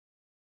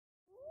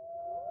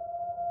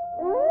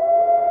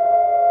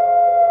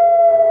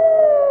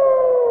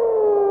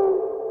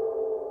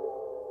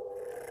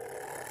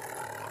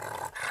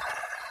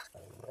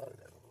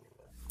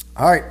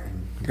All right.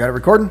 You got it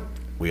recording?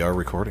 We are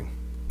recording.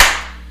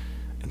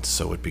 And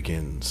so it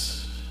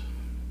begins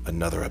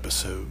another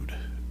episode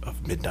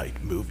of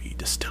Midnight Movie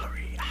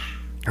Distillery.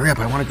 Hurry up,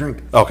 I want a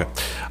drink. Okay.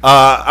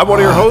 I'm one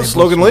of your hosts,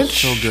 Logan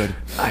Lynch. So good.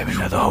 I'm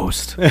another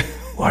host,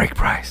 Warwick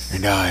Price.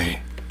 And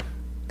I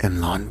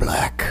am Lon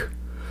Black.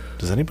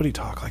 Does anybody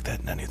talk like that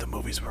in any of the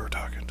movies we're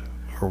talking to?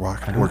 We're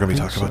going to be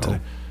talking about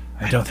today?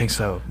 I don't think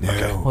so. No.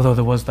 Okay. Although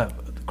there was that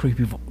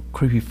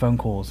creepy phone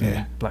calls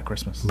in Black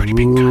Christmas. Pretty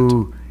big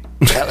cunt.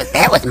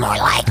 That was more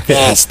like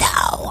this,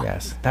 though.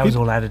 Yes, that was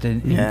all added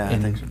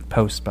in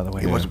post, by the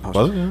way. It wasn't Was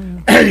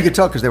posted. it? You could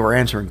tell because they were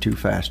answering too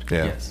fast.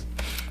 Yeah. Yes.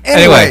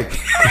 Anyway.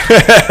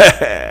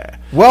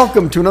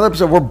 Welcome to another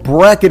episode. We're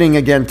bracketing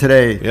again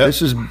today. Yep.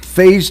 This is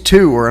phase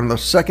 2. We're on the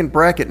second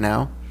bracket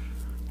now.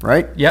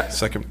 Right? Yep.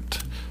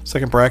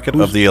 Second bracket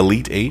of the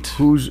Elite Eight.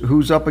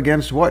 Who's up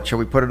against what? Shall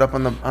we put it up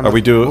on the... We're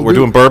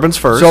doing bourbons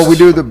first. So we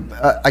do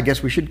the... I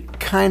guess we should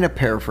kind of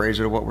paraphrase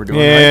it of what we're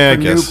doing. Yeah, right?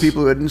 For I guess. new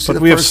people who didn't see But the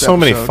we have first so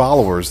many episode.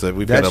 followers that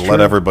we've got to That's let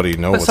true. everybody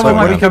know But what's someone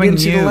going might on. be coming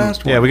Didn't see the new.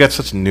 last one. Yeah, we got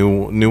such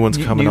new ones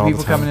coming New all the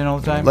people time. coming in all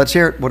the time. Let's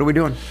hear it. What are we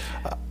doing?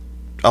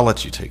 I'll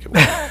let you take it.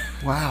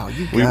 Wow,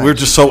 you guys. We're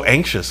just so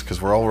anxious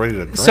because we're all ready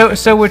to drink.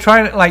 So we're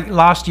trying to, like,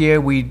 last year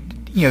we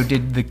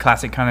did the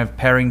classic kind of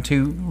pairing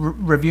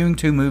reviewing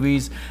two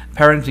movies,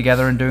 pairing them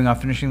together and doing our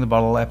finishing the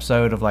bottle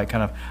episode of, like,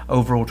 kind of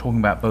overall talking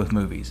about both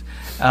movies.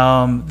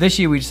 This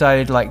year we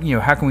decided, like,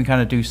 how can we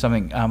kind of do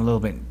something a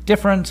little bit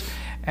different,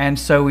 and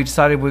so we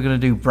decided we're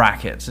going to do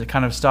brackets. It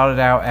kind of started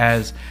out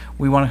as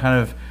we want to kind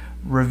of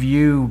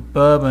review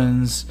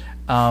bourbons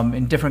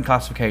in different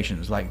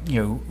classifications. Like,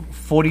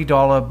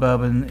 $40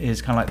 bourbon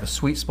is kind of like the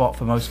sweet spot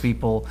for most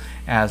people,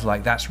 as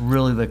like that's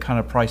really the kind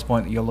of price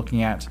point that you're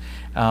looking at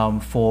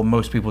for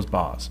most people's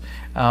bars.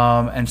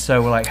 And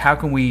so we're like, how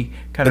can we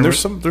kind And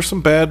of... there's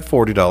some bad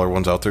 $40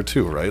 ones out there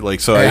too, right?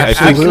 Like, so Yeah,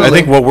 I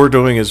think what we're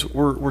doing is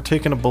we're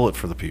taking a bullet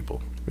for the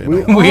people. You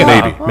know? We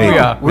are. Maybe. We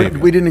are.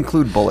 We didn't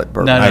include bullet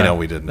bourbon. No, I know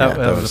we didn't. That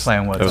Yeah, was the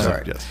plan. that was All a-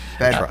 right. yes.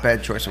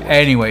 Bad choice of words.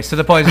 Anyway, so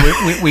the point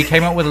is we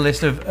came up with a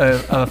list of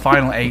a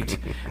final 8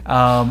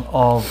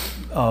 of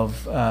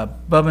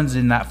bourbons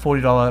in that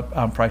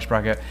 $40 price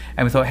bracket,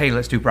 and we thought, hey,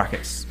 let's do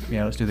brackets.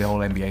 Let's do the whole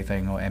NBA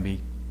thing or NCAA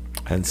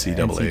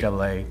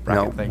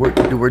bracket thing.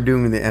 We're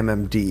doing the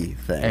MMD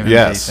thing. MMD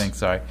Yes. thing,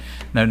 sorry.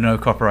 No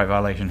copyright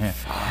violation here.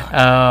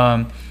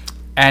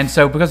 And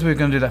so because we were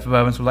going to do that for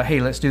bourbons, we're like,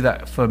 hey, let's do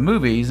that for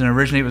movies. And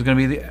originally it was going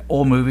to be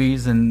all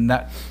movies, and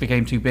that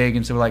became too big.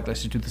 And so we're like, let's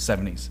just do the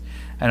 70s.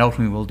 And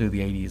ultimately we'll do the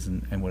 80s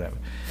and whatever.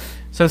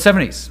 So the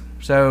 70s.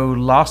 So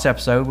last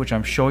episode, which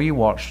I'm sure you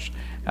watched,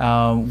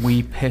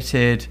 we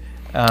pitted...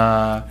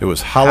 It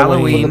was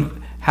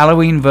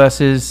Halloween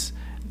versus...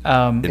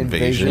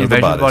 Invasion of the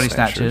Body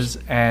Snatchers.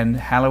 And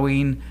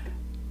Halloween...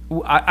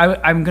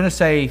 I'm going to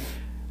say,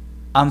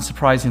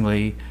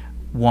 unsurprisingly...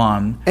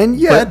 won, And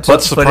yet,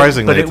 but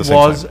surprisingly, but at the it same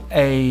was time.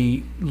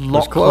 a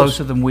lot close.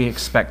 closer than we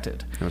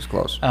expected. it was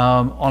close.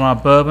 On our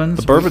bourbons,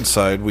 The bourbon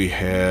side, we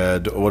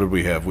had, what did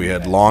we have? We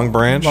had Long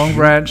Branch.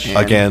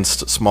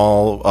 Against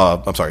small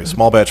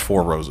batch,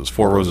 Four Roses.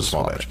 Four Roses,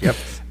 small batch. Yep.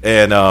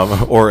 And,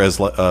 or as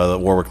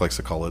Warwick likes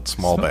to call it,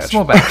 small batch.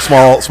 Small batch.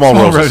 Small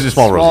roses. roses.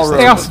 Small roses.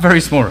 They are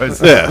very small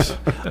roses. Yes.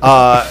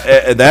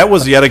 And that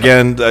was yet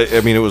again, I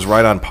mean, it was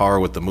right on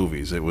par with the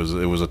movies. It was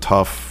a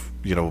tough,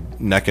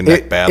 neck and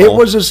neck battle. It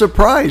was a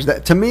surprise.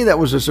 To me, that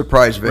was a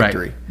surprise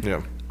victory.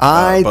 Yeah.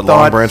 I but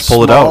thought Long Branch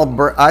pulled it out. Small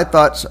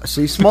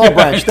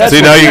branch. That's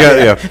See, now you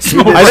got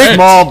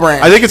small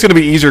branch. I think it's going to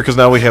be easier because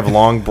now we have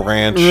Long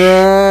Branch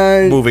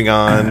Right. moving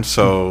on.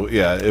 So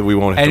yeah, we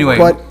won't have Anyway.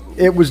 to worry. But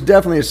it was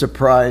definitely a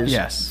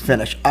surprise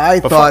finish.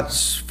 I thought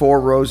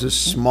Four Roses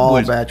small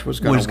batch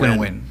was going to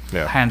win,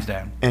 Yeah. hands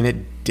down. and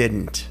it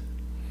didn't.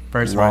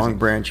 Very surprising. Long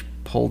Branch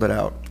pulled it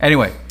out.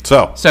 Anyway,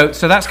 So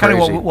that's kind of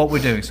Crazy. what we're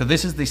doing. So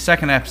this is the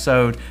second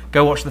episode.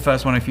 Go watch the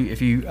first one if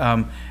you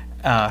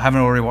haven't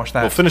already watched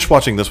that. we'll finish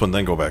watching this one,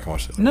 then go back and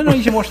watch the other. No,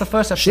 you should watch the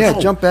first episode. Yeah,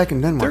 jump back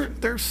and then watch.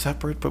 They're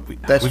separate, but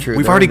That's we've, true.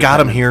 We've They're already got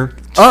them here.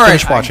 All right.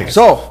 Finish watching.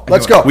 So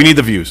let's go. We need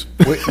the views.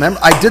 Remember,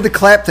 I did the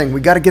clap thing.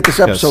 We got to get this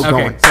episode Okay,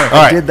 going. sorry. I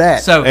All right. did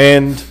that. So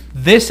And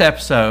this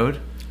episode,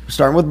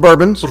 Starting with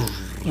bourbons.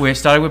 we're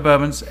starting with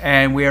bourbons,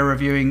 and we are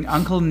reviewing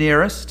Uncle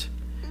Nearest.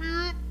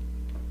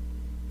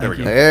 there we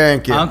go.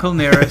 Thank you. Uncle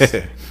Nearest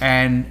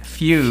and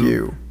Few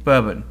Few.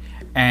 Bourbon.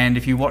 And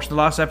if you watched the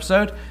last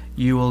episode,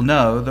 you will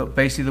know that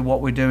basically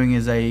what we're doing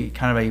is a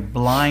kind of a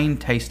blind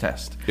taste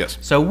test. Yes.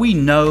 So we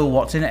know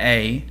what's in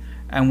A,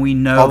 and we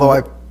know... Although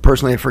I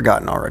personally have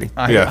forgotten already.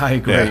 I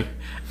agree.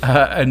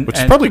 Yeah. Which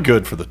is probably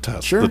good for the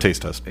test, Sure. the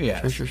taste test.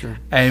 Yeah, Sure.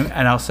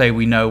 And I'll say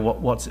we know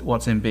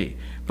what's in B.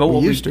 But We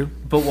what used to.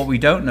 But what we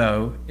don't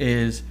know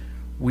is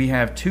we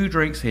have 2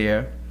 drinks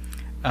here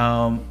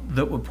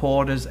that were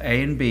poured as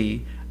A and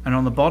B, and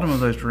on the bottom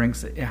of those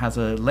drinks it has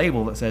a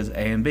label that says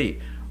A and B.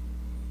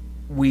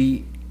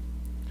 We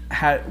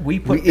put We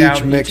down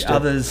each mixed each it.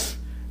 other's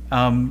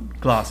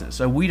glasses,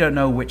 so we don't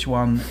know which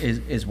one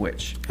is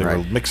which. They were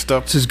mixed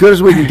up. It's as good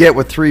as we can get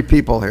with 3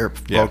 people here,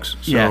 folks.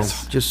 So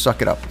just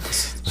suck it up.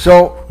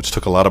 So, which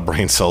took a lot of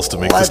brain cells to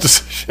make this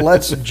decision.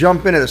 Let's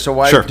jump into this. So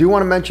I do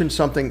want to mention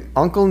something.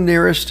 Uncle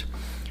Nearest,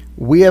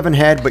 we haven't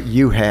had, but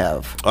you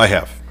have. I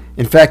have.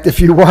 In fact, if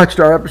you watched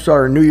our episode,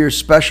 our New Year's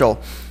special,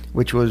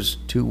 which was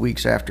 2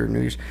 weeks after New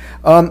Year's,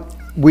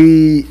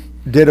 we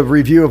did a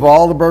review of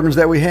all the bourbons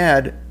that we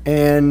had,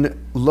 and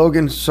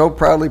Logan so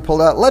proudly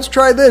pulled out, let's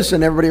try this,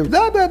 and everybody was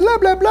blah, blah, blah,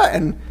 blah, blah.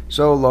 And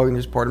so Logan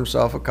just poured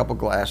himself a couple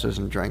glasses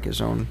and drank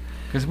his own.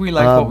 Because we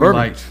like what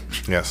bourbon. we liked.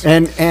 Yes.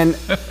 And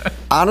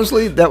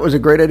honestly, that was a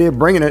great idea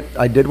bringing it.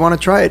 I did want to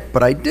try it,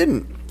 but I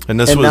didn't. And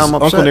this was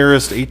Uncle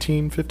Nearest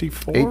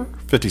 1854?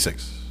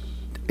 56.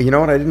 You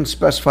know what? I didn't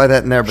specify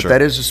that in there, but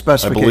that is a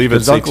specification. I believe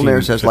it's Uncle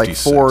Nearest has like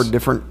 4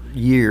 different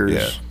years.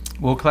 Yeah.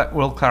 We'll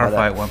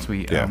clarify it once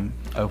we open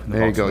the box.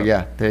 There you go.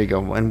 Yeah, there you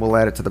go. And we'll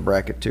add it to the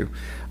bracket too.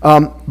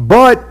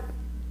 But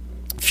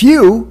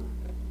Few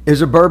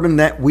is a bourbon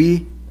that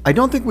I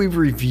don't think we've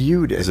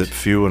reviewed it. Is it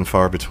few and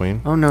far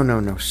between? Oh,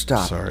 no.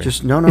 Stop. Sorry.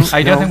 Just no.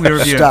 I don't think we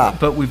reviewed it,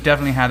 but we've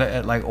definitely had it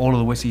at like all of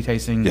the whiskey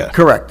tasting. Yeah.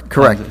 Correct.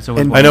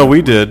 And I know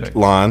we did,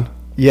 Lon.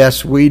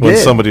 Yes, we did. When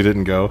somebody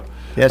didn't go.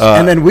 Yes,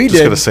 and then we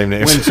did the same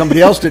names. when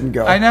somebody else didn't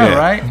go. I know,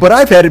 right? But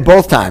I've had it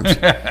both times.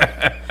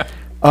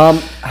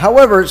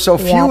 However, so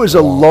Few is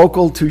a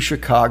local to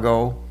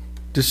Chicago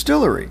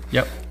distillery.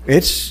 Yep.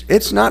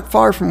 It's not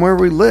far from where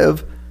we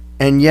live,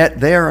 and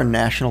yet they are a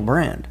national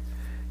brand.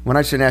 When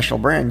I say national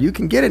brand, you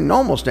can get it in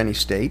almost any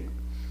state.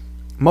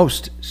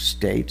 Most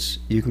states,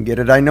 you can get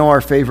it. I know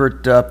our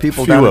favorite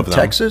people down in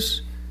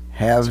Texas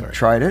have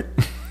tried it.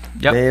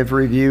 Yep. They have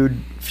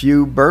reviewed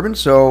Few bourbon,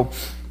 so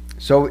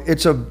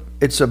it's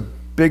a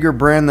bigger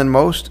brand than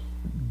most.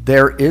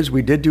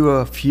 We did do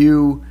a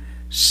Few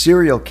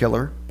Serial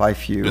Killer by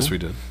Few. Yes, we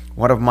did.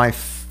 One of my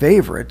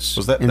favorites.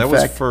 Was that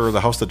was for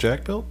the house that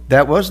Jack built?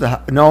 That was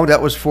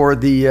that was for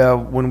the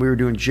when we were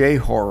doing J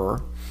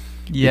horror.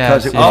 Yes,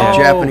 because it was a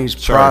Japanese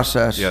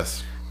process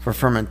yes. for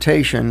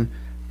fermentation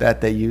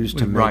that they used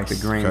to make the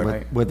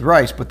grain with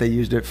rice, but they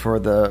used it for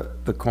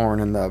the corn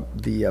and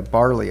the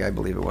barley, I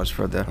believe it was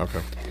for the. Okay.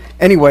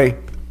 Anyway,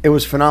 it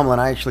was phenomenal,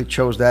 and I actually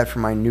chose that for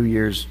my New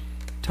Year's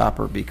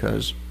topper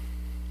because.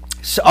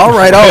 So, all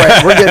right,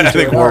 we're getting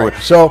to it.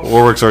 So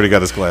Warwick's already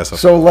got his glass up.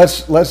 So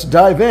let's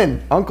dive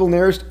in. Uncle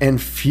Nearest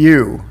and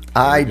Few.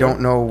 I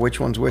don't know which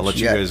one's which. I'll let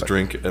you guys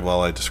drink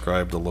while I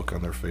describe the look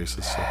on their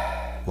faces. So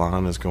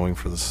Lon is going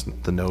for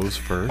the nose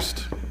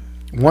first.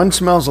 One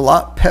smells a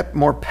lot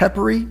more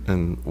peppery,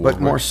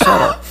 but more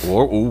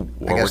subtle.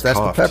 I guess that's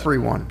the peppery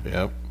one.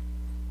 Yep.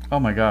 Oh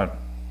my God.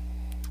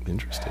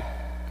 Interesting.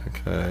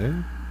 Okay.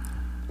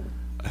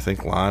 I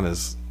think Lon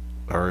is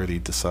already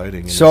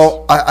deciding.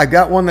 So I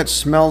got one that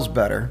smells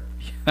better.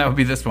 That would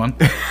be this one.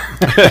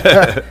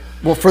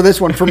 Well, for this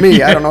one, for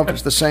me, I don't know if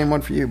it's the same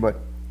one for you, but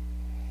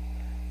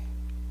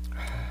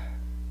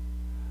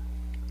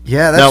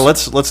yeah. Now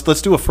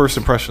let's do a first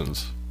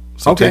impressions.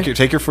 So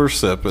take your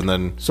first sip and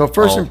then. So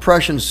first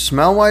impressions,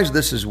 smell wise,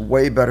 this is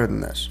way better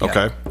than this.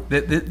 Okay.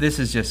 This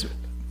is just.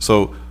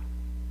 So.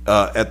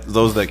 At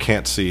those that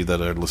can't see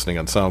that are listening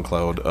on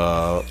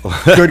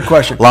SoundCloud, good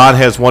question. Lon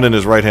has one in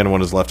his right hand, one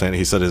in his left hand.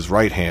 He said his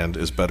right hand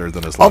is better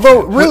than his left hand.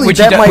 Although, really, which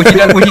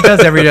he does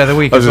every other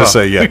week. I was going to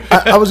say, yeah.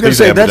 I was going to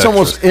say that's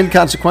almost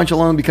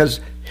inconsequential, only because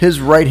his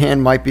right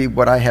hand might be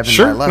what I have in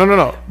my left.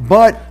 No.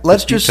 But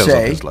let's just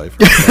say,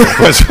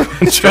 trust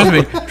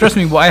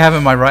me, what I have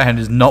in my right hand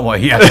is not what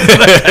he has.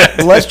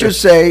 Let's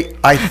just say,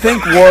 I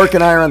think Warwick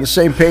and I are on the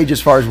same page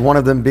as far as one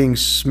of them being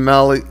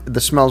smelly. The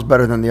smell's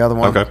better than the other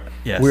one. Okay.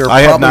 Yes.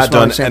 I have not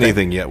done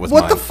anything yet with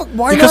mine. What the fuck?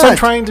 Why because not? I'm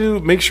trying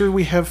to make sure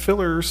we have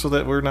fillers so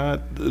that we're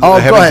not having go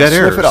ahead, dead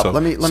air. Sniff it up.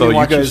 Let me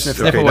watch you sniff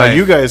it. Okay, now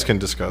you guys can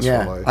discuss.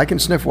 Yeah, I can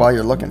sniff while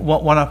you're looking.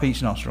 One up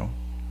each nostril.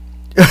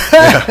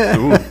 Yeah.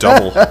 Ooh,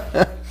 double.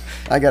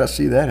 I got to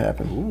see that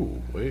happen.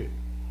 Ooh, wait.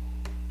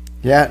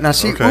 Yeah, now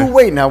see. Okay. Ooh,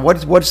 wait. Now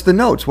what's the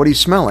notes? What are you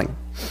smelling?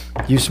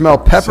 You smell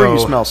pepper. You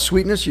smell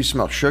sweetness. You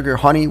smell sugar,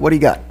 honey. What do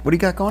you got? What do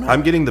you got going on?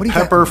 I'm getting the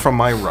pepper from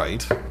my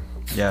right.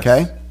 Yes.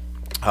 Okay.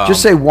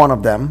 Just say one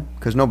of them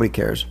because nobody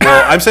cares.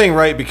 Well, I'm saying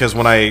right because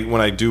when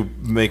I do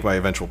make my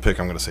eventual pick,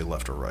 I'm going to say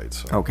left or right.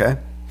 So. Okay.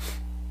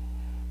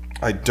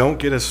 I don't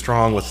get as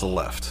strong with the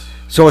left.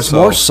 So it's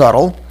more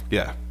subtle.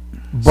 Yeah.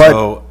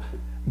 But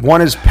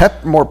one is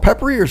more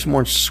peppery or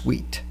more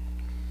sweet?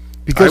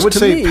 Because I would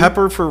say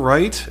pepper for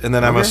right, and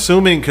then I'm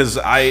assuming because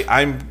I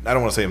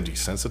don't want to say I'm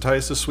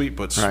desensitized to sweet,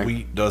 but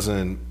sweet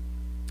doesn't.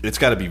 It's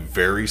got to be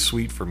very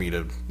sweet for me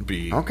to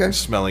be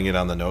smelling it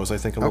on the nose. I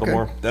think a little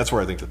more. That's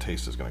where I think the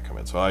taste is going to come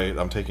in. So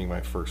I'm taking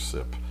my first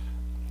sip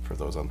for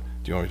those on.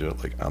 Do you want me to do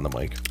it like on the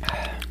mic?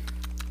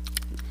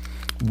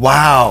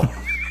 Wow.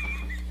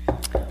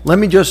 Let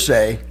me just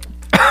say,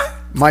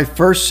 my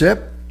first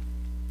sip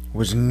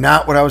was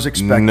not what I was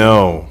expecting.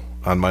 No,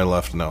 on my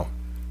left, no.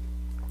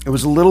 It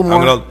was a little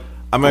more.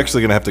 I'm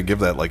actually gonna have to give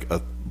that like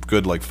a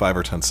good 5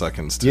 or 10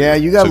 seconds.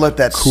 You gotta let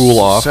that cool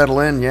off, settle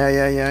in.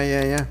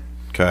 Yeah.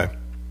 Okay.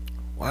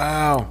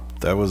 Wow.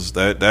 That was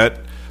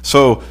that.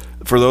 So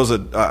for those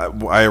that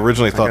I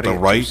originally thought the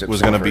right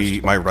was going to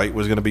be my right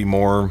was going to be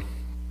more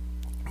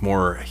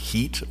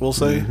heat, we'll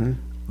say,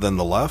 than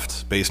the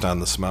left based on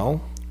the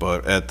smell.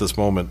 But at this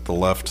moment, the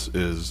left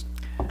is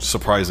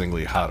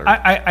surprisingly hotter.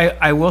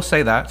 I will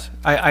say that.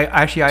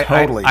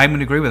 Totally. I'm going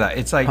to agree with that.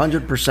 It's like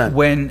 100%.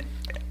 When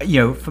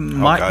from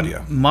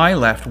my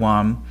left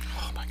one,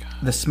 oh my God,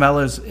 the smell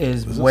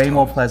is way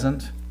more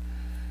pleasant,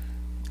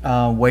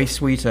 way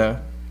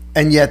sweeter.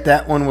 And yet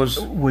that one was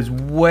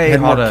way had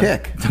hotter more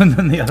kick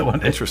than the other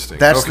one. Interesting.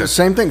 That's the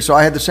same thing. So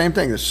I had the same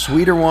thing. The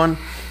sweeter one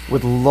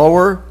with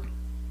lower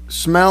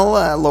smell.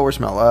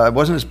 It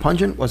wasn't as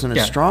pungent, wasn't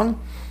as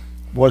strong,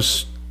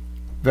 was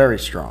very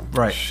strong.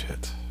 Right.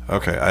 Shit.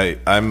 Okay,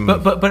 I'm.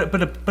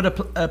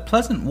 But a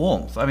pleasant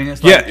warmth. I mean,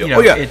 it's like,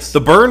 It's,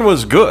 the burn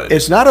was good.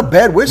 It's not a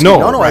bad whiskey.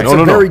 No, it's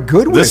a very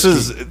good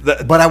whiskey.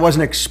 But I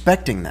wasn't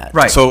expecting that.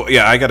 Right. So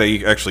yeah, I got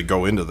to actually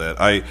go into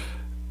that.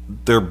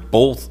 They're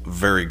both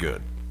very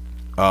good.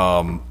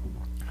 I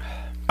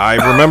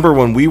remember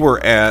when we were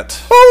at.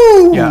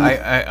 Ooh.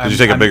 Yeah, did you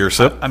take a bigger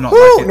sip? I'm not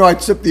liking. No, I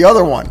sipped the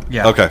other one.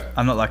 Yeah. Okay.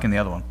 I'm not liking the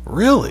other one.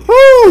 Really?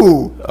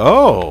 Ooh.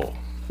 Oh,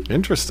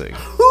 interesting.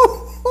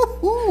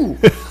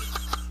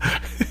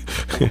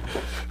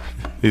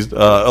 He's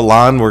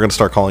Alon. We're gonna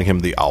start calling him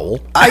the Owl.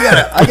 I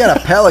got a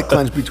palate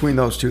cleanse between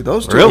those two.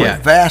 Those two Really? are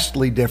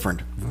vastly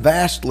different.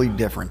 Vastly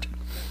different.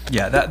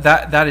 Yeah,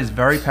 that is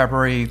very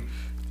peppery.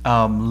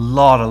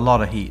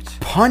 Lot of heat.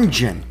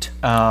 Pungent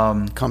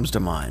comes to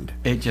mind.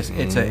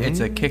 It's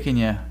a kick in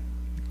your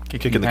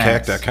Kick in the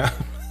cack.com.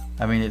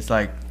 I mean, it's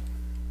like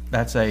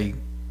that's a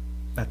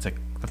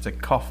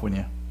cough when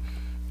you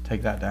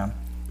take that down.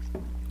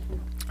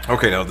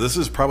 Okay, now this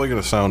is probably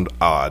going to sound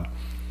odd,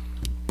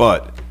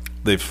 but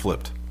they've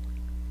flipped.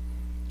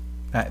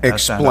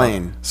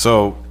 Explain.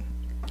 So,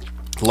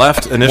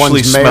 left initially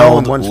One's male smelled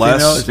and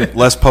one's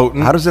less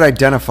potent. How does it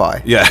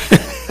identify? Yeah.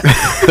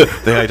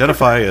 They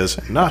identify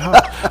as not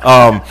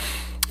hot.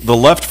 The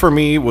left for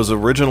me was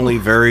originally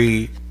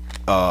very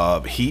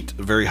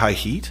very high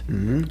heat.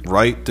 Mm-hmm.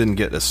 Right didn't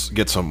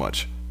get so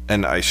much.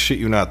 And I shit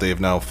you not, they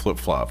have now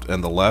flip-flopped.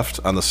 And the left,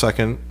 on the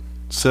second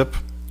sip,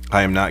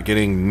 I am not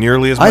getting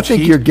nearly as much heat. I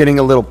think you're getting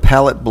a little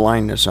palate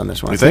blindness on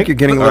this one. You I think you're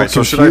getting a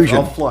little confusion.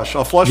 I'll flush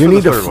for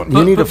the third one.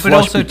 You need to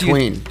flush also,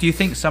 between. Do you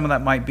think some of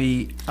that might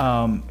be...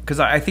 Because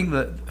I think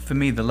that, for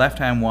me, the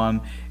left-hand one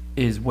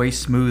is way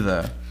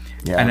smoother.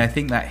 Yeah. And I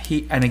think that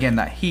heat... And again,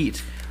 that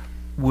heat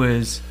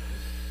was...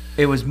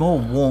 It was more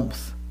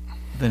warmth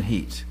than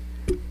heat.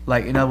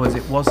 Like, in other words,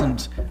 it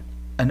wasn't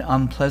an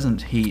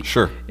unpleasant heat.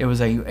 Sure. It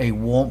was a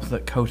warmth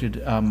that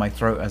coated my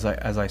throat as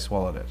I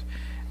swallowed it.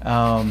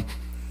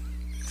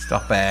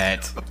 Stop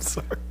it. I'm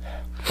sorry.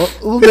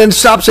 Well, then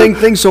stop saying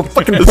things so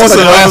fucking Is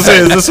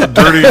this a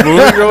dirty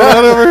movie going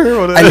on over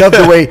here? I love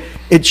the way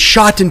it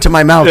shot into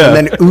my mouth and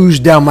then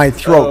oozed down my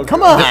throat.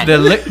 Come on. The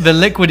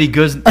liquidy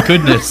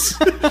goodness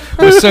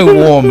was so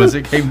warm as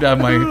it came down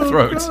my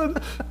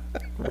throat.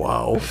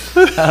 Wow.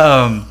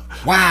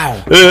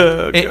 Wow.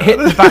 It hit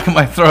the back of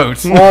my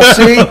throat. Well,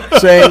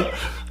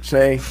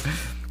 say.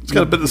 It's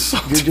got a bit of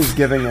salt. You're just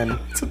giving in.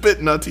 It's a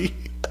bit nutty.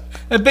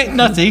 A bit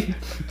nutty.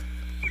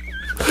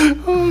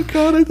 Oh,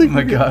 God, I think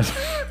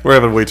we're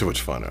having way too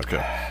much fun.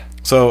 Okay.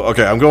 So,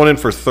 I'm going in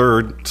for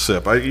third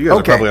sip. You guys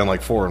are probably on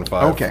like 4 and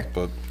 5. Okay.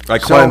 But I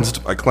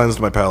cleansed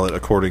my palate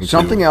according to...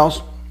 Something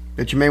else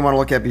that you may want to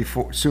look at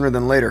sooner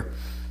than later.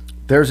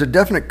 There's a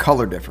definite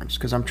color difference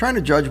because I'm trying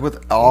to judge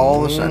with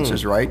all the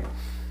senses, right?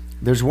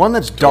 There's one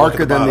that's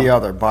darker than the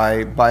other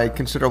by a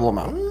considerable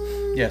amount.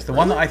 Yes, the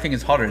one that I think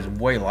is hotter is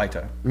way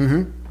lighter.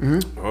 Mm-hmm.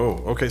 Mm-hmm.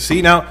 Oh, okay.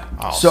 See, now,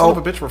 son of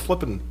a bitch, we're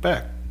flipping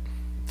back.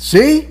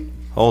 See?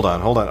 Hold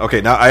on.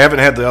 Okay, now I haven't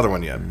had the other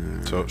one yet.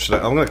 So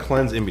I'm going to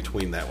cleanse in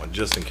between that one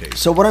just in case.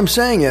 So what I'm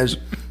saying is,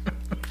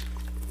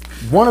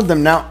 one of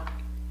them, now,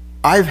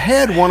 I've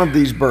had one of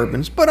these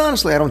bourbons, but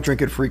honestly, I don't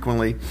drink it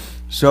frequently.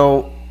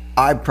 So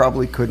I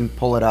probably couldn't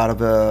pull it out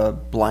of a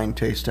blind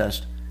taste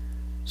test.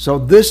 So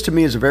this to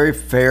me is a very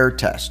fair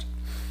test.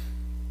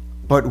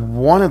 But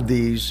one of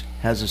these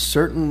has a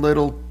certain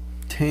little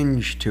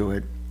tinge to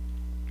it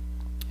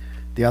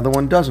the other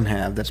one doesn't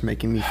have that's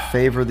making me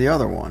favor the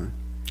other one.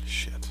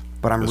 Shit.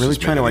 But I'm really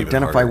trying to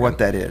identify what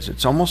that is.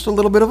 It's almost a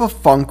little bit of a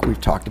funk. We've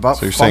talked about.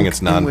 So you're saying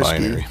it's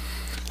non-binary.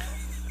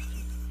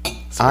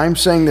 I'm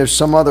saying there's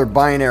some other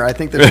binary. I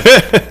think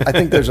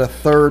there's a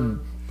third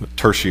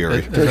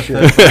tertiary. There's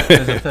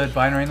a third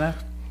binary in there.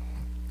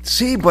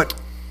 See, but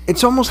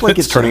it's almost like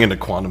it's turning into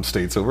quantum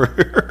states over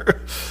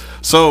here.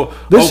 So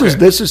this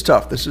is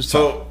tough. This is tough.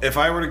 So if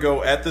I were to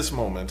go at this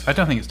moment, I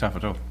don't think it's tough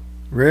at all.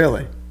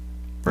 Really?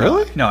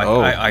 Really? No.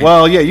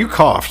 Well, yeah, you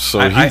coughed. So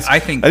I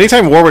think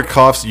anytime Warwick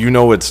coughs, you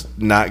know it's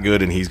not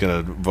good, and he's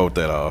going to vote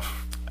that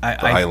off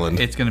the island.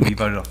 It's going to be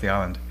voted off the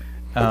island.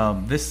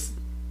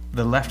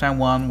 The left-hand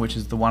one, which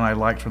is the one I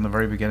liked from the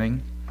very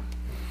beginning,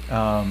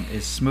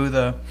 is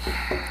smoother.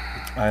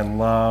 I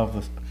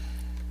love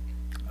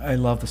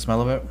the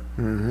smell of it.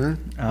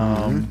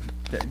 Mm-hmm.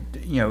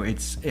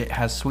 It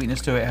has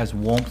sweetness to it. It has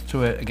warmth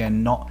to it.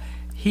 Again, not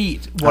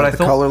heat. What I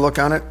thought, color look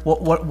on it.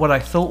 What I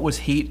thought was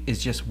heat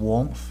is just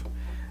warmth.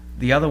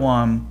 The other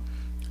one,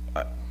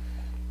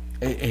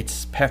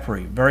 it's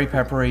peppery, very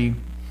peppery.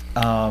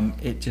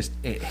 It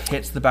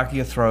hits the back of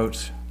your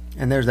throat.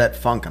 And there's that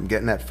funk. I'm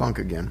getting that funk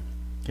again.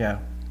 Yeah.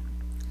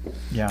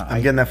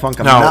 I'm getting that funk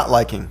I'm not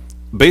liking.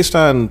 Based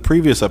on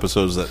previous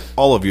episodes that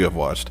all of you have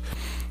watched,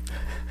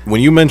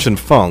 when you mention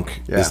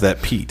funk, is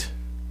that peat?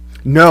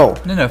 No.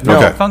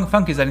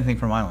 Funk is anything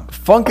from Ireland.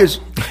 Funk is...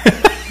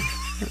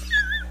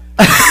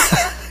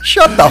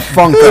 Shut the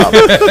funk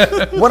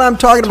up. What I'm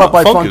talking about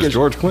by funk is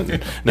George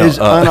Clinton. Is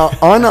an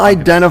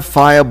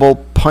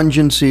unidentifiable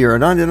pungency or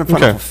an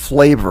unidentifiable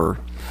flavor.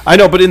 I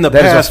know, but in the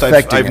past,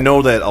 I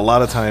know that a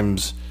lot of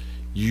times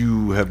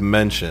you have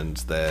mentioned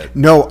that.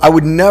 No, I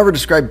would never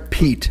describe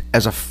peat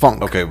as a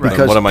funk. Okay,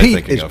 because what am I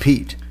thinking of?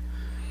 Peat.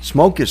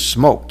 Smoke is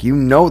smoke. You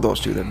know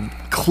those two. They're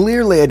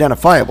clearly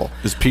identifiable.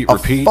 Is peat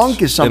repeat?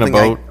 Funk is something.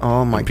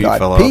 Oh my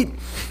God, Pete.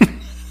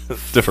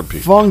 Different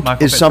peat.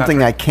 Funk is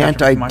something I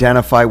can't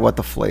identify what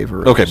the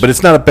flavor is. Okay, but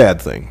it's not a bad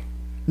thing.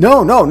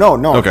 No.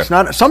 Okay. It's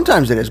not.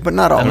 Sometimes it is, but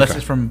not always. Unless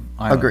it's from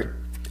Ireland. Agree.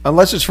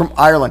 Unless it's from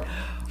Ireland.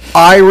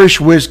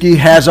 Irish whiskey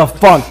has a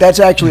funk.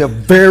 That's actually a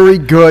very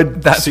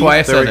good. That's why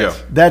I said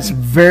it. That's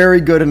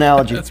very good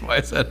analogy. That's why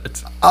I said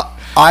it.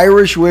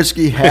 Irish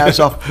whiskey has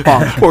a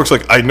funk. Works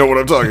like I know what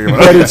I'm talking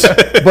about.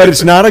 but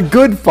it's not a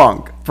good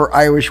funk for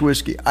Irish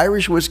whiskey.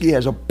 Irish whiskey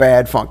has a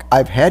bad funk.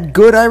 I've had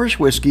good Irish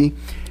whiskey.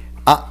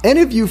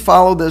 Any of you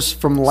follow this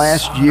from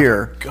last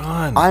year?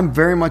 I'm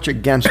very much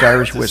against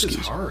Irish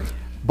whiskeys.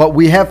 But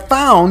we have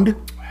found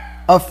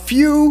a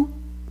few,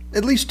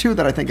 at least two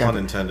that I think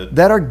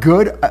that are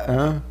good.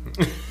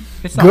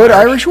 Good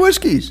Irish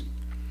whiskeys.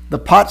 The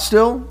Pot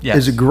Still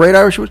is a great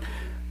Irish whiskey.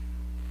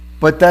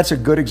 But that's a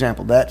good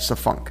example. That's the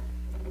funk.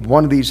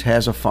 One of these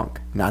has a funk.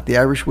 Not the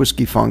Irish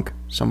whiskey funk,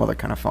 some other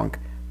kind of funk.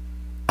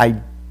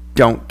 I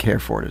don't care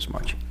for it as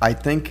much. I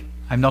think...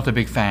 I'm not a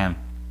big fan.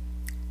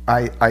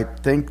 I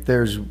think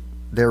there is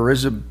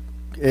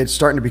it's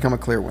starting to become a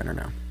clear winner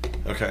now.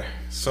 Okay,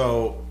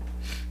 so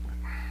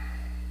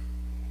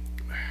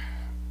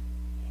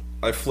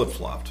I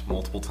flip-flopped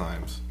multiple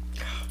times.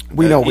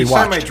 We know we watched. Each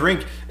time I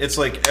drink, it's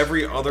like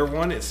every other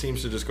one, it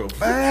seems to just go...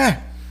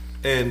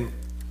 And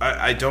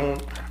I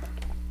don't...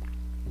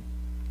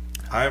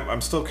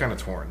 I'm still kind of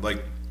torn.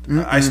 Like,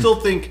 I still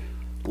think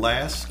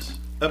last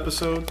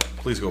episode,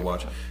 please go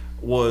watch,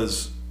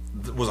 was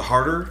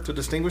harder to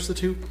distinguish the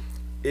two.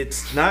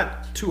 It's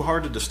not too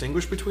hard to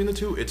distinguish between the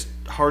two. It's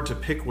hard to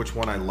pick which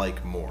one I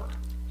like more,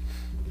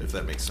 if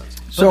that makes sense.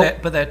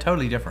 But they're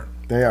totally different.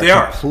 They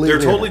are. They're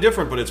totally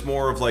different, but it's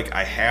more of like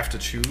I have to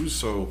choose.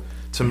 So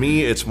to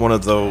me, it's one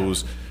of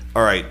those,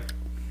 all right,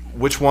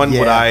 which one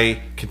would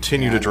I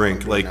continue to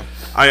drink? Like,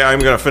 I'm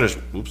going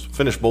to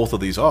finish both of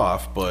these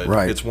off, but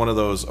it's one of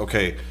those,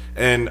 okay.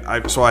 And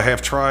I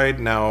have tried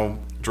now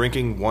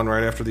drinking one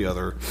right after the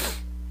other,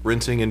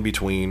 rinsing in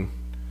between,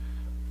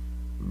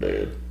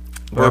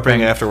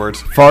 burping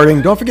afterwards.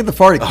 Farting. Don't forget the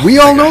farting. We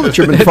all know that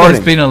you've been farting.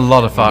 There's been a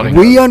lot of farting.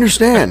 We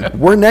understand.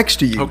 We're next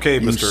to you. Okay,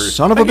 you Mr.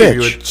 son of a bitch. I gave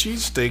you a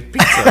cheesesteak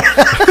pizza.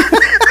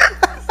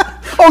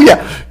 Oh,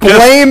 yeah.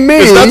 Blame me.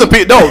 It's not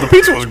the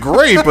pizza was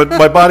great, but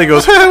my body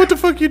goes, hey, what the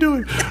fuck are you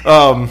doing?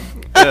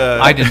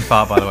 I didn't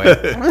fart, by the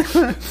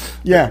way.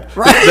 Yeah.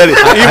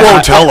 Right. He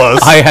won't tell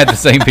us. I had the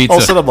same pizza. All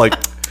of a sudden, I'm like,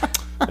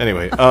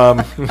 anyway.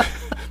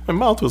 My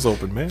mouth was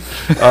open, man.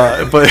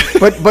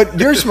 But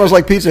yours smells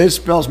like pizza. His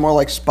smells more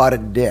like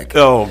spotted dick.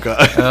 Oh,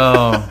 God.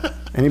 Oh.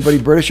 Anybody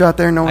British out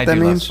there know what that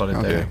means?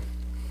 Okay.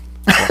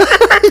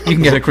 You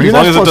can get a cream. As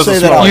long as it doesn't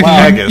smell like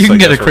haggis, you can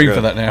get a cream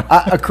for that now.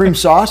 A cream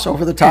sauce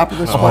over the top of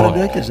the spotted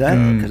dick? Is that?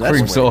 That's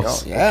cream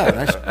sauce?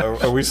 Yeah.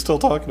 Are we still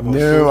talking about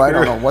No, I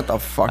don't know what the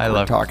fuck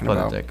we're talking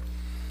about. Dick.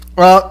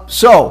 Well,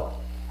 so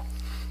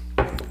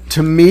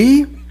to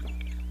me,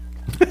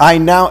 I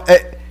now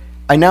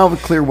have a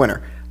clear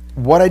winner.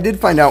 What I did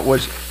find out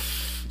was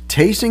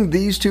tasting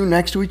these two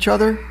next to each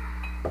other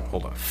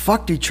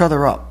fucked each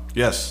other up.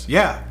 Yes.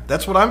 Yeah.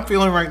 That's what I'm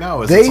feeling right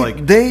now.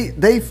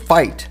 They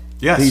fight.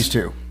 Yes. These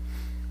two.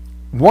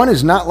 One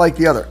is not like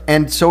the other.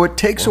 And so it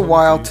takes a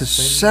while to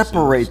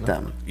separate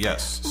them.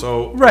 Yes.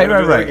 So right.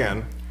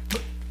 Again.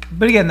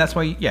 But again, that's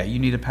why you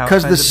need a palate.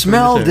 Because the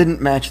smell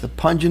didn't match the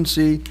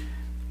pungency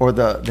or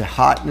the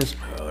hotness.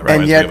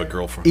 And yet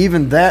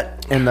even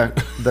that and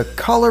the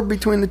color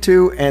between the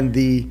two and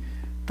the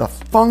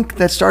funk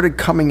that started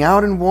coming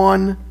out in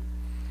one,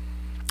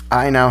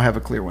 I now have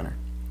a clear winner.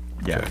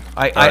 Yeah.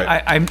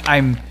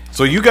 I'm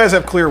So you guys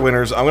have clear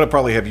winners. I'm going to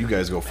probably have you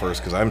guys go first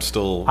because I'm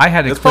still...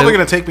 It's probably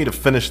going to take me to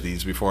finish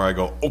these before I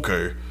go,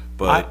 okay.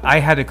 But I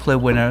had a clear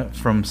winner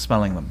from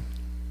smelling them.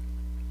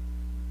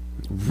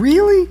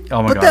 Really?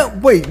 Oh, my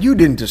God. Wait, you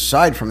didn't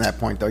decide from that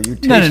point, though. You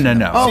tasted them.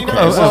 No.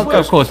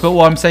 Of course. But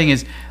what I'm saying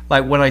is,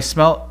 like, when I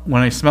smelt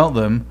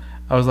them,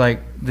 I was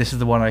like, this is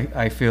the one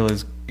I feel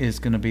is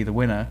going to be the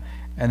winner.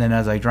 And then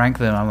as I drank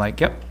them, I'm like,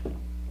 yep.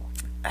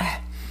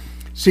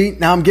 See,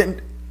 now I'm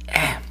getting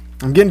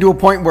to a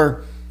point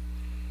where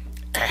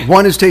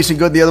one is tasting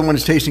good, the other one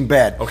is tasting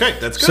bad. Okay,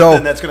 that's good. So,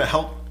 then that's going to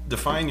help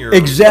define your...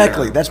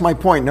 Exactly. That's my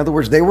point. In other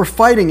words, they were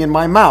fighting in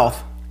my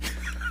mouth.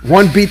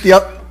 One beat the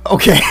other...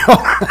 Okay.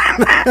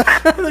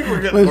 I think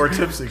we're getting more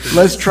tipsy.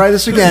 Let's try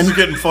this again. This is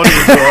getting funnier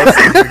to us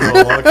as we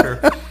go along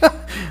here.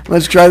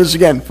 Let's try this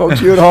again.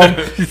 Folks, you at home,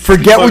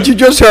 forget what you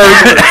just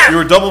heard. You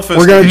were double fisting.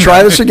 We're going to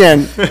try this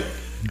again.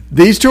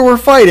 These two were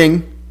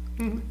fighting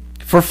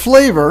for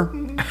flavor.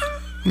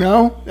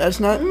 No, that's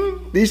not.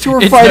 These two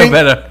were fighting.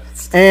 No better.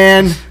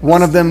 And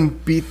one of them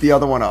beat the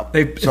other one up.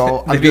 They beat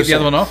the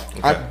other one off?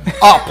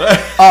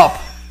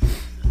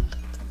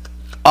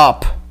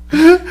 Up.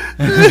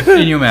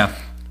 In your mouth.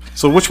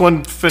 So which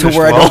one finished To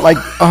where well? I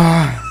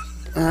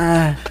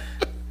don't like.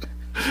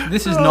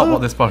 This is not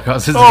what this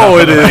podcast is about. Oh,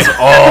 it is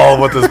all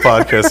what this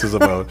podcast is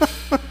about.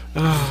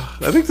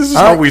 I think this is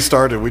how we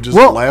started. We just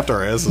laughed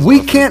our asses off. We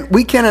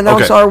can't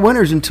announce our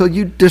winners until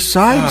you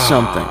decide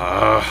something.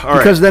 All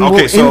because then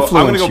we'll so influence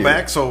I'm going to go you.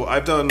 back. So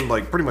I've done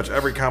like pretty much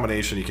every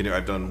combination you can do.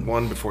 I've done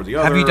one before the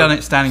other. Have you done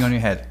it standing on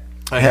your head?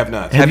 I have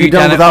not. Have you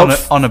done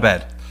it on a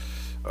bed?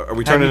 Are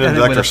we turning into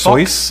Dr.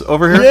 Seuss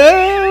over here?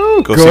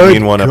 Yeah. Go see me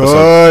in one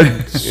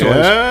episode.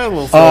 Yeah, a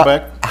little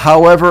throwback.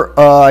 However,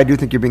 I do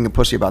think you're being a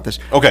pussy about this.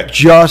 Okay.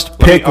 Just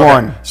pick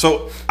one.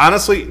 So,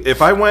 honestly,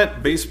 if I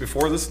went based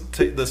before this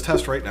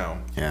test right now,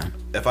 yeah.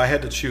 If I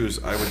had to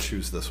choose, I would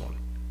choose this one,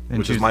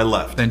 which is my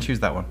left. Then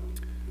choose that one.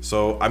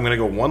 So, I'm going to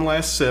go one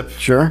last sip.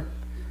 Sure.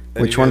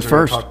 Which one's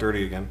first? Talk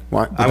dirty again.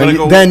 What?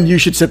 Then you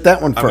should sip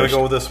that one first. I'm going to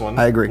go with this one.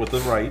 I agree. With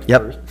the right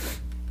Yep. first.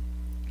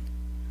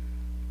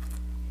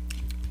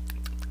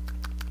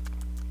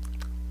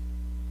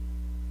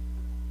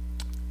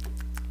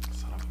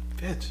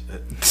 Bitch.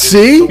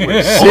 See? So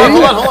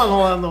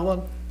hold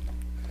on.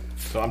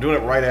 So I'm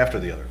doing it right after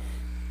the other.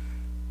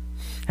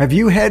 Have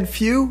you had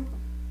few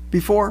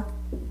before?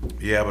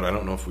 Yeah, but I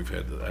don't know if I've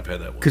had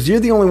that one. Because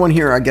you're the only one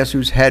here, I guess,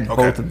 who's had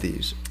both of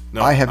these.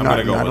 No, I have not.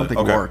 I don't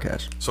think Warwick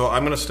has. So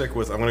I'm going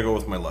to go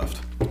with my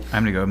left.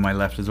 I'm going to go with my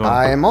left as well.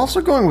 I am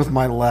also going with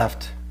my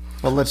left.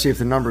 Well, let's see if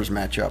the numbers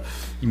match up.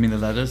 You mean the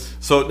letters?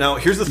 So now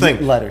here's the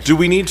thing. Letters. Do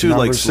we need to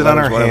Numbers, sit on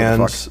our letters, whatever the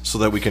hands so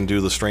that we can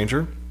do the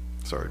stranger?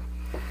 Sorry.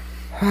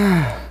 All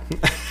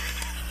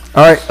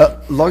right,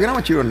 Logan, I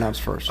want you to announce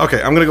first. Okay,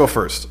 I'm going to go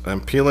first.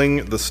 I'm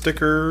peeling the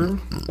sticker,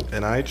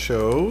 and I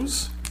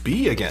chose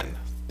B again.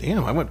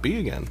 Damn, I went B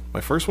again.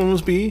 My first one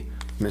was B.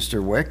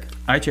 Mr. Wick.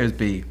 I chose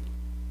B.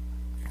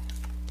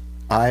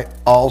 I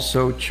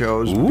also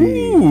chose B.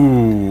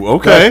 Ooh,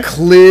 okay. The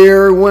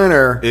clear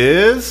winner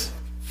is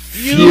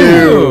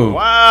Few.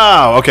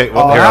 Wow. Okay,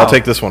 well, here, I'll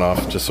take this one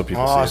off just so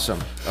people see it. Awesome.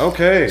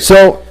 Okay.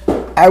 So,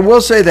 I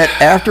will say that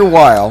after a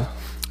while,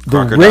 the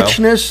Crocodile.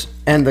 richness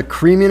and the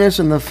creaminess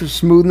and the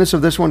smoothness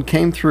of this one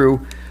came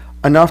through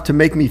enough to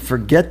make me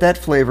forget that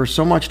flavor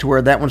so much to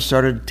where that one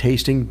started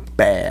tasting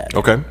bad.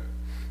 Okay.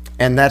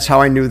 And that's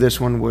how I knew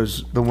this one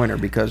was the winner,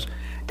 because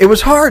it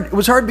was hard. It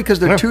was hard because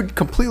they're two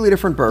completely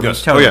different bourbons.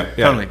 Yes. Totally. Oh,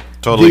 yeah.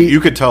 Totally. You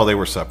could tell they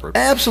were separate.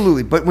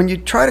 Absolutely. But when you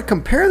try to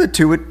compare the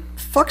two, it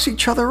fucks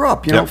each other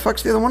up. You know,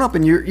 fucks the other one up.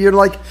 And you're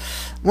like,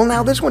 well,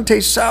 now this one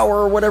tastes sour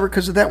or whatever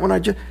because of that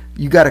one.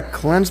 You got to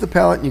cleanse the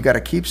palate and you got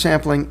to keep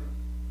sampling.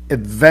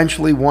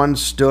 Eventually one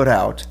stood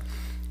out.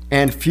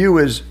 And Few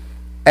is,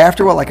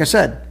 after a while, like I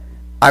said,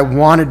 I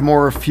wanted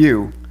more of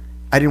Few.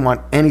 I didn't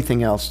want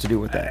anything else to do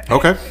with that.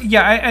 Okay.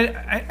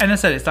 Yeah, and I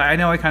said it's like, I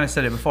know I kind of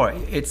said it before.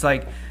 It's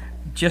like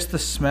just the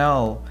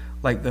smell,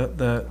 like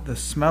the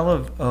smell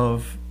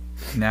of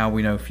now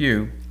we know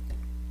Few,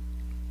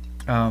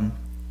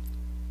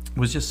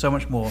 was just so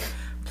much more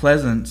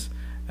pleasant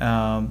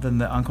than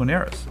the Uncle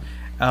Nearest.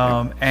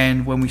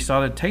 And when we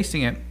started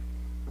tasting it,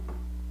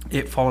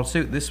 it followed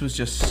suit. This was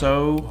just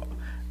so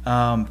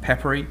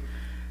peppery.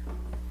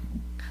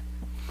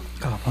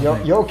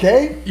 Oh, you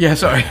okay? Yeah,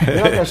 sorry. You're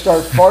not going to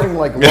start farting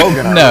like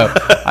Logan. No,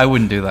 I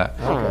wouldn't do that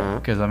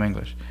because I'm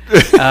English.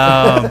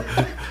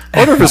 I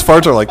wonder if his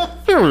farts are like,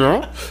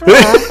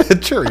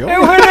 cheerio.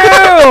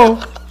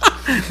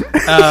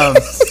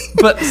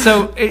 But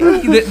so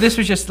this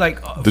was just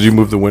like. Did you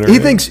move the winner? He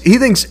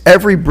thinks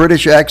every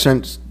British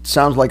accent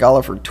sounds like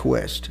Oliver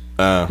Twist.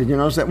 Did you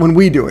notice that? When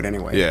we do it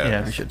anyway.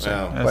 Yeah. I should say.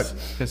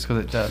 That's because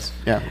it does.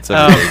 Yeah.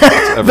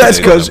 That's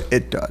because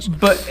it does.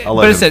 But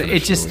I said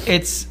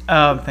it's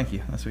thank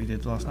you. That's what we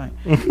did last night.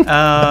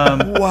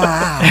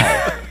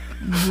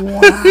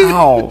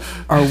 Wow.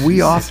 Are we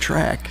off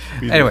track?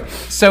 Anyway,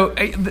 so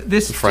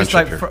this just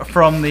like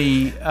from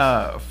the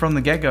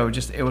get go,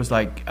 just it was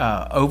like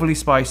overly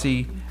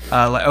spicy,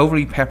 like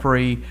overly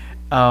peppery,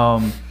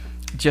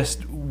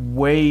 just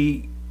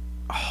way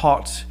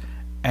hot,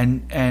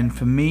 and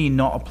for me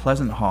not a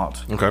pleasant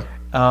hot. Okay.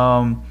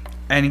 And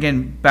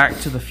again, back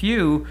to the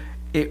Few,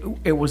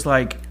 it was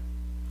like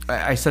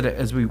I said it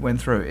as we went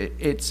through.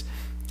 It's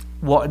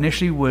what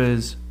initially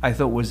I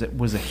thought was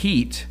a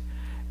heat.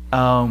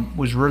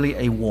 Was really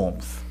a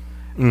warmth.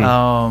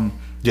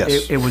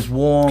 Yes, it was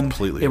warm.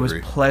 Completely it was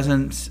agree.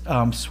 pleasant.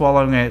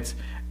 Swallowing it,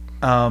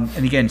 and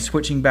again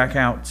switching back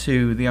out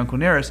to the Uncle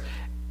Nearest.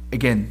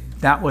 Again,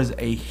 that was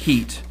a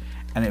heat,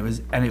 and it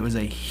was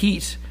a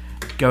heat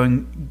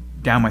going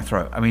down my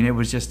throat. I mean, it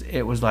was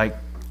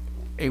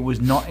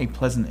not a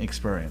pleasant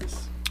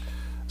experience.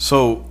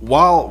 So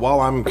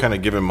while I'm kind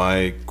of giving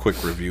my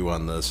quick review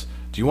on this,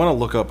 Do you want to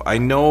look up? I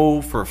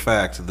know for a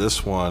fact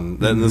this one,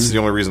 and this is the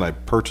only reason I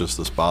purchased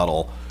this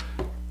bottle.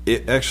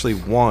 It actually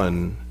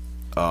won.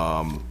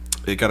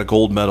 It got a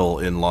gold medal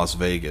in Las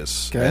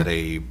Vegas at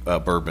a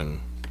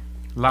bourbon.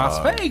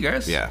 Las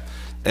Vegas? Yeah.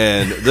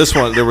 And this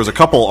one, there was a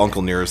couple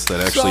Uncle Nearest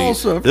that actually,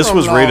 this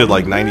was rated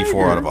like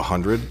 94 out of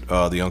 100,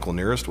 the Uncle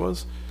Nearest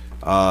was.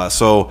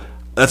 So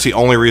that's the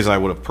only reason I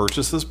would have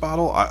purchased this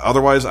bottle.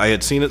 Otherwise, I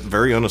had seen it,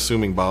 very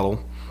unassuming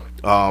bottle.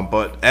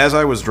 But as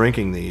I was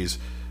drinking these,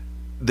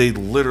 they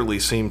literally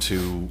seemed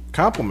to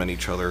complement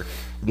each other.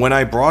 When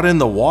I brought in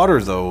the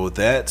water, though,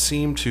 that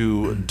seemed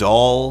to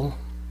dull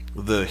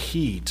the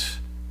heat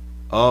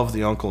of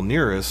the Uncle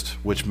Nearest,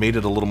 which made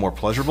it a little more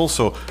pleasurable.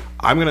 So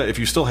I'm gonna, if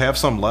you still have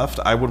some left,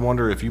 I would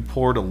wonder if you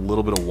poured a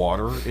little bit of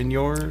water in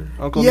your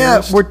Uncle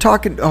Nearest. Yeah, we're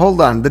talking.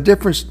 Hold on, the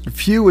difference.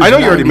 Few is. I know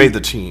 90, you already made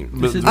the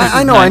team.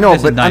 I know,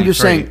 but I'm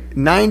just saying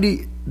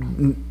 90.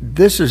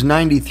 This is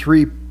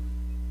 93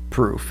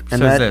 proof, and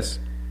so is this.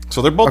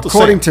 So they're both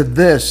according the same. to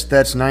this.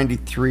 That's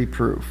 93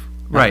 proof,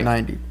 right?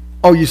 90.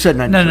 Oh, you said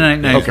 93. No,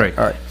 93. Okay,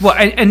 all right. Well,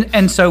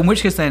 and so in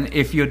which case then,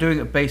 if you're doing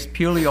it based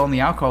purely on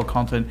the alcohol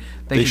content,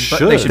 they should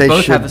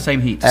both have the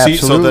same heat.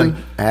 Absolutely.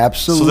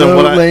 So then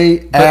what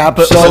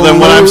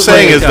I'm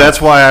saying is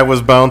that's why I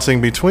was bouncing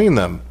between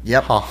them.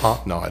 Yep.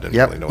 No, I didn't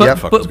really know what the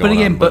fuck was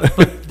going on. But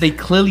they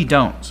clearly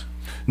don't.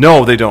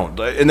 No, they don't.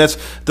 And that's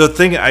the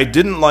thing I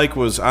didn't like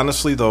was,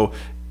 honestly, though,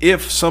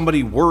 if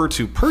somebody were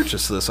to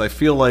purchase this, I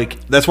feel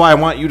like that's why I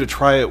want you to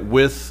try it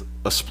with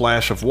a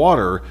splash of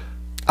water.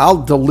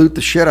 I'll dilute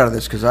the shit out of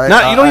this because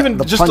you don't even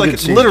just like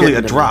it's literally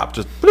a drop,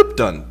 just bloop,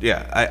 done.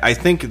 Yeah, I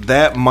think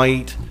that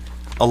might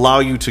allow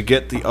you to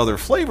get the other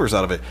flavors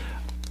out of it.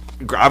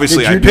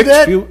 Obviously, I picked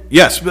a few.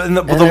 Yes, but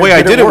the way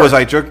I did it was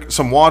I drank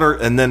some water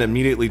and then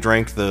immediately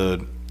drank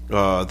the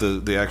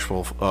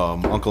actual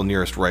Uncle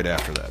Nearest right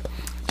after that.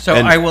 So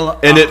I will,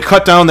 and it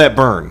cut down that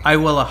burn. I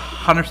will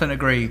 100%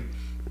 agree.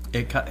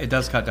 It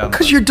does cut down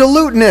because you're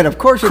diluting it. Of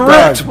course, correct.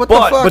 It does. What the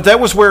fuck? But that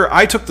was where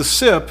I took the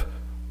sip.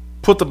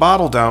 Put the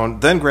bottle down,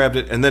 then grabbed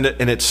it, and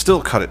it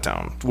still cut it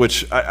down.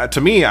 Which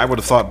to me, I would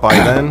have thought by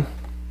then.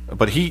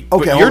 But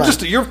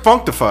you're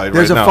functified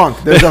right now.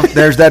 There's a funk.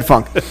 There's that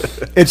funk.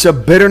 It's a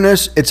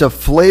bitterness. It's a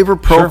flavor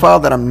profile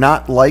that I'm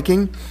not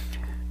liking.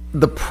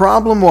 The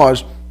problem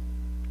was,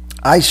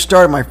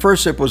 my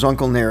first sip was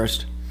Uncle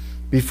Nearest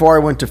before I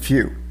went to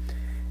Few,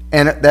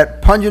 and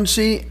that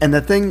pungency and the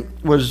thing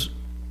was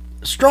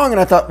strong. And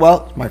I thought,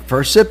 well, my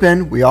first sip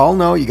in. We all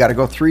know you got to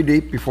go 3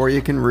 deep before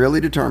you can really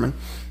determine.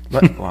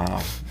 But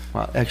wow,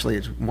 actually,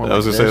 it's more. I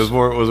was like gonna say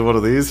was it one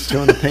of these? Two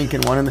in the pink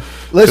and one in the.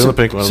 Listen, the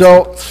pink one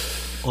so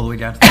all the way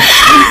down.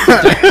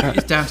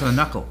 It's down to the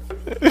knuckle.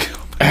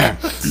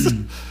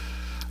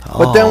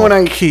 But then when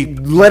I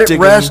let it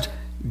rest,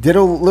 did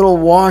a little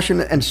wash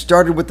and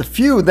started with the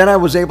Few, then I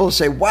was able to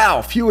say,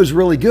 "Wow, Few is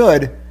really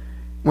good."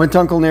 Went to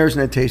Uncle Nearest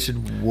and it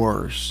tasted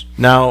worse.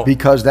 Now,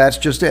 because that's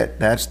just it.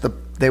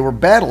 They were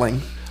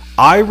battling.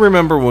 I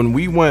remember when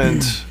we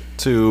went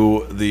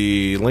to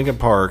the Lincoln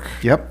Park.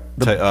 Yep.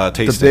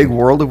 Tasting. The big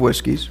World of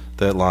Whiskeys.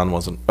 That Lon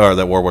wasn't, or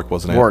that Warwick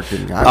wasn't. Warwick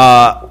didn't.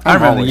 I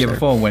remember the year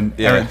before when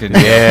Eric did.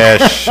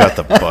 Yeah, shut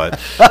the butt.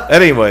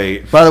 Anyway,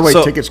 by the way,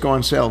 tickets go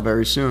on sale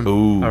very soon.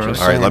 Ooh, all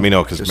right, let me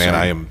know because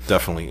I am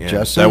definitely in.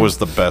 That was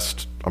the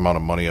best amount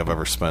of money I've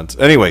ever spent.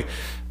 Anyway,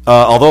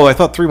 although I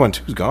thought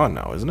 312 is gone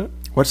now, isn't it?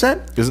 What's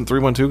that? Isn't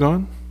 312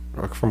 gone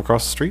from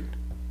across the street?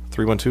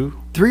 312.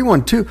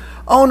 312.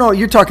 Oh no,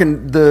 you're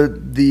talking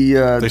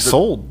they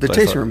sold the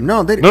tasting room.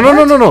 No, they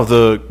no.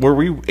 The where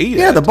we ate.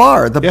 Yeah, the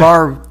bar.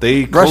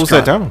 They closed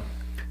that down.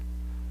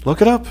 Look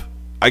it up.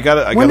 I got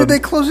it. When did they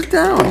close it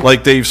down?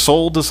 Like they've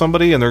sold to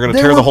somebody and they're going to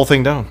tear the whole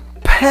thing down.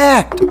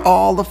 Packed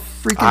all the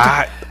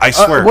freaking. I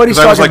swear. What he's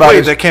I was talking like, about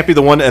wait, that can't be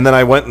the one. And then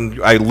I went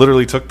and I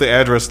literally took the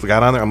address,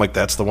 got on there. I'm like,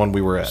 that's the one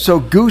we were at. So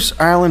Goose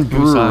Island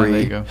Brewery.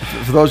 There you go.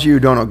 For those of you who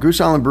don't know, Goose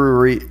Island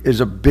Brewery is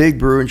a big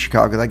brewery in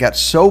Chicago. They got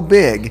so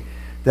big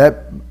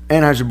that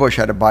Anheuser-Busch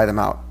had to buy them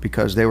out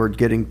because they were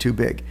getting too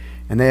big.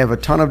 And they have a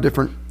ton of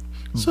different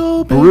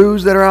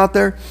brews that are out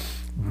there.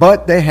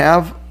 But they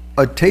have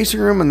a tasting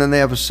room and then they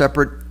have a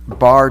separate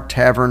bar,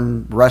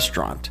 tavern,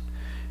 restaurant.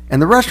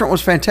 And the restaurant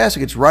was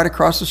fantastic. It's right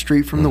across the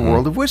street from the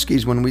World of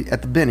Whiskeys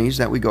at the Binnies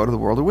that we go to the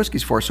World of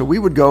Whiskeys for. So we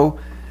would go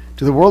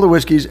to the World of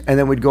Whiskeys and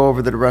then we'd go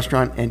over to the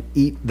restaurant and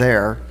eat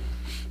there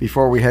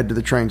before we head to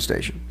the train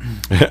station.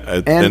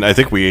 And I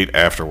think we ate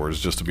afterwards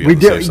just to be on the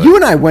safe side. You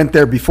and I went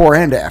there before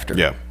and after.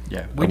 Yeah.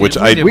 We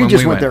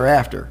just went there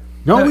after.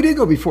 No, we did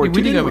go before.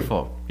 We did go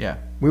before. Yeah.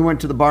 We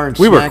went to the bar and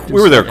we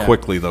were there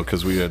quickly though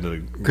because we had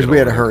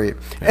to hurry.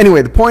 Yeah.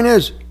 Anyway, the point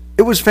is,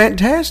 it was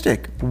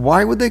fantastic.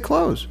 Why would they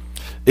close?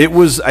 It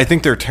was. I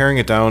think they're tearing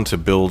it down to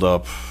build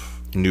up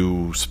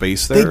new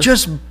space there. They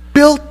just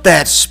built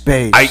that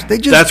space.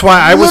 That's why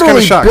I was kind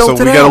of shocked. So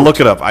we got to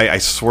look it up. I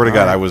swear to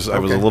God, I was a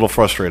little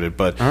frustrated.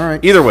 But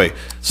either way,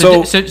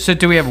 so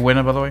do we have a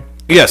winner, by the way?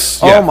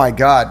 Yes. Yeah. Oh my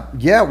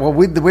God. Yeah. Well,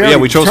 we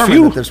chose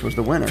Few. That this was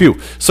the winner. Few.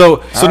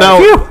 So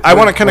now I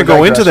want to kind of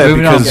go into that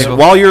because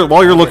while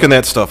you're looking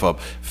that stuff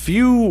up,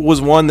 Few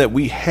was one that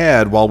we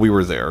had while we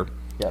were there.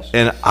 Yes.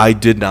 And I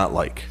did not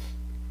like.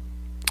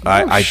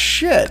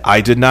 Shit.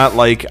 I did not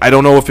like. I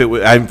don't know if it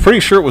was. I'm pretty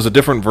sure it was a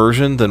different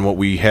version than what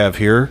we have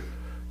here,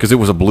 because it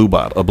was a blue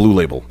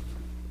label.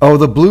 Oh,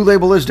 the blue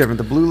label is different.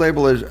 The blue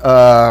label is.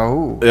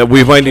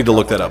 We might need to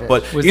look that up.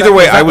 But either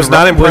way, I was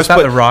not impressed.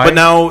 But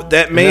now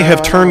that may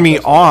have turned me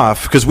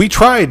off, because we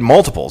tried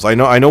multiples. I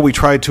know we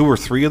tried 2 or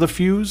 3 of the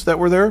fews that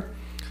were there,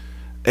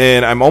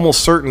 and I'm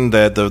almost certain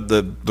that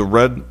the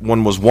red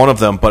one was one of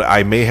them. But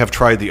I may have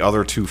tried the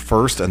other 2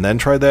 first and then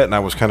tried that, and I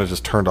was kind of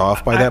just turned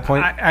off by that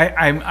point.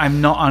 I'm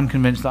not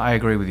unconvinced that I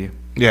agree with you.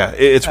 Yeah,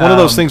 it's one of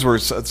those things where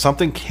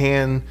something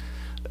can.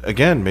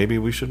 Again, maybe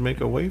we should make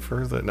a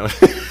wafer that no.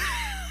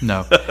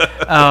 No,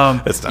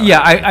 it's not. Yeah,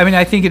 I mean,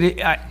 I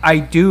think I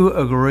do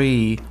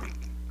agree,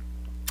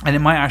 and it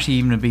might actually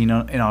even have been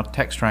in our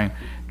text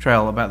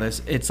trail about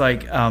this. It's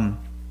like,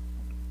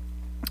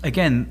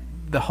 again,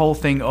 the whole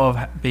thing of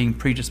being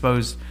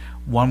predisposed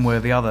one way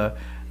or the other.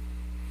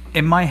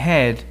 In my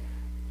head,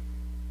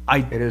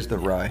 it is the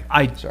rye.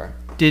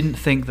 Didn't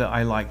think that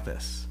I liked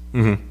this,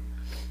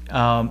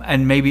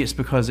 and maybe it's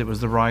because it was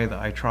the rye that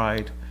I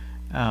tried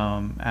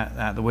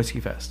at the Whiskey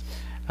Fest.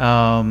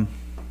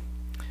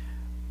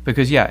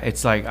 Because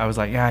it's like I was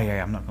like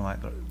I'm not gonna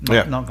like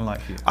that. Not gonna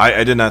like Few.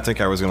 I did not think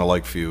I was gonna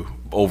like Few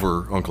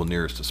over Uncle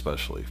Nearest,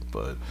 especially,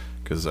 but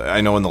because I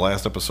know in the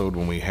last episode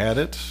when we had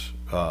it,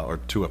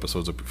 or 2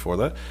 episodes before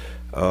that,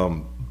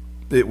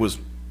 it was,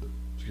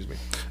 excuse me,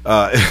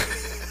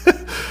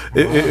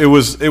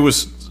 it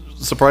was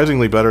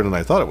surprisingly better than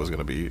I thought it was going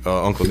to be.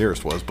 Uncle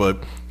Nearest was,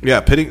 but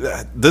pitting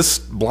this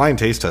blind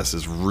taste test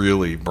is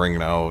really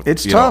bringing out.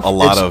 It's tough.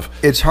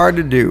 It's hard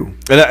to do.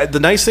 And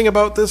the nice thing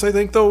about this, I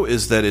think, though,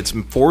 is that it's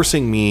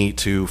forcing me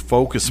to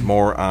focus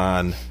more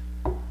on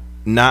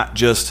not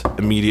just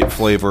immediate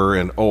flavor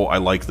and I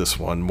like this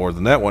one more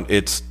than that one.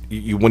 It's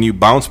when you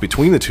bounce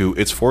between the 2,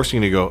 it's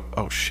forcing you to go,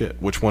 oh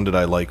shit, which one did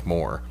I like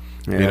more?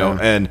 Yeah.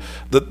 And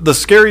the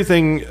scary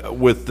thing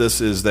with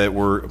this is that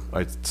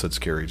I said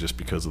scary just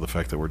because of the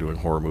fact that we're doing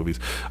horror movies,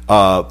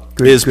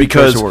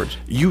 because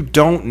you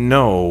don't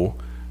know,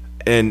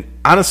 and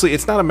honestly,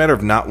 it's not a matter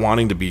of not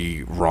wanting to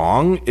be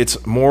wrong.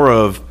 It's more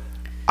of,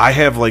 I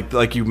have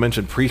like you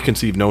mentioned,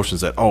 preconceived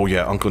notions that,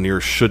 Uncle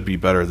Nearest should be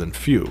better than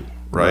Few,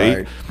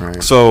 right?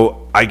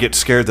 So I get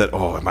scared that,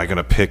 am I going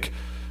to pick,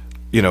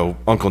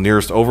 Uncle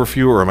Nearest over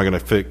Few, or am I going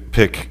to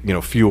pick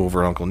Few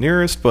over Uncle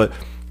Nearest? But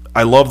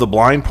I love the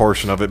blind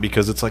portion of it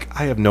because it's like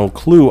I have no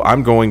clue.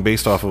 I'm going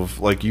based off of,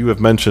 like you have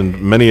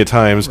mentioned many a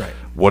times,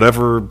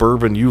 whatever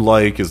bourbon you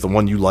like is the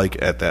one you like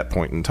at that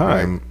point in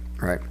time.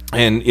 Right.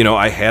 And,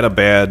 I had a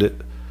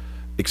bad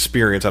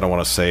experience, I don't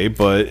want to say,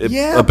 but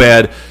a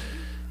bad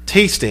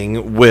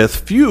tasting with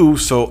Few,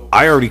 so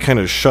I already kind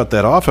of shut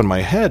that off in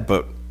my head,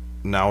 but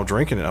now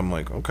drinking it, I'm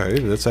like, okay,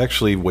 that's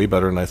actually way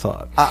better than I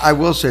thought. I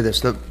will say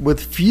this,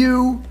 with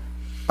Few,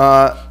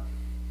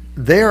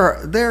 they're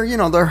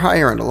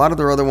higher end. A lot of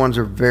their other ones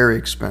are very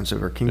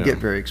expensive or can get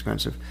very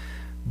expensive.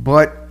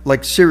 But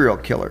like Serial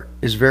Killer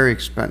is very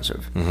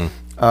expensive.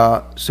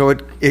 So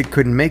it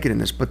couldn't make it in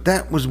this. But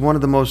that was one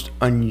of the most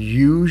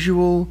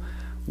unusual,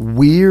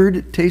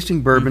 weird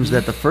tasting bourbons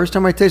that the first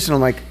time I tasted,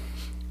 I'm like,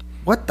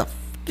 what the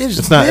is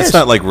this? It's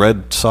not like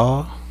Red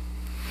Saw.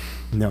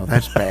 No,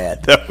 that's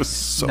bad. That was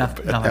so bad.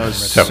 That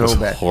was so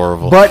bad.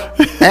 Horrible. But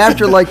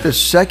after like the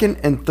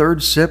second and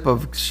third sip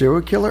of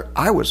Serial Killer,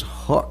 I was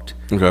hooked.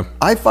 Okay.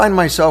 I find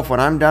myself when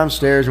I'm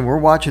downstairs and we're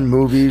watching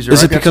movies.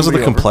 Is it because of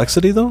the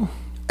complexity, though?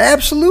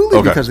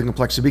 Absolutely, because of the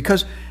complexity.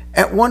 Because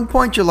at one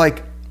point you're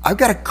like, I've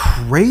got a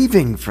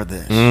craving for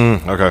this.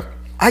 Okay.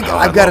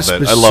 I've got a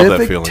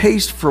specific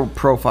taste for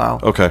profile.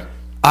 Okay.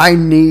 I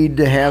need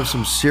to have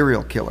some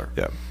Serial Killer.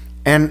 Yeah.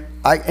 And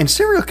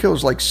Serial Killer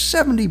is like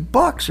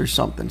 $70 or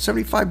something,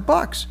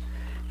 $75.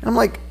 And I'm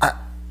like,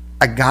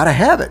 I gotta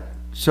have it.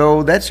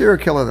 So that Serial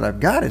Killer that I've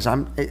got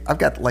I've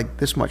got like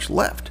this much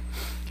left.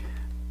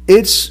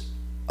 It's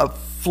a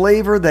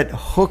flavor that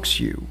hooks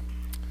you,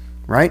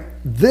 right?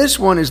 This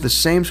one is the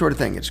same sort of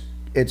thing.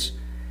 It's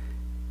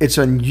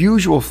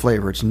unusual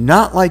flavor. It's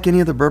not like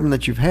any other bourbon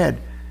that you've had,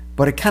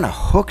 but it kind of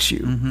hooks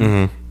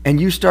you,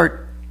 and you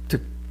start to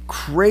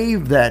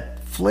crave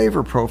that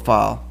flavor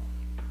profile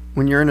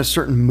when you're in a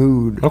certain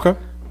mood. Okay.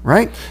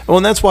 Right? Well,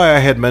 and that's why I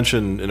had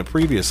mentioned in a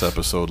previous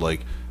episode,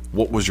 like,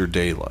 what was your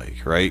day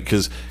like, right?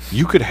 Because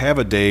you could have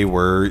a day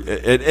where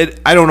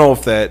I don't know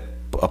if that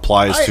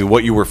applies to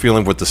what you were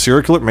feeling with the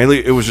Serial Killer.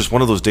 Mainly, it was just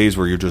one of those days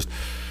where you're just,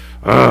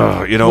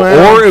 or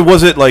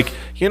was it like,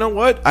 you know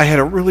what? I had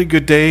a really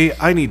good day.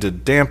 I need to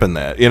dampen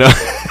that,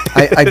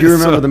 I do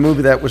remember the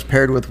movie that was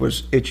paired with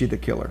was Itchy the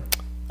Killer.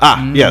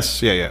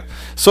 Yes, yeah.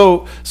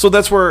 So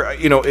that's where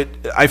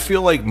I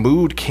feel like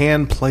mood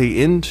can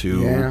play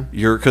into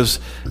because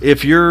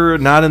if you're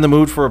not in the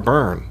mood for a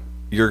burn,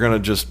 you're gonna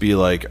just be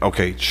like,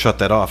 okay, shut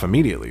that off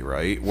immediately,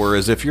 right?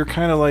 Whereas if you're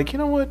kind of like, you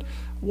know what,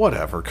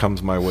 whatever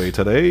comes my way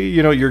today,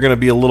 you're gonna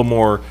be a little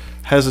more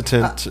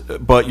hesitant,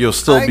 but you'll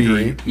still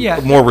be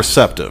more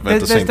receptive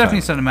at the same time. There's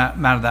definitely some amount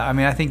of that. I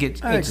mean, I think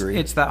it's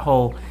that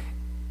whole,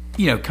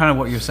 kind of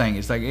what you're saying.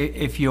 It's like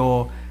if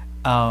you're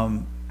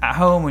at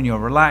home and you're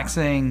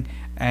relaxing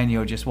and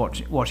you're just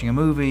watching a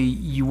movie,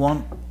 you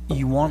want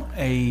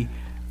a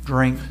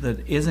drink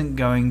that isn't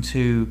going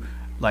to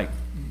like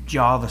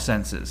jar the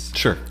senses.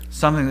 Sure.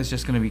 Something that's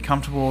just going to be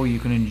comfortable, you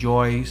can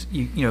enjoy,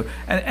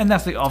 and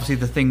that's obviously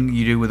the thing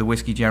you do with a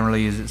whiskey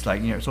generally is it's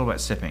like, it's all about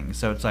sipping.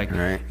 So it's like,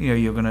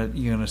 you're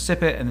gonna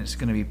sip it and it's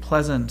going to be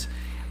pleasant.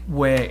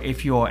 Where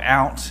if you're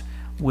out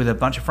with a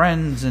bunch of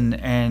friends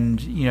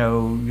and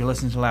you're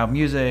listening to loud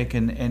music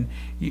and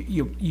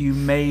you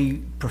may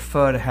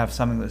prefer to have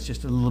something that's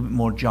just a little bit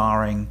more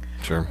jarring,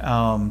 sure,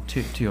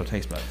 to your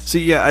taste buds.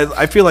 See, yeah,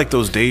 I feel like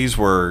those days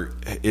where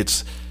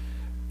it's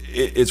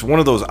one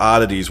of those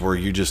oddities where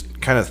you just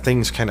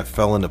things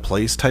fell into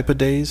place type of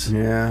days.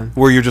 Yeah.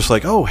 Where you're just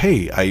like, oh,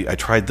 hey, I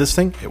tried this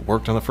thing. It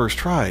worked on the first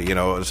try,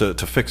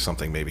 to fix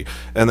something maybe.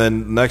 And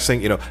then next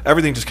thing,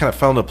 everything just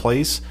fell into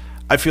place.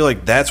 I feel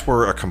like that's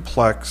where a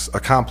complex,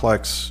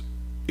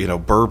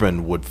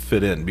 bourbon would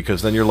fit in,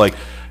 because then you're like,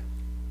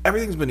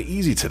 everything's been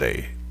easy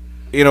today.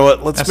 You know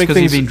what? That's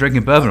because you've been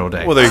drinking bourbon all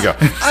day. Well, there you go.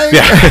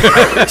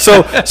 Yeah.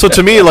 So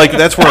to me, like,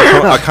 that's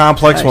where a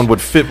complex one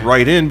would fit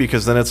right in,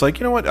 because then it's like,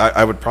 you know what?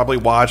 I would probably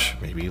watch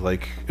maybe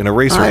like an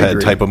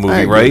Eraserhead type of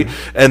movie, right?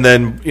 And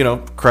then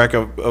crack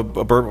a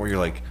bourbon where you're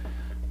like,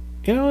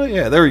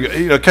 yeah, there we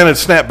go. Kind of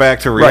snap back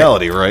to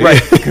reality, right?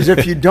 Right. Because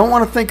if you don't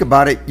want to think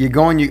about it, you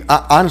go and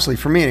honestly,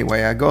 for me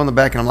anyway, I go in the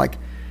back and I'm like,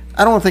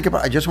 I don't want to think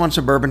about it. I just want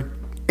some bourbon.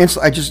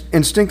 I just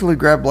instinctively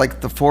grab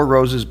like the Four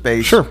Roses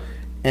base. Sure.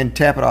 And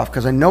tap it off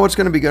because I know it's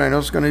going to be good. I know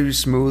it's going to be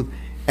smooth,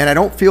 and I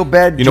don't feel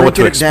bad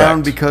drinking it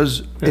down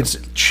because it's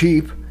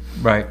cheap.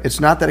 Right. It's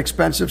not that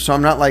expensive, so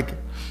I'm not like,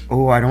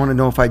 oh, I don't want to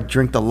know if I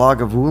drink the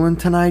Lagavulin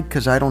tonight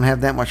because I don't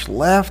have that much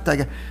left.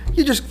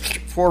 You just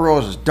Four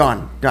Roses,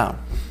 down.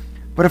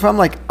 But if I'm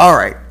like, all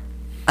right,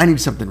 I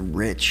need something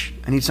rich.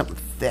 I need something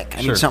thick.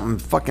 I need something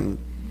fucking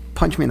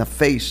punch me in the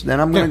face. Then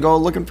I'm going to go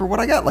looking for what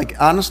I got. Like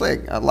honestly,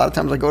 a lot of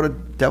times I go to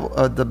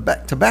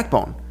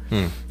Backbone.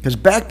 Because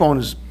Backbone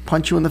is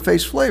punch you in the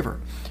face flavor,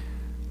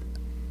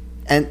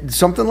 and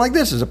something like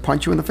this is a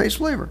punch you in the face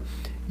flavor.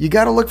 You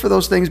got to look for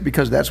those things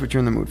because that's what you're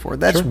in the mood for.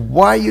 That's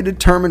why you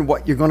determine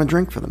what you're going to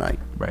drink for the night.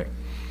 Right.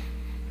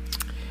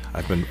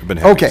 I've been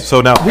happy. Okay.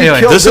 So now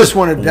this is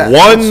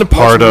one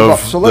part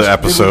of the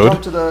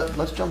episode.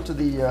 Let's jump to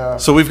the.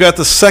 So we've got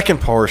the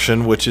second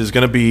portion, which is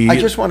going to be. I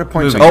just want to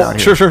point something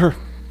out here. Sure.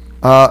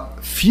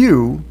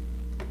 Few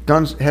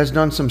has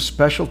done some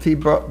specialty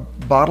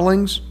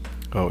bottlings.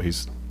 Oh,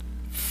 he's.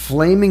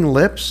 Flaming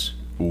Lips.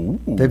 Ooh,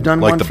 they've done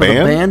like one the for band?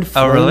 the band.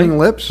 Flaming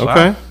Lips.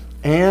 Okay.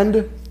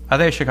 And are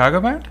they a Chicago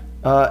band?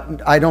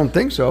 I don't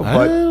think so.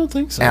 But I don't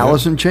think so.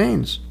 Alice in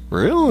Chains.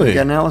 Really? They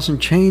got an Alice in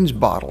Chains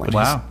bottling.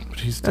 Wow.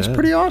 That's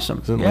pretty awesome.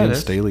 Isn't Lane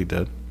Staley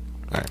dead?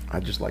 All right. I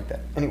just like that.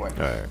 Anyway.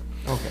 All right.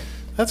 Okay.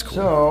 That's cool.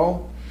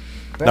 So.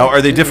 Now,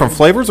 are they different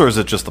flavors, or is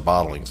it just the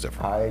bottling's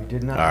different? I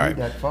did not read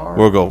that far.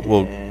 We'll go.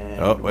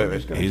 Oh,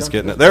 wait. He's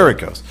getting it. There it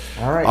goes.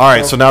 All right. All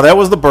right. So now that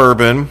was the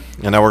bourbon,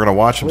 and now we're going to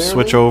watch him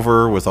switch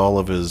over with all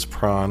of his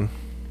prawn.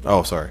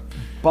 Oh, sorry.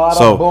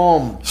 Bada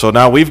boom. So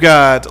now we've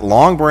got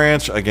Long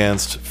Branch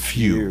against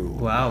Few.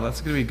 Wow,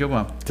 that's going to be a good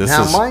one.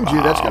 Mind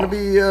you, that's going to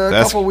be a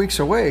couple weeks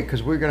away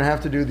because we're going to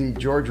have to do the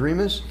George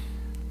Remus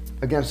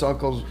against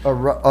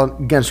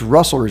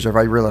Russell Reserve.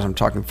 I realize I'm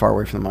talking far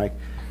away from the mic.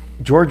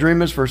 George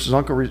Remus versus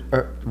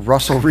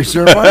Russell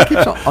Reserve. Why do I keep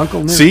saying Uncle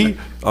Remus? See,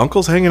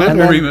 Uncle's hanging in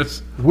there.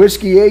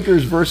 Whiskey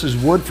Acres versus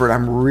Woodford.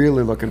 I'm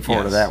really looking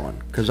forward to that one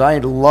because I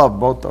love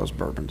both those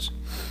bourbons.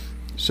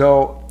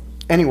 So,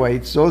 anyway,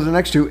 those are the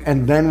next two,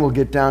 and then we'll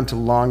get down to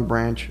Long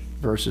Branch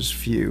versus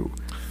Few.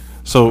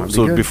 So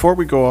before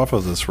we go off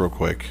of this real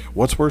quick,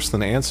 what's worse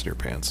than ants in your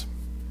pants?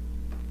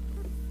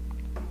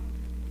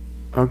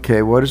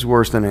 Okay, what is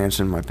worse than ants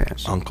in my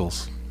pants?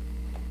 Uncles.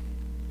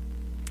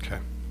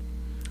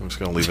 I'm just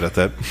going to leave it at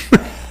that.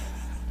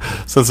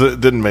 Since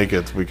it didn't make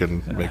it, we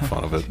can make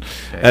fun of it.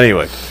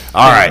 Anyway,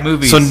 all right.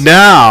 Movies. So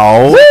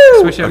now,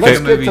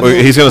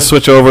 he's going to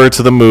switch over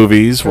to the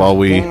movies while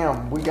we.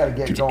 Damn, we got to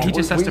get going. He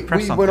just has to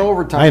press something. We went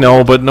overtime. I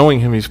know, but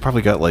knowing him, he's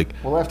probably got like.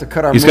 We'll have to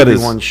cut our movie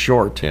one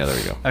short. Yeah, there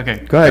you go.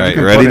 Okay, go ahead. All right,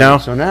 you ready now?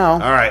 So now, all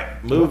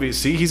right, movies.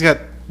 See, he's got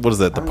what is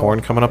that? The porn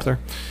coming up there.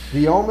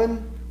 The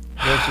Omen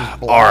versus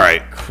Black all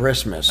right.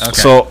 Christmas. Okay.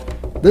 So.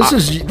 This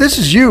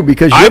is you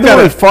because you're the one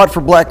who fought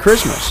for Black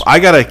Christmas. I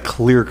got a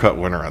clear-cut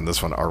winner on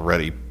this one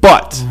already,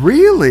 but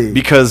really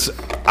because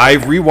I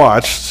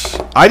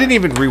rewatched. I didn't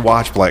even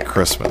rewatch Black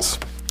Christmas.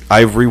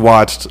 I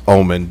rewatched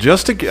Omen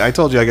just to. I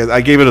told you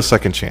I gave it a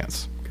second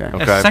chance.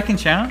 Okay. A second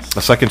chance.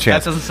 A second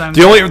chance. That doesn't sound.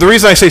 The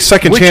reason I say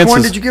second chance. Which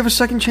one did you give a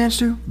second chance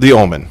to? The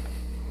Omen.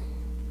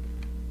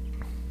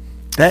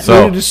 That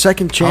needed a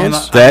second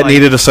chance. That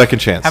needed a second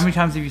chance. How many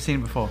times have you seen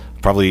it before?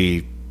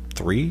 Probably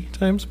 3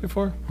 times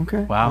before.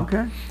 Okay. Wow.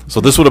 Okay. So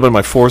this would have been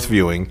my 4th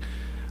viewing.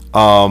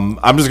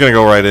 I'm just going to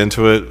go right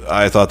into it.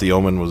 I thought The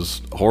Omen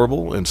was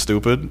horrible and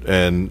stupid,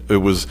 and it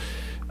was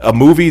a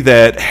movie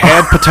that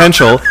had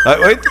potential.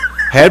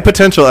 Had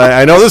potential.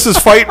 I know this is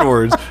fighting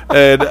words,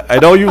 and I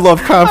know you love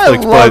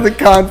conflict. I love the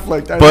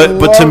conflict.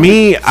 But to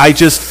me, I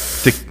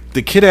just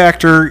the kid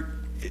actor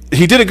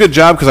he did a good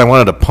job because I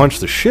wanted to punch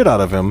the shit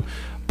out of him.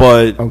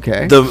 But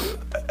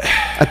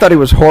I thought he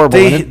was horrible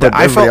in it, but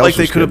I felt like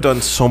they could have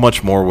done so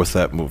much more with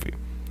that movie.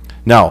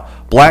 Now,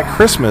 Black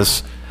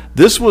Christmas,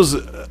 this was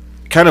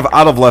kind of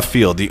out of left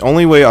field. The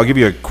only way, I'll give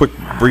you a quick,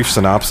 brief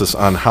synopsis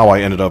on how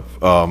I ended up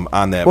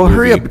on that movie. Well,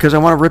 hurry up, because I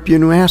want to rip you a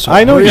new asshole.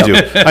 I know you do.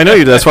 I know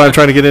you do. That's why I'm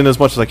trying to get in as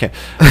much as I can.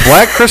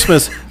 Black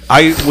Christmas,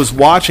 I was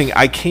watching.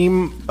 I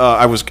came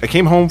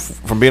home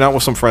from being out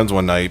with some friends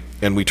one night,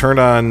 and we turned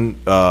on.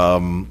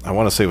 I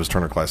want to say it was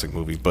Turner Classic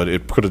Movie, but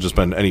it could have just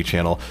been any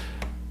channel.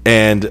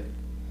 And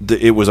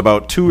it was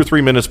about 2 or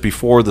 3 minutes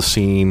before the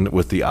scene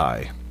with the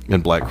eye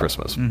in Black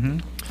Christmas. Mm-hmm.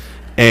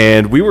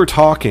 And we were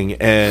talking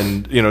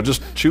and,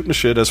 just shooting the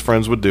shit as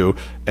friends would do.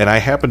 And I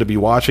happened to be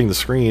watching the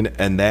screen,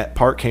 and that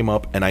part came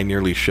up, and I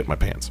nearly shit my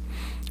pants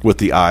with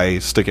the eye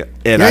sticking.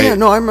 And I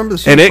remember the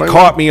scene. And it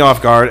caught me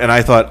off guard, and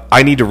I thought,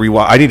 I need to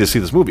rewatch. I need to see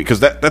this movie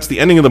because that's the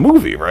ending of the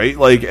movie, right?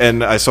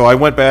 So I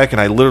went back and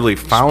I literally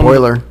found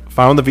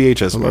the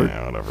VHS.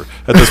 Whatever.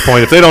 At this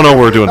point, if they don't know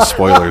we're doing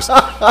spoilers,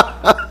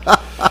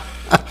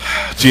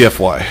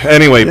 GFY.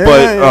 Anyway,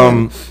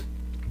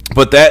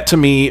 but that to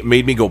me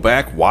made me go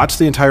back, watch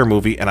the entire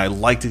movie, and I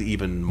liked it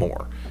even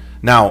more.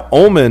 Now,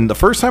 Omen, the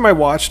first time I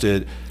watched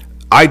it,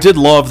 I did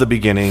love the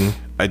beginning.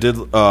 I did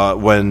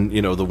when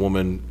the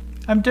woman.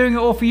 I'm doing it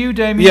all for you,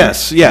 Damien.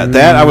 Yes, yeah,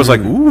 that I was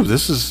like, ooh,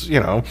 this is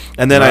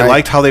and then I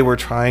liked how they were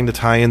trying to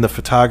tie in the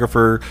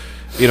photographer,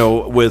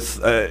 with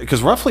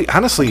because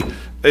honestly,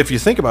 if you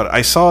think about it,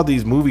 I saw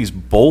these movies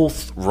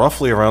both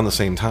roughly around the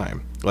same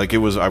time. Like I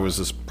was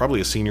probably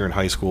a senior in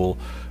high school.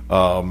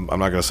 I'm not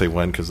going to say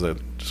when because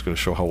that's just going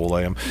to show how old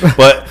I am.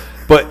 But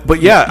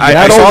yeah,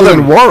 I saw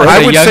them.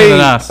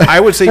 I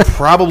would say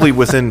probably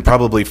within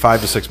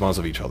 5 to 6 months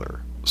of each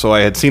other. So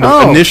I had seen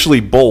them initially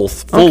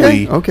both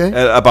fully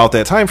about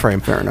that time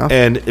frame. Fair enough.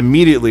 And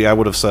immediately I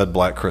would have said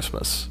Black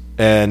Christmas.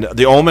 And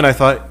The Omen, I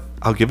thought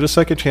I'll give it a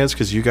second chance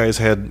because you guys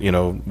had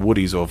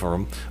Woodies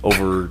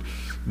over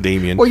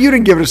Damien. Well, you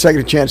didn't give it a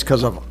second chance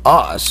because of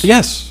us.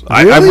 Yes.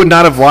 Really? I would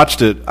not have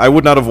watched it. I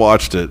would not have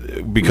watched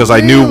it because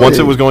I knew once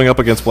it was going up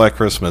against Black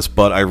Christmas,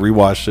 but I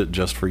rewatched it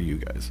just for you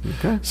guys.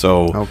 Okay.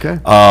 So, okay.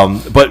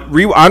 On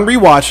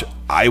rewatch,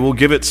 I will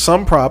give it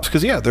some props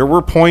because, there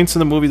were points in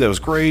the movie that was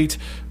great.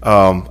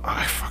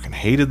 I fucking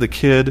hated the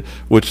kid,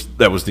 which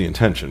that was the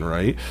intention,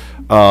 right?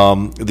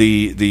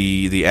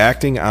 The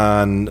acting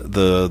on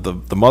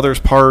the mother's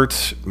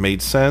part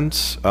made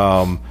sense.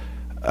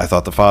 I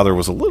thought the father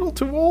was a little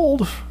too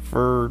old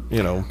for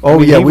Oh,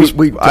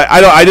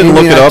 I didn't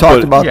look it up.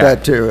 Talked about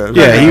that too.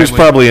 He was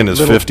probably in his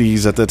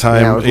 50s at the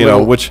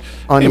time. Which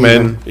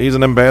he's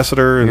an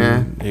ambassador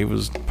and he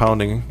was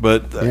pounding.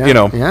 But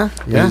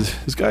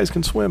his guys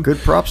can swim. Good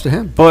props to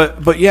him.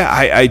 But yeah,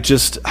 I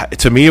just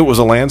to me it was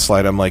a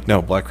landslide. I'm like,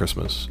 no, Black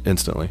Christmas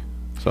instantly.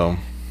 So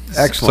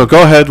excellent. So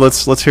go ahead,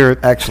 let's hear it.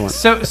 Excellent.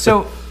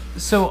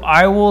 So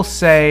I will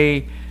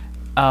say.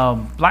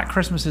 Black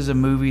Christmas is a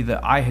movie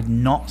that I had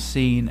not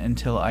seen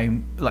until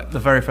the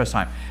very first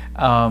time,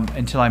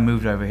 until I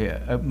moved over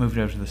here, moved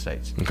over to the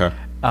States. Okay.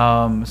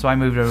 So I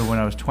moved over when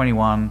I was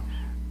 21.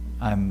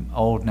 I'm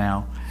old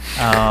now.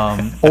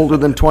 Older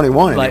than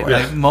 21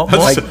 anyway.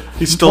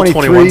 He's still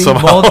 21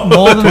 somehow.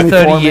 More than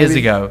 30 years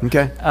ago.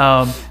 Okay.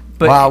 But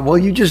wow, well,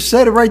 you just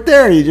said it right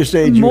there. You just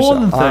aged yourself.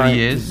 More than 30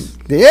 years.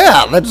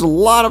 Yeah, that's a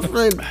lot of...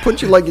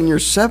 Put you like in your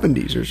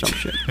 70s or some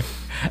shit.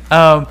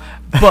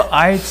 But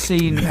I had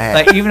seen,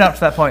 even up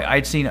to that point,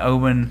 I'd seen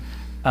Omen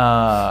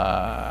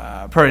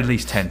probably at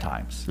least 10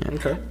 times. Yeah.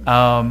 Okay.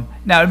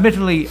 Now,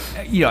 admittedly,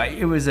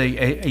 it was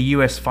a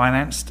U.S.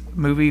 financed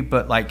movie,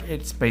 but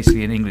it's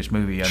basically an English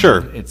movie.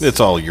 Sure,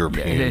 it's all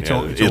European.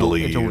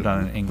 Italy. It's all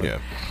done in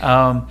England.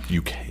 Yeah.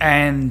 UK.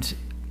 And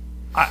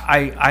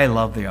I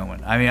love The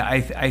Omen. I mean,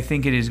 I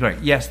think it is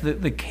great. Yes,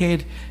 the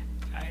kid.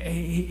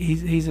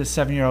 He's a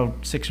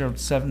 7-year-old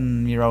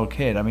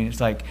kid. I mean, it's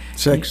like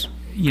 6.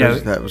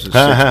 That was his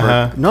 6th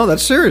birthday. No,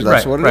 that's serious.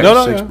 That's what it is.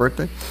 No, 6th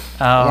birthday.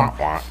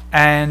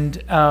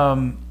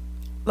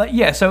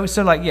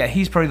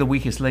 He's probably the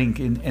weakest link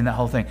in that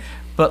whole thing.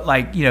 But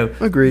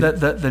agreed.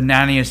 The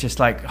nanny is just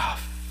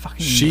fucking.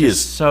 She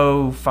is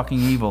so fucking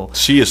evil.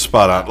 She is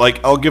spot on.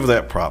 I'll give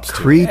that props to.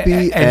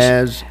 Creepy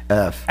as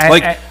F.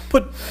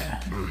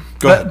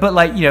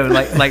 But you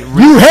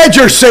had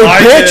your say,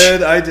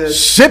 bitch. I did.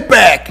 Sit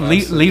back.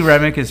 Lee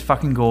Remick is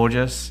fucking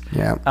gorgeous.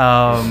 Yeah.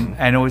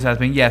 And always has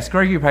been. Yes,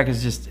 Gregory Peck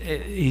is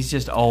he's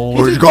just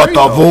old. He's got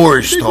the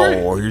voice,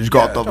 though. He's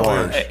got the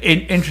voice.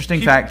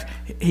 Interesting fact.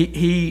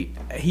 He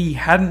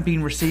hadn't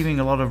been receiving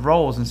a lot of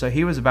roles, and so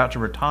he was about to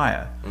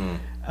retire.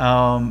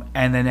 And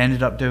then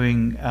ended up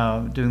doing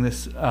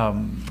this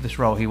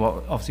role. He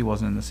obviously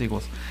wasn't in the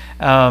sequels.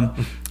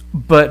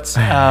 But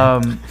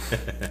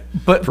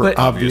for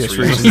obvious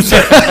reasons.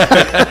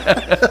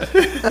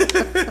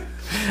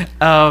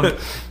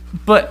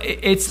 But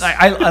it's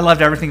I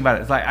loved everything about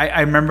it. It's I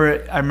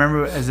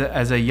remember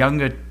as a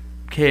younger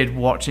kid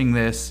watching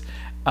this,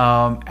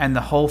 and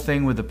the whole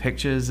thing with the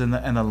pictures and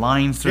the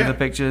lines through the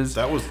pictures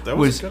that was a good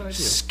idea.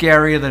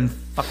 Scarier than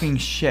fucking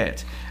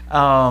shit.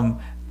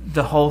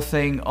 The whole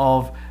thing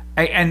of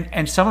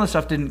And some of the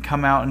stuff didn't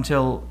come out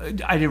until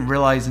I didn't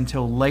realize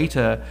until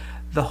later.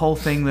 The whole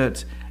thing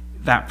that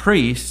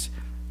priest,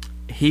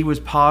 he was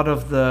part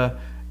of the.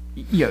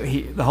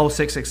 The whole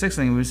 666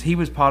 thing he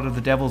was part of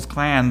the Devil's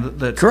Clan.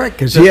 Correct,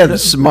 because he had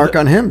this mark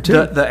on him too.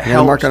 That he had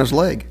a mark on his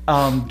leg.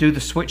 Do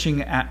the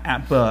switching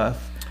at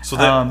birth. So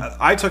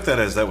I took that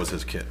as that was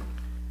his kid.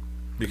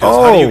 Because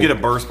how do you get a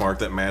birthmark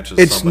that matches?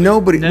 It's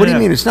nobody. What do you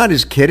mean? It's not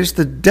his kid. It's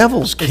the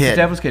devil's kid. It's the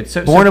devil's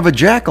kid. Born of a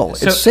jackal.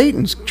 It's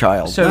Satan's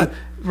child. So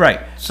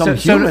right. Some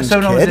human's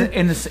kid.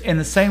 In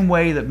the same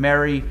way that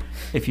Mary,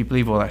 if you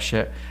believe all that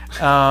shit,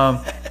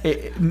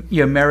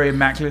 Mary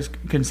Immaculate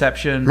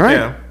Conception. Right.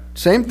 Yeah.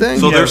 Same thing.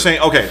 So they're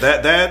saying, okay,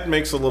 that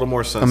makes a little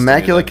more sense.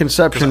 Immaculate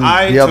Conception.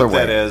 I the other took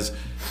way. that as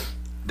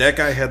that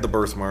guy had the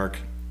birthmark.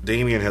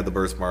 Damien had the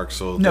birthmark.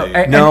 So no.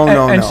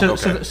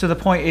 So the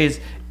point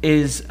is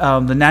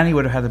the nanny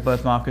would have had the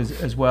birthmark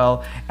as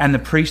well, and the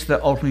priest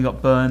that ultimately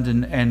got burned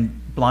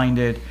and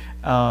blinded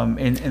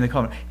in the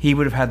comment, he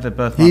would have had the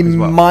birthmark as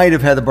well. He might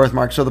have had the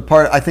birthmark. So the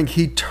part, I think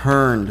he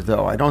turned,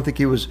 though. I don't think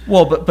he was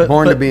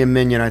born to be a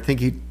minion. I think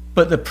he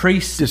the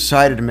priest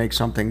decided to make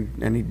something,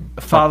 and he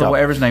father,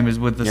 whatever his name is,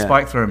 with the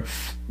spike through him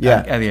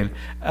at the end.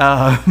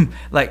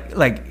 Like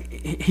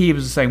he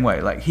was the same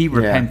way. Like he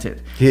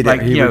repented. He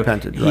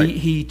repented.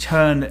 He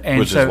turned, and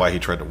which is why he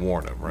tried to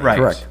warn him. Right.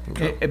 Correct.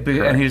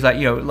 And he was like,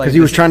 because he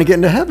was trying to get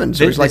into heaven.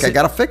 So he's like, I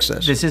got to fix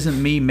this. This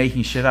isn't me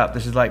making shit up.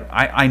 This is like,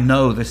 I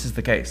know this is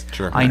the case.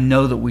 Sure. I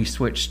know that we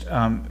switched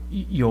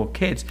your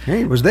kids. Yeah,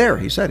 he was there.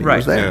 He said he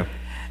was there. Yeah.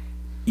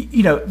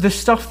 The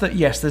stuff that,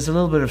 yes, there's a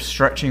little bit of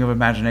stretching of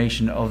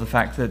imagination of the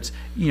fact that,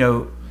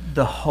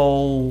 the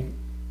whole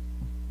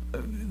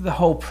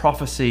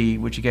prophecy,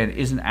 which again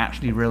isn't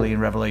actually really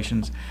in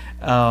Revelations,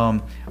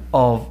 of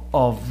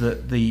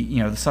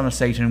the son of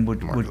Satan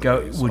would go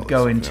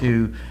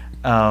into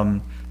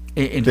in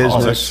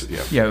business,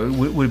 politics.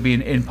 Would be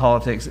in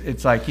politics.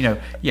 It's like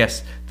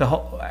yes, the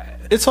whole.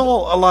 It's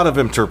all a lot of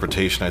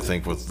interpretation, I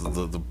think, with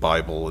the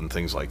Bible and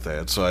things like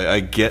that. So I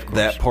get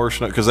that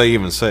portion because they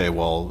even say,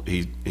 well,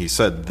 he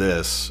said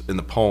this in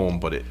the poem,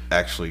 but it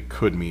actually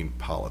could mean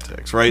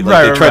politics, right?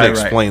 Like they try to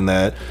explain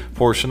that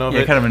portion of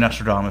it. Kind of a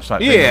Nostradamus type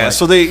thing. Yeah,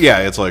 so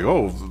it's like,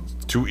 oh,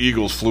 2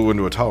 eagles flew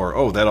into a tower.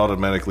 Oh, that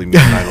automatically means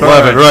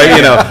 9/11,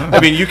 right? I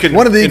mean, you can.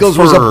 One of the eagles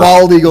was a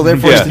bald eagle,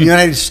 therefore it's the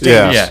United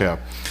States. Yeah.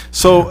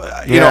 So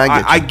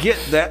I get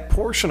that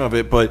portion of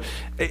it,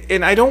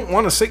 and I don't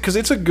want to say because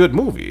it's a good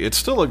movie. It's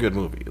still a good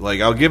movie. Like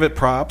I'll give it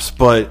props,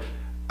 but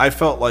I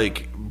felt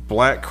like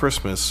Black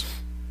Christmas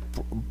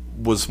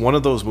was one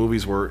of those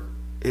movies where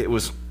it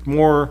was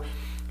more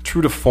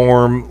true to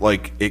form.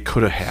 Like it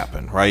could have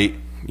happened, right?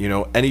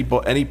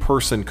 Any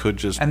person could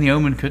just. And the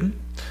Omen couldn't.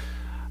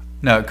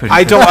 No, it couldn't.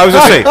 I was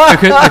gonna say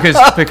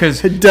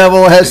because the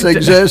devil has to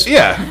exist.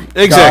 Yeah,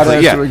 exactly.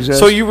 God has to exist.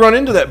 So you run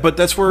into that, but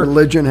that's where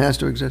religion has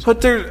to exist.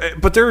 But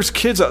there's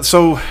kids.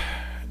 So,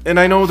 and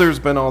I know there's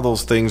been all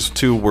those things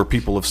too, where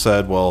people have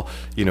said, well,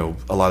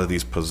 a lot of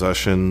these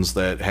possessions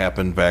that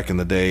happened back in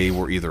the day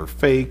were either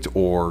faked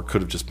or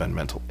could have just been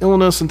mental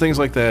illness and things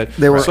like that.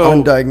 They were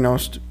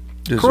undiagnosed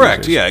diseases.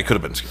 Correct. Yeah, it could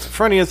have been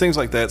schizophrenia, things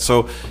like that.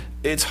 So.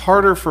 It's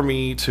harder for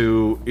me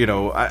to,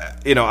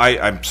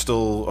 I'm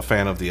still a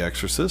fan of The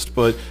Exorcist,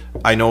 but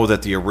I know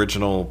that the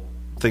original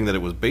thing that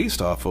it was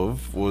based off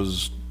of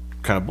was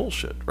kind of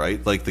bullshit,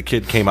 right? Like the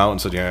kid came out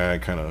and said, yeah, I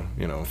kind of,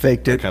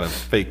 faked it, right,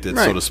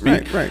 so to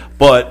speak. Right.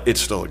 But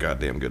it's still a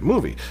goddamn good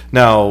movie.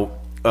 Now,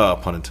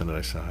 pun intended,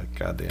 I said,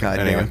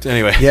 goddamn.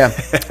 Anyway. Yeah.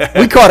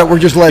 We caught it. We're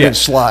just letting it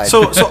slide.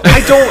 So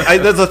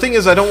the thing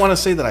is, I don't want to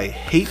say that I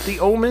hate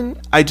The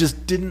Omen. I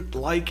just didn't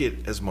like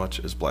it as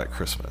much as Black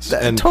Christmas.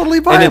 That's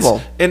totally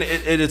viable. And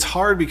it's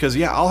hard because,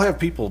 I'll have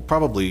people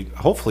probably,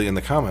 hopefully in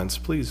the comments,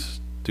 please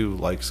do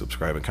like,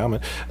 subscribe, and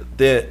comment,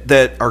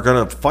 that are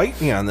going to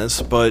fight me on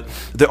this. But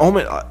The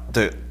Omen,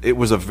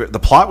 the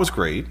plot was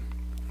great.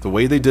 The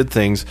way they did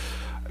things.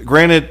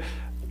 Granted,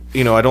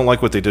 I don't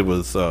like what they did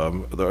with those are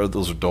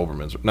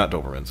Dobermans, not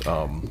Dobermans. The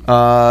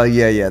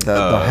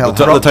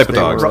type of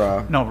dogs.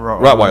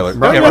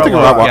 Rottweiler. I think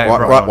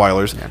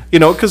Rottweilers.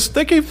 Yeah. Because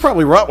they gave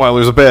probably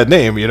Rottweilers a bad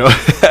name.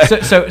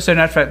 So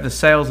in fact, the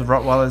sales of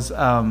Rottweilers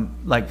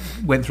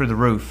went through the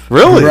roof.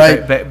 Really?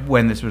 Right.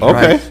 When this was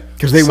okay.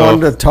 Because they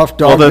wanted a tough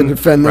dog to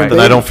defend them. Then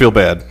I don't feel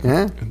bad.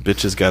 Yeah.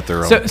 Bitches got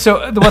their own.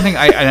 So the one thing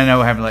I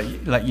know I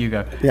haven't let you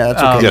go. Yeah,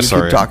 that's okay.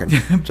 Sorry. Keep talking.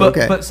 It's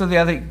okay. But so the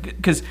other thing,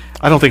 because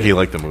I don't think he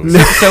liked the movie.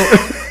 So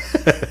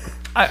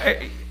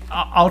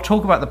I'll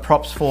talk about the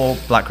props for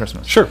Black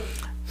Christmas. Sure.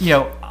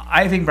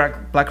 I think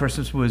Black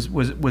Christmas was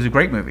a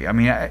great movie. I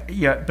mean,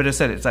 but I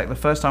said it's like the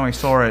first time I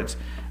saw it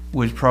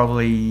was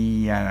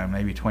probably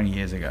maybe 20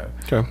 years ago.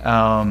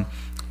 Okay.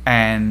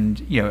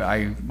 And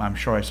I'm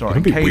sure I saw it.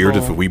 It'd be weird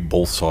if we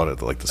both saw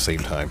it at the same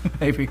time.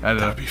 Maybe I don't know.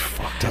 That'd be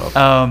fucked up.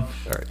 All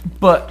right.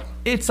 But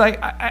it's like,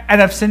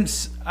 and I've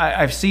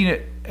seen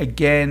it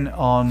again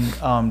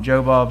on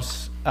Joe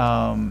Bob's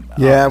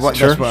that's what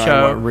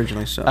I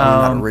originally saw.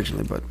 Not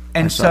originally, but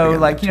and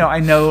so I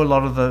know a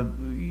lot of the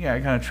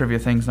kind of trivia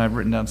things, and I've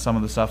written down some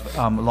of the stuff,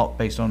 a lot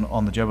based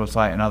on the Jobo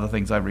site and other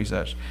things I've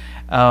researched.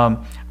 I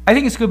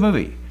think it's a good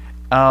movie.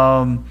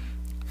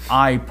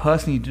 I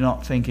personally do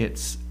not think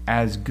it's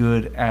as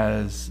good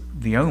as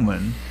The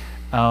Omen,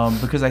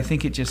 because I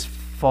think it just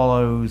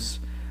follows.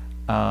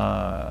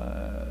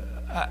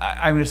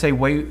 I'm going to say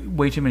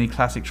way too many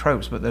classic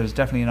tropes, but there's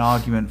definitely an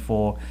argument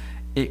for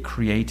it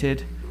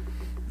created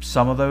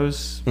some of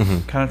those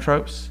kind of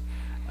tropes.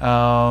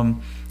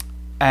 And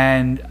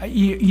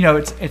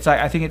it's like,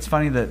 I think it's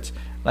funny that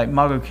like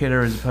Margot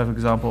Kidder is a perfect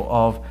example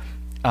of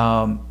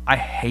I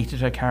hated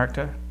her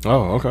character.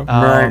 Oh, okay.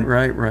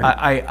 Right.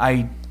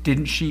 I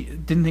didn't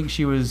think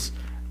she was.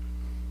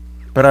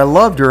 But I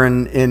loved her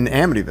in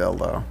Amityville,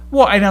 though.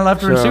 Well, and I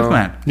loved her in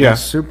Superman. Yeah,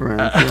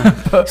 Superman.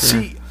 Sure.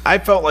 See, I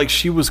felt like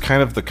she was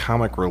kind of the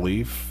comic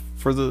relief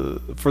for the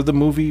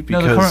movie,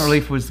 because the comic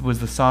relief was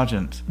the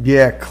sergeant.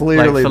 Yeah,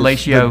 clearly. Like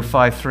fellatio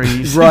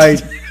 5-3s.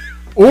 Right.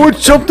 Oh,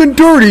 it's something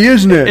dirty,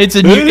 isn't it? It's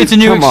a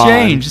new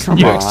exchange. It's a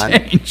new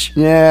exchange.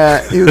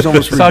 Yeah, it was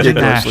almost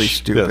ridiculously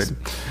stupid.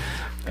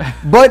 Yes.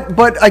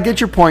 But I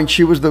get your point.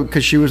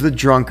 Because she was the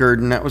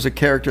drunkard, and that was a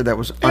character that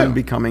was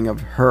unbecoming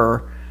of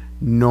her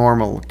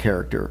normal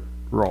character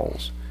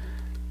roles.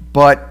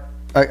 But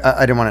I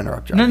didn't want to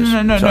interrupt you.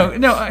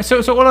 No.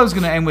 So what I was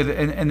going to end with,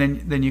 and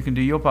then you can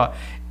do your part.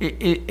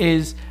 It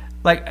is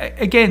like,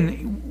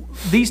 again,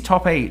 these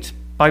top 8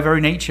 by very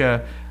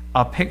nature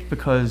are picked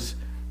because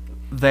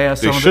they are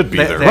some of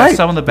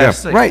the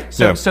best. Yeah. Right.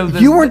 So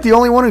you weren't the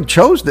only one who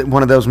chose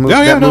one of those movies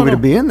to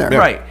be in there. Yeah.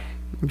 Right.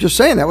 I'm just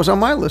saying that was on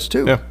my list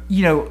too.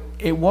 Yeah.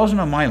 It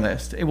wasn't on my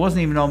list. It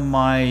wasn't even on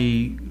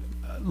my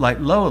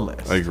lower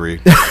list. I agree.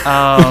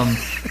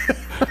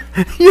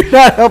 You're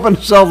not helping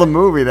sell the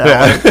movie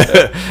that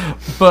way.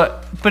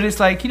 But it's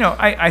like,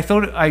 I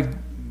thought I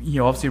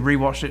obviously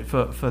rewatched it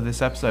for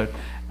this episode.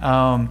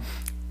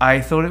 I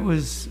thought it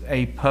was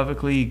a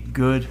perfectly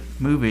good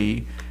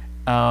movie.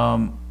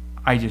 I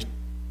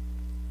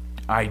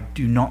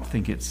do not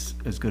think it's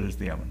as good as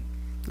The Omen.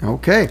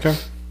 Okay.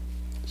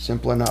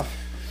 Simple enough.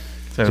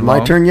 So is it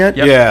my turn yet?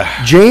 Yep.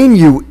 Yeah. Jane,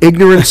 you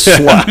ignorant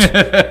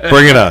slut.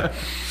 Bring it up.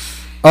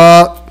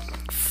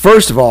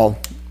 First of all,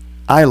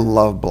 I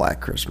love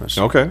Black Christmas.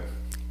 Okay.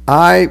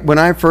 When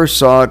I first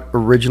saw it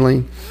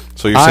originally.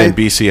 So you're saying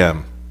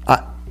BCM?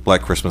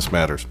 Black Christmas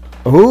Matters.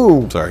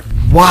 Ooh. Sorry.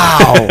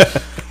 Wow.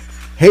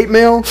 Hate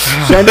mail?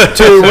 Send it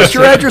to, what's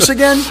your address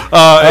again?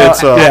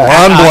 It's on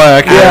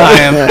Black.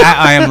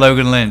 I am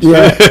Logan Lynch.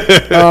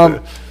 Yeah.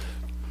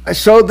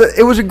 So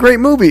it was a great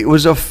movie. It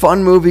was a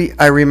fun movie.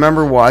 I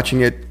remember watching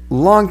it a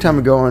long time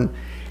ago, and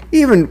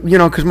even,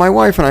 because my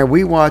wife and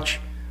we watch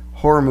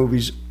horror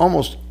movies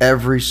almost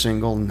every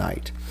single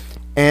night.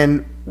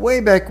 And way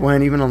back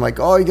when, even I'm like,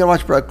 oh, you gotta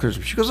watch Black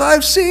Christmas. She goes,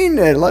 I've seen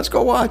it. Let's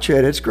go watch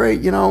it. It's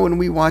great, when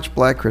we watch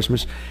Black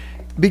Christmas,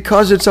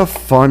 because it's a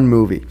fun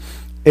movie.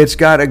 It's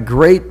got a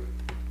great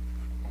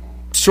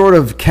sort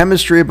of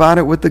chemistry about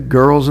it with the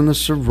girls and the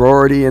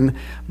sorority. And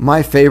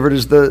my favorite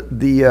is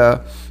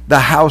the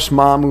house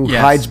mom who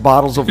hides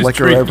bottles of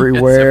liquor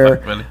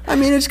everywhere. Really. I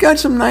mean, it's got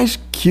some nice,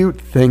 cute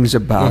things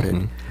about it.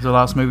 It was the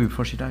last movie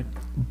before she died.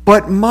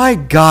 But my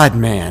God,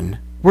 man,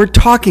 we're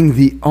talking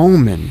The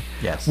Omen.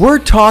 Yes. We're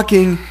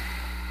talking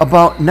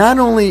about not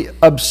only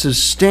a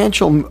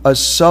substantial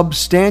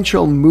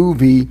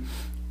movie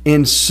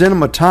in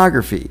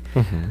cinematography,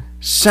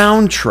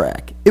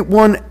 soundtrack. It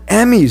won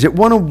Emmys. It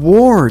won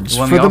awards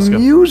for the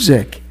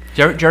music.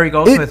 Jerry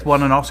Goldsmith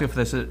won an Oscar for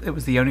this. It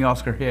was the only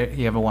Oscar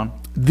he ever won.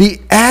 The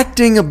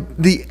acting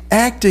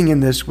in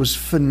this was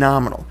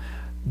phenomenal.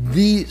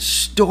 The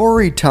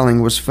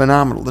storytelling was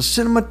phenomenal. The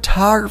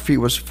cinematography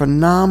was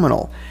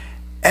phenomenal.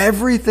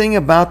 Everything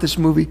about this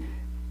movie,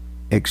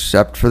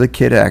 except for the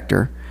kid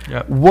actor,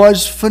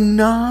 was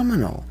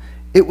phenomenal.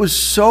 It was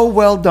so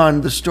well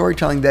done, the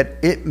storytelling, that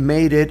it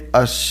made it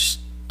a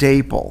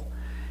staple.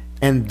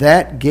 And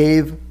that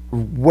gave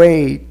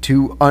way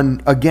to,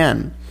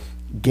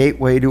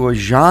 gateway to a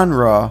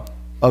genre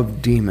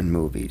of demon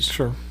movies.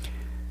 Sure.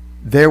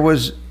 There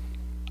was,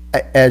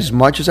 as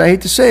much as I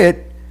hate to say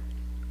it,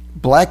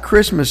 Black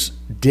Christmas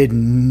did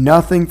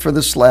nothing for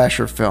the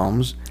slasher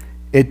films.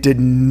 It did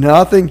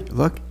nothing.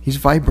 Look, he's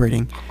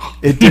vibrating.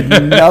 It did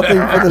nothing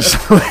for the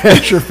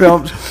slasher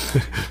films.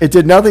 It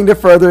did nothing to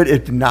further it.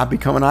 It did not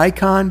become an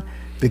icon.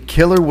 The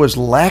killer was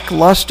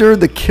lackluster.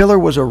 The killer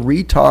was a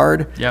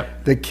retard.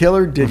 Yep. The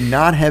killer did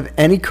not have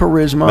any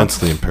charisma.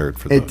 Mentally impaired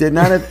for that. It did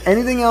not have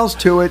anything else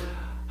to it.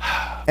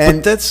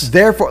 And that's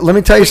therefore, let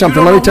me tell you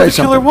something. Let me tell you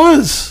something. The killer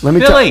was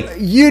Billy.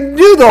 You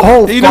knew the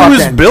whole. You knew it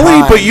was Billy,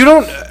 time. But you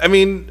don't. I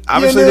mean,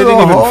 obviously they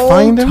didn't even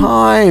find him.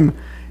 Time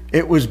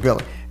it was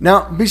Billy.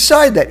 Now,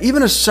 beside that,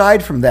 even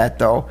aside from that,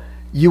 though,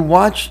 you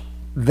watch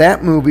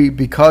that movie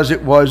because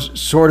it was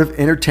sort of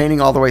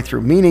entertaining all the way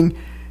through. Meaning,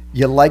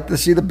 you like to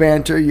see the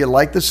banter, you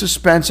like the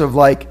suspense of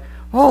like,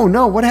 oh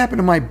no, what happened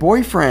to my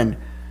boyfriend?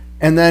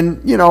 And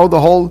then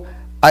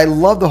I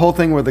love the whole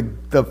thing where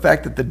the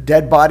fact that the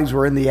dead bodies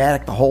were in the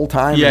attic the whole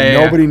time and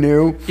nobody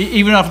knew.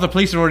 Even after the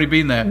police had already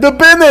been there.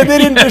 They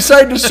didn't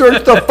decide to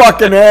search the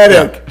fucking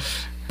attic.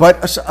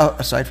 But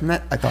aside from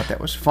that, I thought that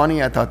was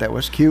funny. I thought that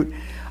was cute.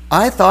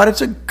 I thought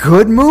it's a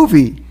good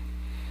movie.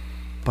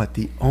 But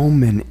The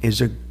Omen is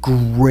a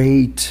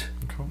great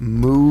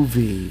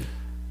movie.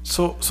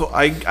 So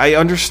I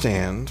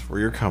understand where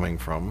you're coming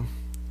from,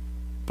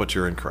 but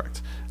you're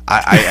incorrect.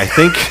 I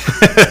think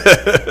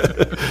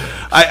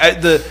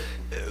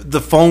the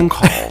phone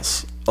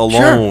calls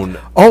alone.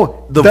 Sure.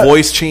 Oh, the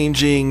voice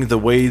changing, the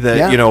way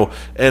that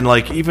and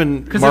like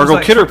even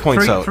Margot Kidder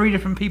points out three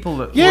different people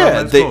that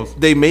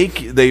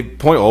they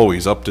point. Oh,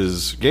 he's upped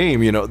his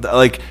game.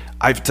 Like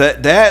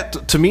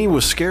that to me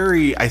was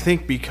scary. I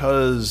think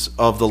because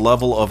of the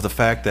level of the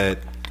fact that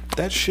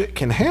shit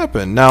can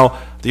happen. Now,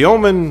 The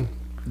Omen,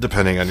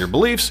 depending on your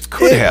beliefs,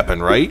 could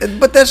happen, right?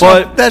 But that's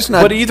not.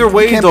 But either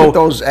way, though,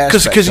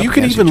 because you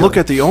can even look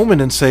at The Omen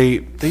and say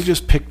they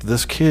just picked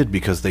this kid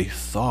because they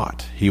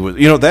thought he was.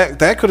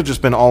 That could have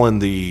just been all in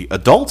the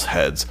adults'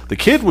 heads. The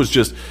kid was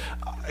just.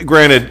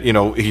 Granted,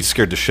 he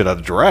scared the shit out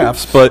of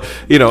giraffes, but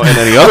and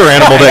any other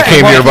animal that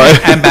came nearby,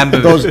 and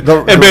bamboos, and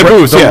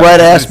bamboos, the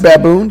red ass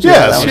baboons.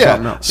 Yes,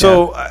 yeah.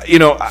 So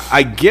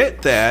I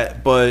get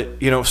that, but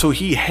so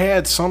he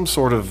had some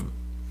sort of.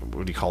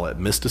 What do you call it?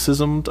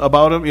 Mysticism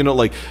about him,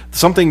 like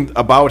something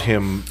about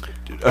him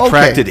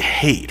attracted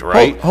hate,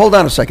 right? Hold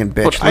on a second,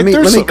 bitch. Let me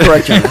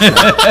correct you on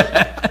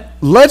this.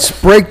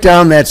 Let's break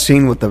down that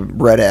scene with the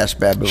red ass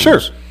baboons. Sure.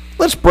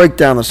 Let's break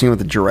down the scene with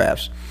the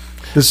giraffes.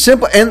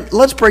 And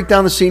let's break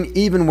down the scene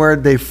even where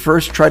they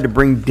first tried to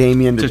bring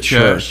Damien to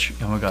church.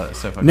 Oh my god, that's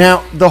so funny.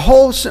 Now the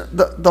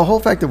whole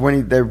fact of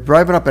when they're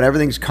driving up and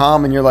everything's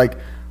calm and you're like,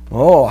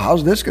 oh,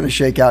 how's this going to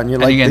shake out? And you're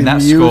like, again, the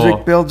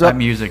music builds up. That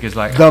music is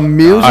like... The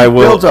music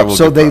builds up.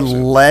 So they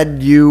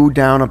led you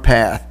down a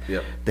path.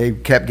 Yep. They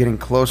kept getting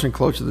closer and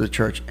closer to the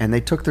church. And they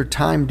took their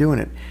time doing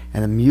it.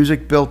 And the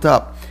music built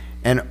up.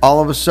 And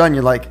all of a sudden,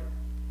 you're like,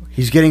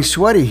 he's getting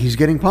sweaty. He's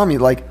getting pumped.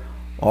 You're like,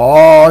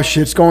 oh,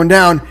 shit's going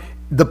down.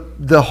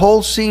 The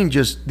whole scene,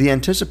 just the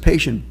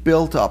anticipation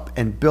built up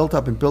and built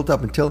up and built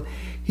up until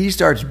he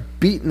starts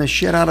beating the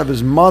shit out of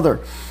his mother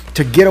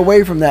to get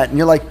away from that. And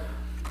you're like...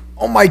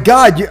 Oh my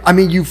God!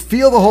 You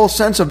feel the whole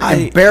sense of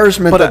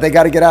embarrassment that they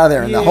got to get out of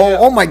there, and the whole,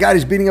 oh my God,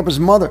 he's beating up his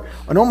mother,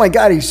 and oh my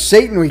God, he's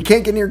Satan, he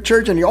can't get near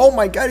church, and oh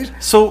my God, he's...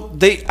 So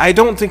I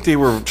don't think they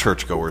were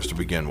churchgoers to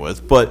begin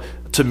with, but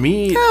to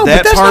me,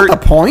 that that's part,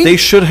 not the point. They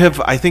should have.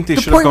 I think they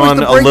should have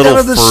gone a little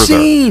further.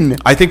 Scene.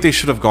 I think they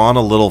should have gone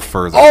a little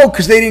further. Oh,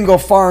 because they didn't go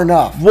far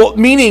enough. Well,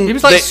 meaning he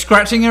was like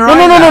scratching your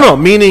eye. No.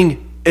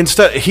 Meaning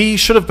instead, he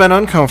should have been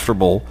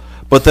uncomfortable,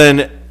 but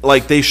then.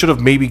 Like, they should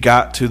have maybe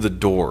got to the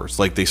doors.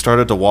 Like, they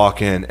started to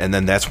walk in, and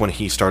then that's when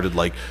he started,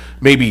 like,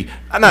 maybe,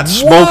 not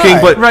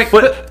smoking,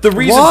 but the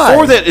reason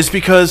for that is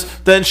because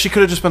then she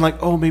could have just been like,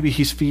 oh, maybe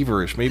he's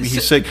feverish, maybe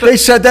he's sick. They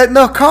said that in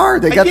the car.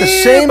 They got the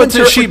same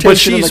interpretation but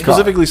she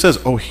specifically says,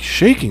 oh, he's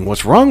shaking.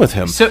 What's wrong with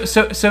him? So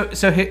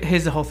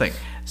here's the whole thing.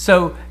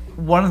 So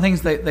one of the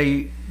things that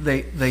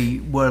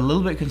they were a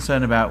little bit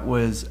concerned about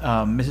was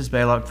Mrs.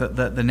 Baylock,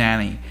 the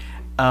nanny.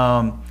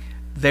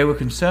 They were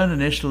concerned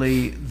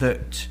initially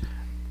that...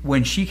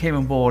 When she came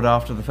on board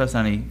after the first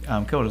nanny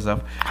killed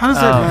herself... How does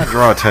that not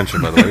draw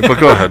attention, by the way? But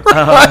go ahead.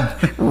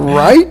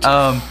 Right?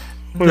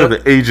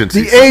 The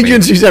agency. The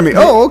agency sent me.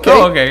 Oh, okay.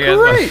 Oh, okay. Yeah,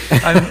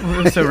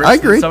 great. So I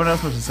agree. Someone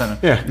else must have sent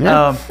her.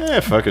 Yeah.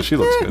 Fuck it. She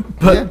looks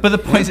good. But the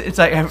point is, it's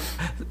like...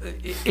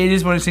 It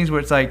is one of those things where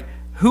it's like,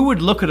 who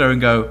would look at her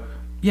and go...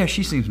 Yeah,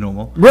 she seems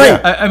normal. Right.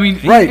 I mean,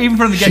 even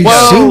from the get-go,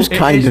 she seems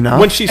kind enough.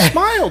 When she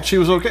smiled, she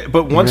was okay.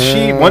 But once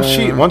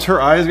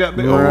her eyes got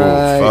big,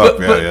 oh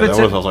fuck,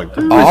 I was like,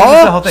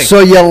 the whole thing.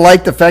 So you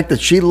like the fact that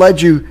she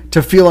led you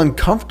to feel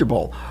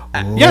uncomfortable?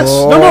 Yes.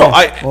 No.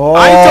 I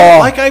don't,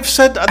 like I've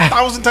said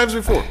 1,000 times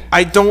before.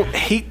 I don't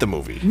hate the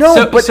movie.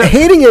 No, but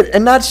hating it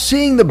and not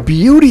seeing the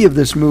beauty of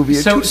this movie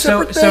are two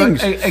separate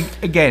things.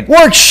 Again,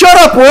 Warwick, shut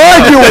up. We're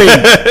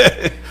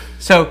arguing.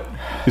 So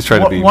he's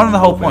trying to be one of the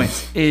whole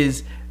points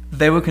is.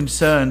 They were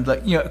concerned,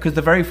 like, because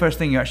the very first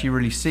thing you actually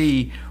really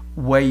see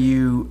where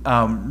you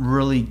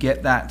really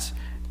get that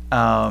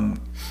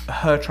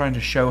her trying to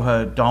show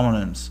her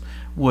dominance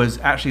was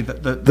actually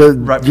the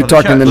right you're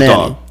talking the nanny.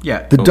 Dog.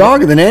 Yeah, the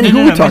dog or the nanny. Who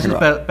are we talking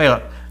about?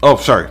 Baylock. Oh,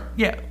 sorry.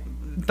 Yeah.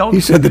 Dog.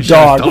 He said the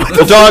dog.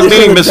 The dog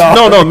meaning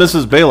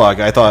Mrs. Baylock.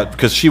 I thought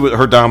because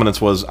her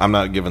dominance was I'm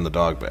not giving the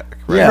dog back.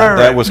 Right? Yeah, right.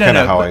 That was kind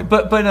of how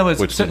But in other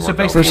words, so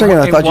basically, for a second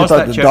I thought you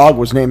thought the dog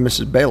was named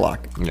Mrs.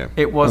 Baylock. Yeah,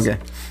 it was. Okay.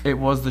 It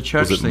was the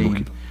church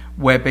scene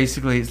where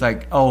basically it's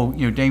like, oh,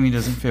 Damien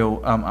doesn't feel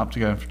up to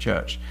going for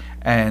church,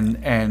 and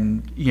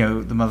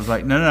the mother's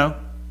like, no,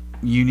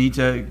 you need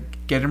to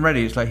get him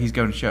ready. It's like he's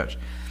going to church,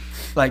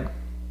 like.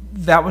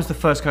 That was the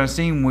first kind of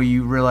scene where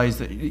you realize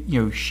that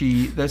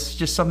there's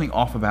just something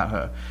off about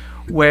her.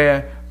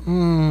 Where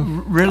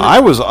really,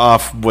 I was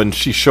off when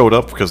she showed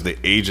up because the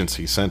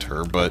agency sent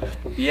her. But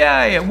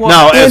yeah. Well,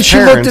 now, and she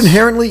looked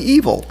inherently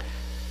evil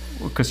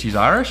because she's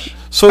Irish.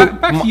 So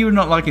back to you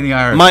not liking the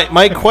Irish. My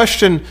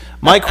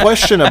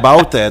question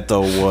about that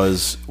though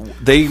was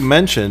they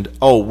mentioned,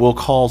 we'll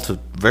call to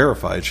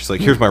verify it. She's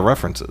like, here's my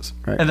references,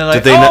 right. And they're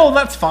like,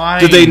 that's fine.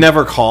 Did they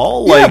never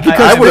call? Yeah, like,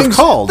 because I would have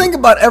called. Think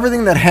about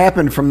everything that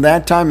happened from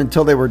that time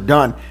until they were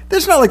done.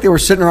 It's not like they were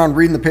sitting around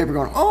reading the paper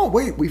going, oh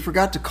wait, we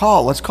forgot to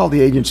call. Let's call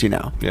the agency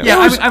now. Yeah, there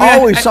was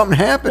always something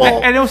happening.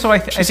 Well, and also, I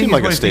think seemed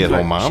like a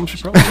stay-at-home mom. She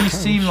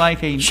seemed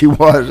like a. She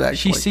was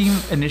actually. She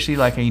seemed initially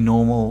like a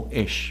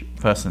normal-ish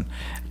person.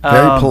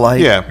 Very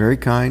polite. Yeah. Very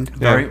kind.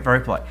 Very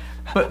polite.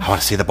 But I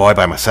want to see the boy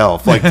by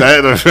myself. Like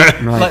that.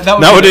 Like that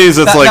nowadays,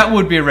 it's like that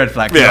would be a red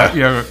flag.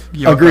 Yeah.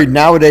 You're agreed.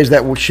 Nowadays,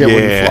 that shit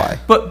wouldn't fly.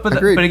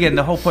 But again,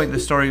 the whole point of the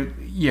story,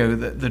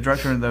 the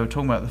director and they were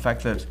talking about the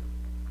fact that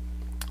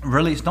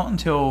really it's not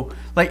until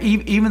like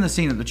even the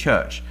scene at the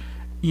church,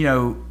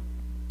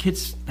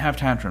 kids have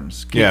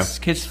tantrums,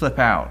 kids flip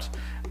out.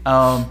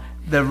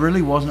 There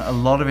really wasn't a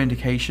lot of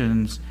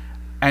indications,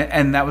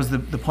 and that was the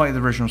point of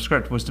the original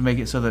script was to make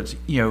it so that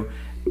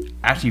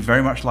actually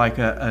very much like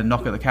a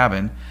Knock at the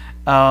Cabin.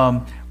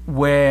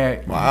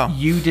 Where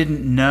you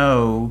didn't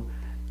know,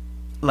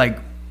 like,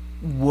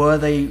 were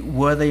they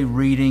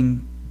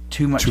reading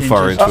too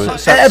far into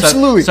it?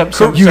 Absolutely.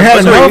 You had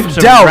enough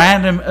doubt.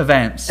 Random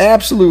events.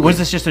 Absolutely. Was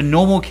this just a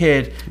normal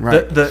kid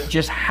that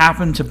just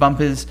happened to bump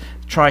his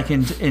trike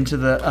into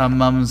the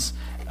mum's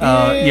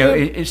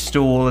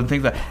stool and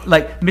things like that.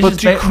 Like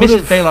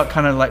Mrs. Baylock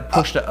kind of like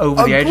pushed it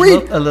over the edge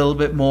a little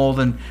bit more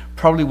than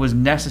probably was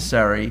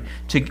necessary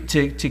to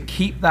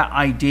keep that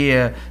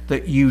idea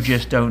that you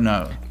just don't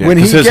know. Yeah, when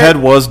his head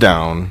was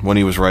down when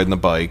he was riding the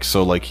bike,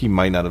 so like he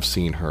might not have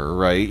seen her,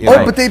 right?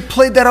 But they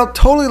played that out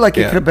totally like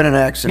it could have been an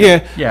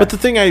accident. Yeah. But the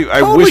thing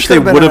I wish they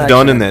would have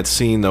done in that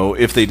scene though,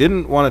 if they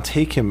didn't want to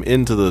take him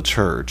into the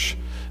church.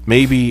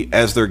 Maybe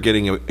as they're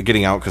getting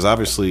out, because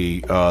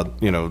obviously,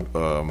 Robert,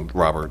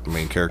 the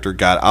main character,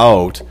 got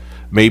out.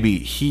 Maybe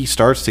he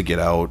starts to get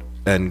out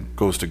and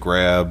goes to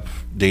grab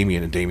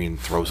Damien, and Damien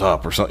throws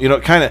up or something.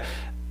 Kind of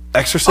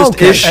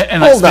Exorcist-ish. Okay.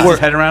 And snaps his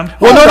head around.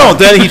 Well, no.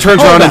 Then he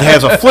turns around and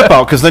has a flip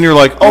out, because then you're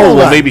like,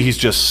 maybe he's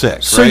just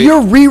sick. So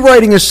you're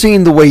rewriting a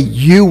scene the way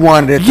you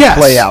wanted it to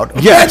play out.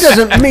 Yes. That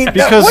doesn't mean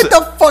because, what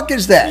the fuck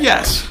is that?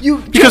 Yes.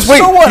 You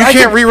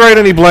can't rewrite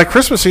any Black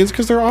Christmas scenes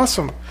because they're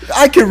awesome.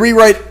 I could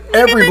rewrite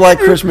every Black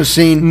Christmas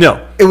scene.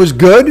 No. It was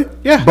good,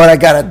 but I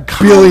got a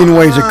billion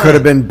ways it could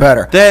have been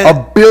better.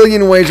 A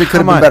billion ways it could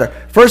have been better.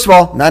 First of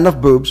all, not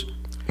enough boobs.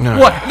 No.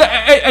 What?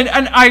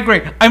 And I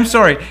agree. I'm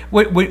sorry.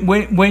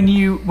 When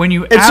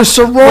you it's a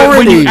sorority.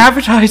 When you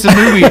advertise a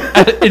movie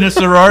in a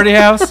sorority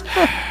house,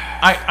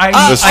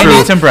 I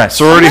need some breasts.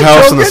 Sorority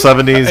house in the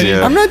 70s.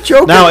 Yeah, I'm not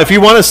joking. Now, if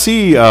you want to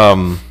see,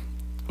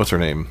 what's her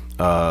name?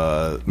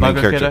 Main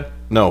character. Kidda?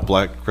 No,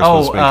 Black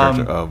Christmas main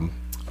character.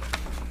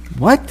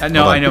 What?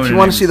 No, I know. If you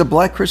want to see the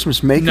Black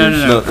Christmas makers,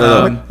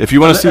 no. If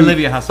you want to see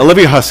Olivia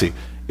Hussey.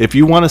 If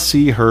you want to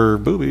see her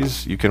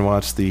boobies, you can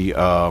watch the.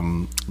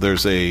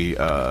 There's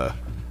a.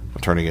 I'm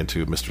turning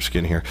into Mr.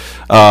 Skin here.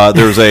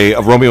 There's a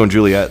Romeo and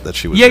Juliet that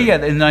she was. In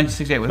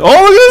 1968. Look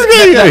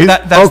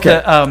at that's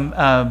okay.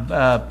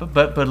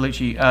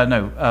 Bertolucci.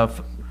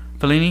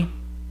 Fellini.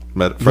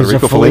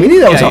 Federico Fellini?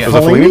 That was a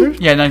Fellini?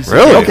 Yeah, 1968.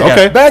 Really?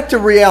 Okay. Back to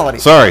reality.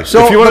 Sorry.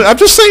 So, I'm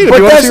just saying.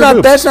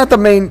 But that's not the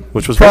main.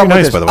 Which was very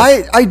nice, by the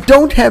way. I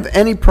don't have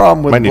any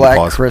problem with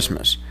Black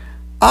Christmas.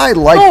 I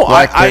like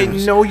Black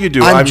Christmas. I know you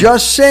do. I'm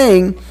just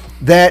saying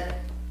that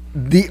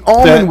the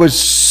Omen was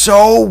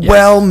so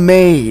well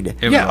made.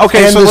 Yeah.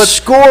 Okay. And the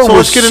score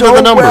was get into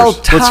the numbers. Well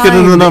timed. Let's get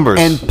into the numbers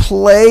And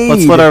played.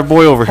 Let's let our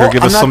boy over here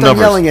give us some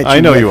numbers. Yelling at you, I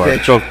know you are.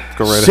 Bitch. Go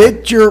right ahead.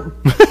 Sit your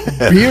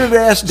bearded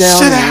ass down.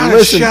 Sit down and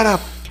listen. Shut up.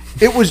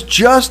 It was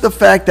just the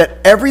fact that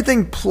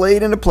everything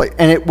played into play,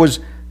 and it was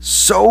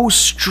so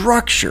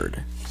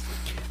structured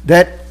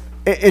that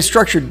it's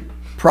structured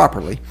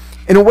properly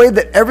in a way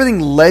that everything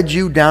led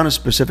you down a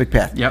specific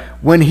path. Yep.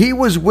 When he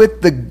was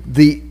with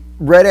the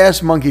red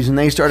ass monkeys and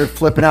they started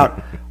flipping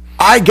out,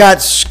 I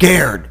got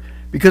scared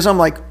because I'm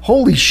like,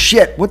 holy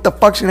shit, what the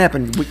fuck's gonna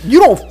happen? You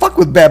don't fuck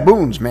with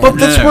baboons, man. But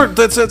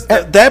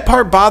that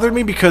part bothered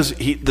me because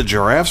the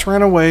giraffes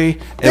ran away.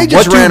 They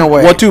just ran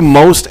away. What do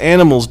most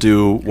animals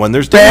do when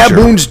there's danger?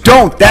 Baboons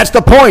don't. That's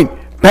the point.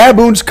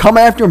 Baboons come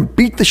after and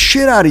beat the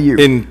shit out of you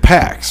in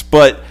packs,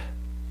 but.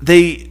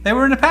 They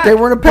were in a pack. They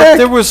were in a pack. But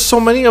there was so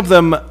many of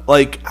them.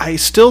 Like I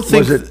still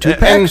think. Was it 2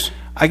 packs?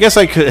 I guess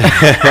I could.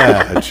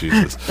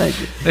 Jesus. Thank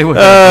you. They would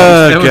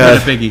have been a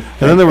biggie.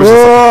 And then there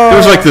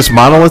was like this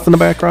monolith in the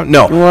background.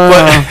 No,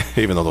 but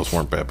even though those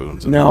weren't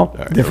baboons. No,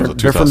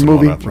 different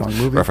movie. Wrong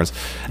movie. Reference.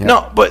 Yep.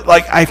 No, but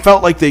like I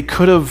felt like they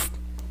could have,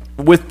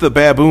 with the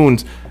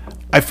baboons.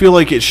 I feel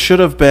like it should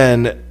have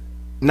been.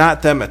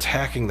 Not them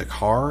attacking the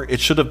car. It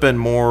should have been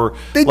more.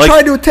 They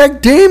tried to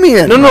attack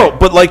Damien. No,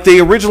 but like they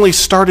originally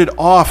started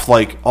off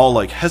like all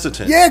like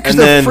hesitant. Yeah, because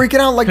they're freaking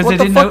out like what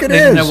the fuck it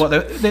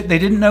is. They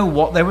didn't know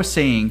what they were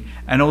seeing,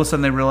 and all of a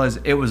sudden they realized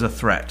it was a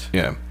threat.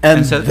 Yeah,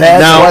 and so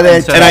that's why they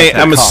attacked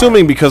I'm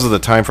assuming because of the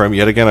time frame.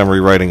 Yet again, I'm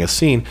rewriting a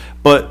scene.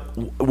 But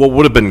what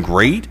would have been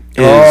great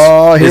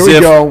is we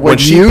if go. when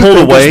she pulled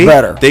away,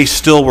 they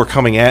still were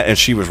coming at, and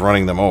she was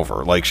running them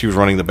over, like she was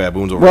running the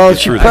baboons over. Well,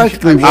 she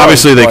practically was,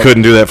 obviously they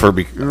couldn't do that for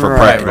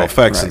practical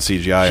effects and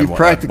CGI. She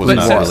practically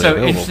was. So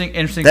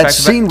interesting. That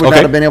scene would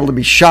not have been able to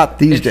be shot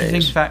these days.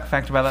 Interesting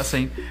fact about that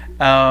scene.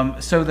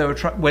 So they were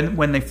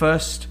when they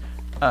first.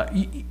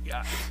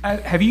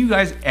 Have you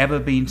guys ever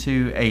been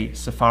to a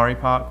safari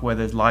park where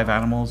there's live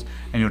animals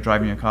and you're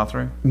driving your car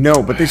through?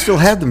 No, but they still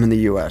have them in the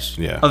U.S.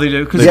 Yeah. Oh, they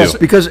do?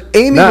 Because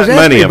Amy was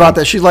asking me about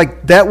that. She's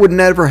like, that would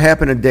never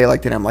happen a day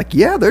like that. I'm like,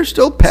 yeah, there's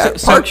still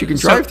parks you can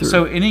drive through.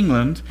 So in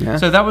England,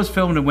 so that was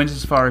filmed in Windsor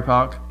Safari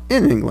Park.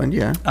 In England,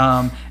 yeah.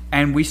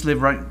 And we used to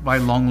live right by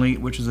Longley,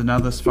 which is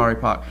another safari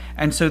park.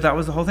 And so that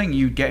was the whole thing.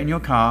 You'd get in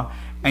your car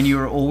and you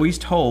were always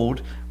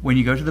told, when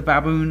you go to the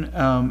baboon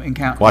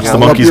encounter, watch the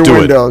monkeys do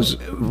windows.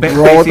 Make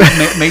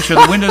sure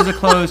the windows are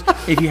closed.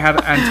 If you have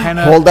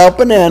antenna, hold out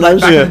bananas.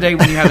 Back in the day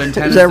when you had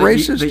antennas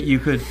that you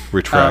could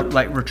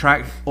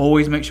retract,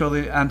 always make sure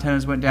the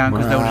antennas went down,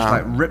 because they'll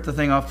just rip the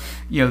thing off.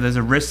 There's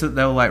a risk that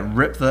they'll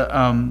rip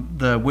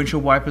the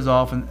windshield wipers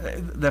off, and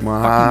they're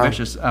fucking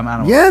vicious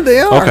animals. Yeah,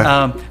 they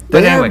are. Okay.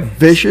 But anyway,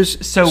 vicious,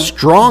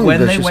 strong. When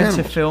they went animals.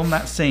 to film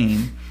that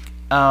scene,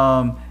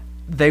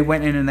 they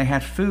went in and they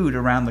had food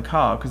around the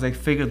car, because they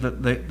figured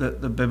that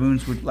the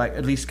baboons would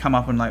at least come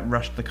up and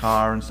rush the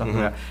car and stuff like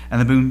that. And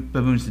the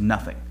baboons did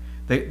nothing.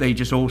 They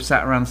just all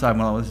sat around the side.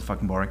 Well, this is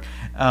fucking boring.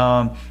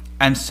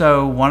 And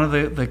so one of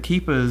the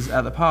keepers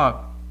at the park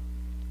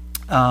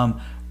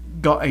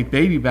got a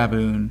baby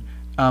baboon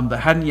that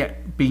hadn't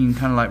yet been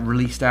kind of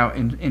released out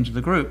into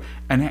the group,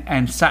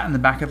 and sat in the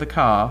back of the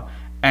car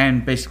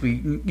and basically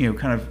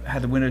kind of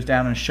had the windows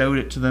down and showed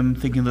it to them,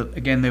 thinking that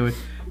again they would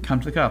come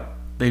to the car.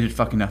 They did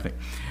fucking nothing.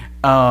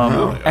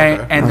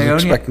 And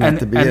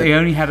they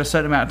only had a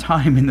certain amount of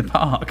time in the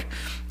park.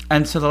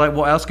 And so they're like,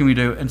 what else can we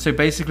do? And so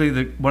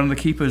basically one of the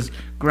keepers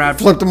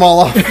flipped them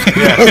all off.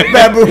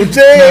 Baboons,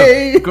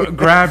 hey!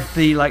 Grabbed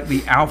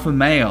the alpha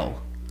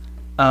male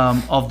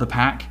of the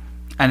pack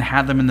and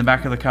had them in the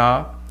back of the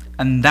car.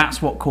 And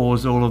that's what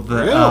caused all of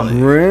the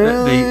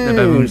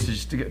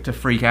baboons to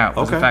freak out,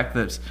 was the fact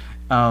that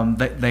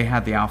they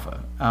had the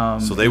alpha.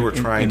 So they were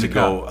trying to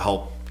go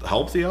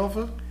help the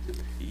alpha?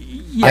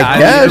 Yeah, I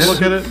guess.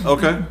 Look at it.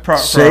 Okay.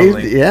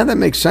 Saved. Yeah, that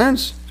makes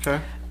sense. Okay.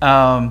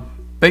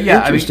 But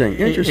yeah,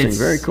 interesting.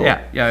 Very cool.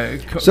 Yeah.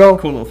 Cool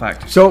little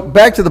fact. So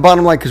back to the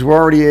bottom line, because we're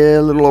already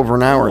a little over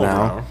an hour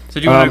now. So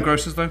do you want to do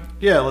grosses though?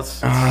 Yeah,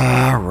 let's.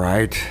 All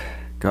right.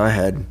 Go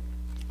ahead.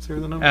 Let's hear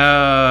the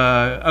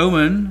numbers.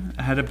 Omen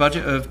had a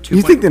budget of 2.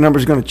 You think the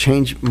number's going to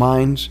change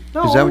minds?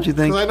 No, is that what you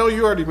think? I know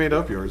you already made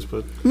up yours,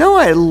 but no,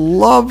 I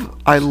love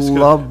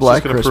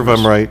Black Christmas. Prove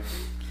I'm right.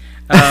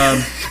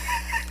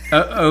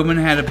 Omen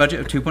had a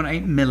budget of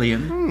 $2.8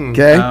 million from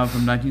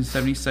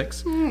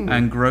 1976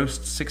 and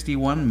grossed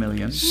 $61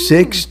 million.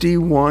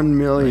 $61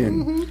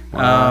 million.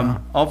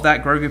 Wow. Of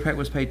that, Grogu Peck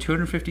was paid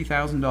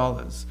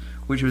 $250,000,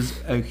 which was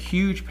a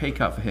huge pay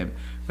cut for him.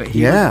 But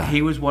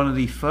he was one of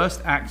the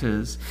first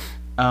actors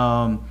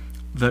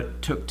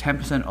that took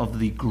 10% of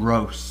the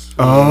gross.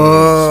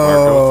 Oh,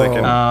 smart girl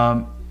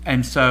thinking.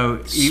 And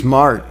so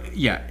smart.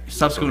 Yeah.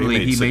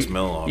 Subsequently,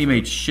 he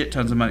made shit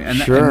tons of money.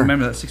 And, and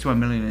remember that $61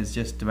 million is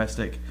just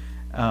domestic.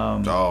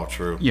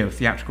 True.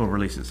 Theatrical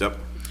releases. Yep.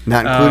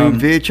 Not including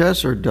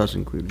VHS, or does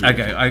include VHS?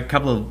 Okay, a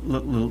couple of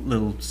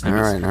little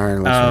snippets.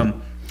 All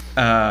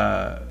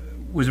right.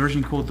 Was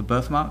originally called The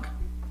Birthmark.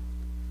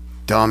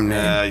 Dumb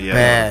name.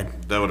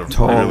 Bad. That would have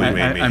totally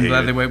made me I'm hate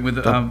glad it. they went with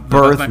the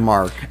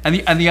Birthmark. And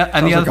the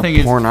other thing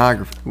is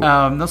pornography.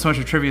 Not so much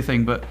a trivia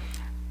thing, but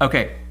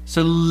okay.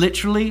 So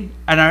literally,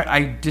 and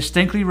I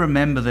distinctly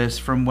remember this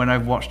from when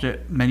I've watched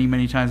it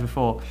many times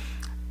before.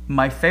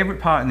 My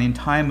favorite part in the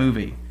entire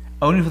movie,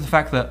 only for the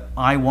fact that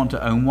I want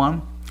to own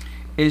one,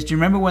 is, do you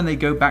remember when they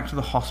go back to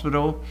the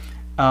hospital?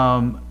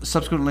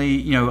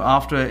 Subsequently,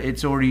 after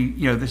it's already,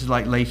 this is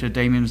later,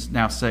 Damien's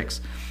now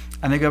 6,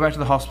 and they go back to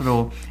the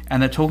hospital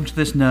and they're talking to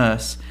this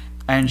nurse.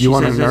 And she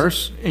want says a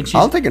nurse?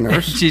 I'll take a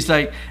nurse. She's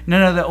like,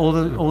 no, all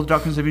the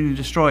documents have been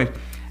destroyed.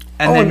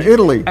 And then, in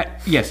Italy.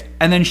 Yes.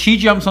 And then she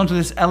jumps onto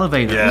this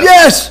elevator.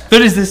 Yes!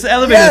 That is this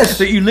elevator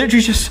that you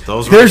literally just...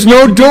 There's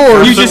no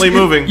doors.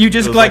 Moving. You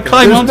just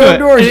climb onto it.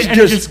 Doors. And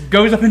it just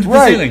goes up into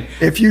the ceiling.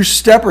 If you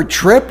step or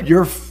trip,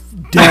 you're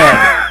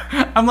dead.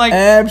 I'm like...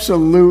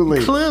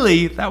 Absolutely.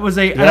 Clearly, that was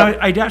a... Yep. And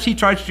I'd actually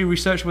tried to do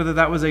research whether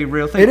that was a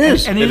real thing. It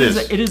is. And it is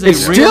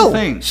a real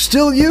thing.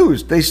 Still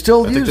used. They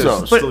still use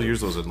those. Still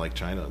use those in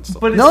China and stuff.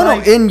 But no,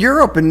 in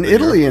Europe and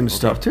Italy and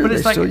stuff too. But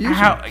it's they still use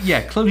them.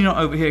 Yeah, clearly not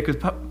over here, because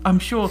I'm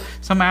sure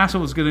some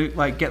asshole was going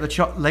to get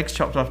the legs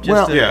chopped off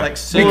just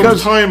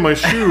because tying my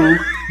shoe.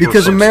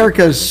 Because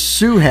America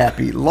is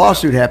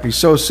lawsuit happy.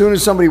 So as soon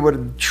as somebody would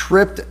have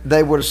tripped,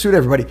 they would have sued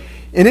everybody.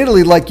 In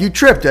Italy, you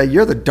tripped.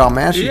 You're the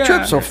dumbass. You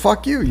tripped, so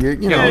fuck you.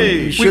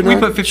 You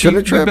shouldn't have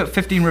tripped. We put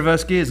 15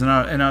 reverse gears in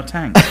our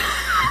tank.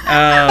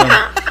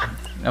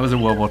 That was a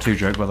World War II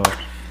joke, by the way.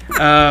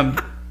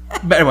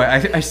 But anyway,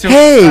 I still.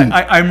 Hey!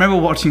 I remember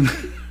watching.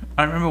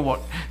 I remember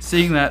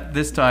seeing that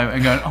this time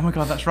and going, oh my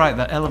god, that's right,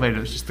 that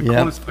elevator is just the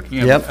coolest fucking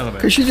elevator.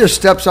 Because she just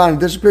steps on and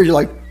disappears. You're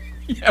like,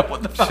 yeah,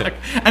 what the fuck?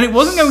 And it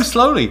wasn't going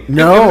slowly.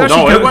 No,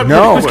 it went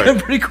going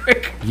pretty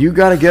quick. You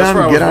got to get on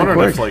and get on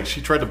quick. If, like,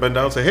 she tried to bend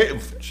down and say, hey.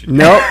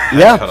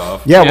 Cut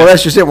off. Yeah, well,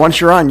 that's just it. Once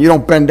you're on, you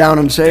don't bend down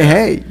and say,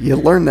 hey. You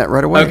learn that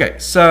right away. Okay,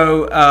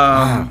 so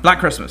Black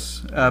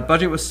Christmas.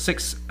 Budget was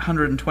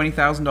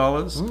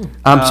 $620,000.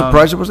 I'm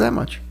surprised it was that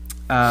much.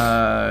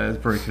 It's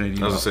probably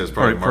Canadian. I was going to say, it's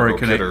probably Margot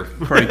Kidder.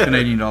 Probably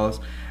Canadian dollars.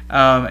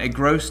 It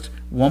grossed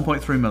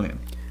 $1.3 million.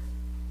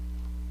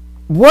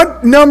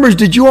 What numbers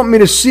did you want me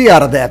to see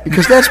out of that?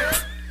 Because that's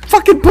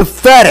fucking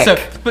pathetic.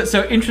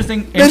 So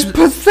interesting. That's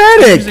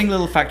pathetic. Interesting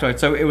little factoid.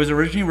 So it was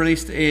originally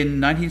released in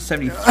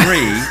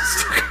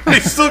 1973.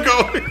 It's still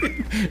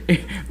going.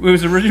 It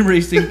was originally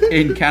released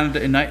in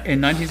Canada in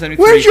 1973.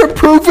 Where's your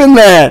proof in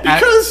that?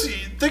 Because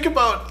think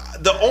about.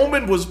 The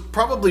Omen was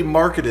probably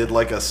marketed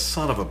like a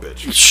son of a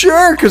bitch.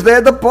 Sure, because they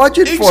had the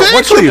budget for it.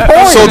 What's your point?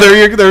 point? So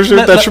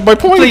that's my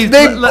point. Please,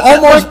 they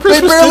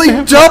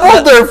barely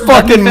doubled their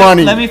fucking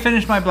money. Let me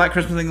finish my Black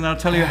Christmas thing, and then I'll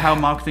tell you how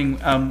marketing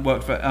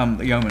worked for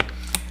the Omen.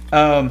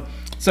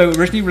 So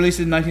originally released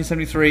in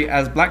 1973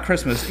 as Black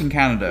Christmas in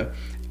Canada,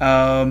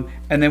 and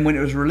then when it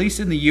was released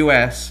in the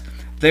US,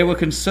 they were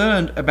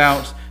concerned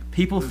about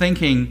people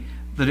thinking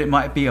that it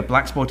might be a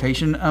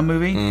blaxploitation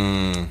movie,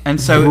 and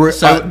so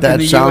that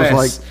in the sounds US,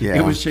 like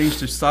it was changed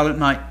to Silent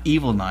Night,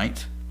 Evil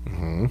Night.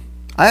 Mm-hmm.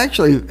 I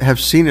actually have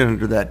seen it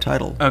under that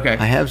title. Okay,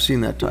 I have seen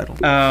that title.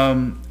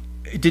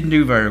 It didn't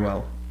do very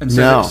well, and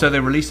so they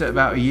released it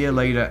about a year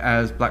later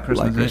as Black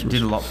Christmas, and it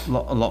did a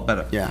lot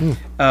better. Yeah.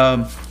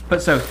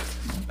 But so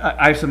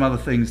I have some other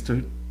things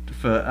for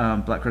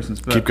Black Christmas.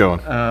 But, keep going.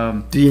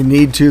 Do you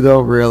need to though?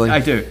 Really? I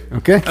do.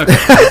 Okay.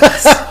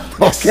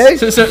 Okay.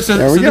 So this is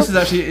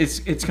actually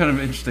it's kind of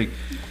interesting.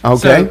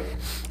 Okay.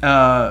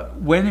 So,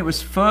 when it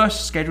was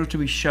first scheduled to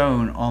be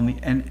shown on the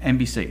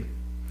NBC,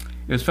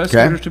 it was first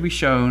scheduled to be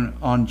shown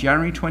on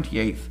January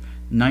 28th,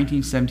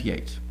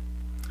 1978.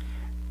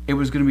 It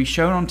was going to be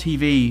shown on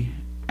TV,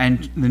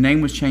 and the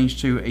name was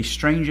changed to A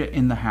Stranger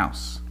in the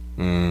House.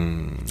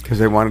 Because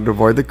they wanted to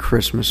avoid the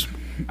Christmas.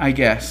 I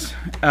guess.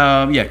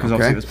 Because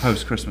obviously it was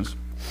post-Christmas.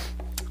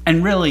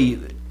 And really,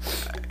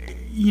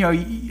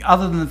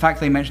 other than the fact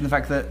they mentioned the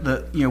fact that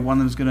one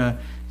of them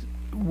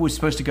was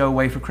supposed to go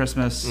away for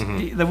Christmas,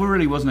 there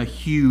really wasn't a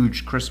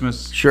huge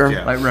Christmas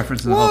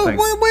reference to the whole thing.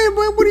 Wait,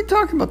 what are you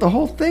talking about? The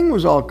whole thing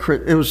was all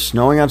it was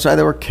snowing outside.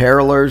 There were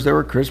carolers, there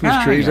were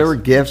Christmas trees, there were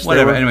gifts.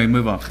 Whatever. Anyway,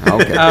 move on.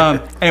 Okay.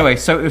 Anyway,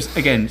 so it was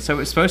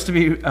it's supposed to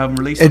be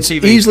released it's on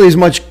TV. It's easily as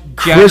much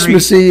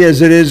Christmassy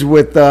as it is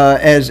with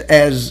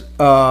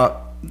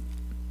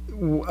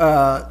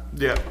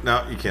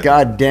no, you can't.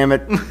 God damn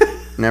it.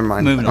 Never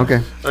mind. Moving on.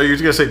 Okay. Oh, you're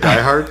going to say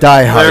Die Hard?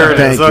 Die Hard. There it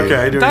is. Thank you. Okay,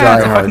 I do. Die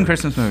Hard's a fucking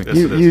Christmas movie.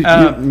 Yes,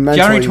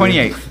 January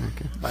 28th.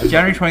 Okay.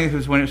 January 20th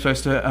was when it was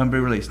supposed to be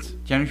released.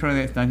 January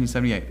 28th,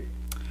 1978.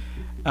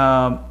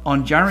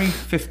 On January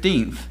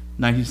 15th,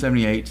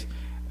 1978,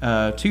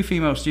 two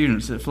female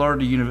students at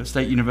Florida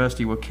State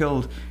University were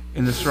killed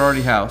in the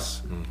sorority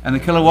house. And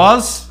the killer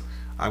was?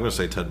 I'm going to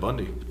say Ted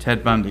Bundy.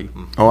 Ted Bundy.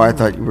 Oh, I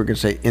thought you were going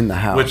to say in the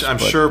house. Which I'm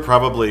sure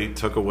probably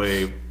took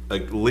away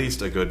at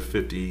least a good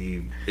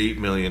 $58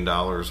 million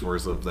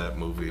worth of that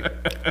movie,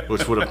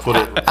 which would have put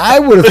it. I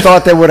would have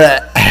thought that would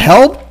have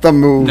helped the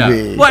movie.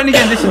 No. Well, and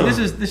again, this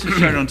is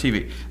shown on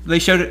TV. They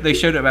showed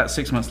it about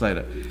 6 months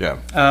later.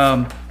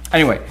 Yeah.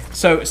 Anyway,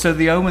 so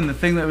the Omen, the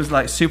thing that was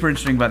like super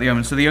interesting about the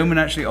Omen. So the Omen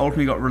actually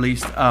ultimately got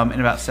released in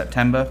about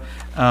September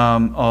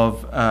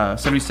of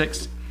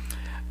 '76,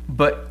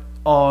 but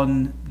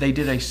they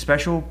did a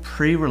special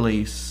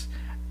pre-release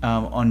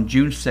on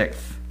June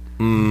 6th,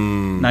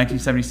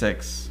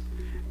 1976.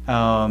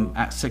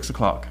 At 6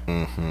 o'clock.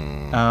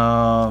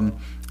 And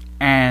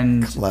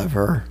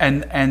clever.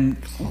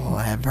 And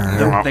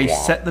clever. They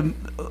set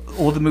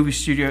all the movie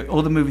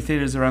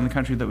theaters around the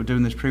country that were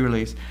doing this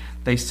pre-release.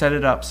 They set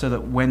it up so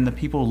that when the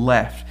people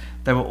left,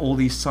 there were all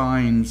these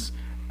signs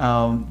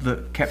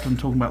that kept on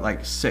talking about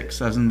like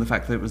 6, as in the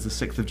fact that it was the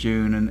 6th of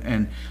June,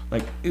 and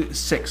like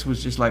 6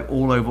 was just like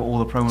all over all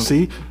the promo.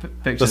 See,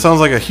 pictures. That sounds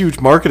like a huge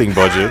marketing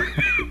budget.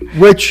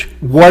 What's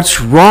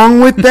wrong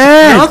with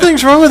that?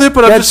 Nothing's wrong with it,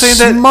 but I'm just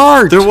saying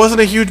smart. That there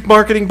wasn't a huge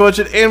marketing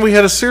budget, and we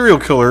had a serial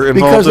killer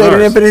involved. Because they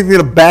didn't have anything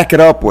to back it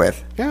up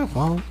with. Yeah,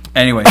 well.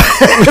 Anyway, so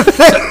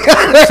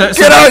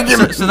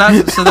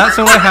that's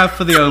all I have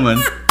for the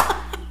Omen.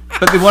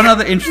 But the one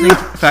other interesting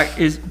fact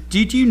is,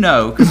 did you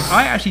know, because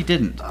I actually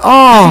didn't, did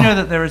you know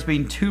that there has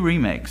been 2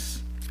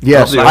 remakes?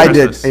 Yes, I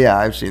did. Yeah,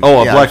 I've seen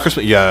them. Black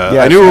Christmas? Yeah.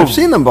 I knew. I've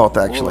seen them both,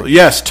 actually. Well,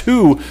 yes,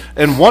 2,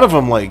 and one of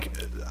them,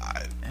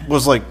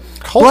 was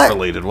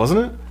cult-related,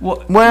 wasn't it?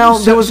 Well,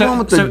 there was one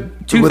with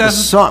the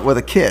son, with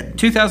a kid.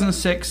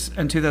 2006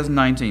 and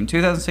 2019.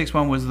 2006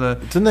 one was the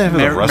Didn't they have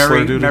a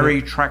wrestler dude? Mary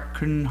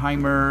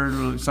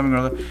Trachtenheimer, something or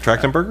other.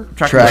 Trachtenberger?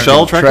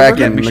 Michelle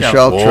Trachtenberger?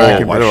 Michelle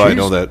Trachtenberger. Why do I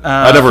know that?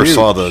 I never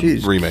saw the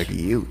she's remake.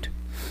 Cute.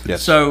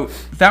 Yes. So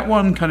that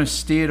one kind of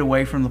steered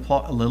away from the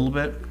plot a little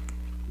bit,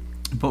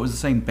 but it was the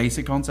same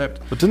basic concept.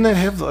 But didn't that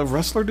have a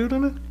wrestler dude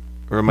in it?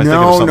 Or am I thinking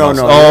of something else?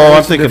 No. Oh,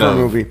 I'm thinking of a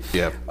movie.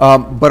 Yeah.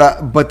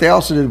 But they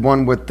also did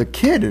one with the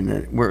kid in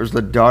it, where it was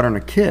the daughter and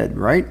a kid,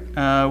 right?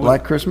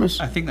 Black Christmas.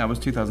 I think that was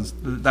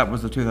 2000. That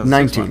was the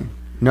 2006 19. one.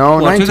 No,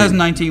 well, 19.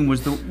 2019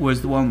 was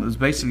the one that was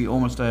basically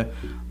almost a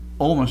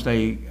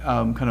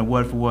kind of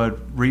word for word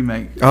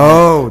remake.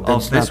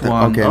 Of this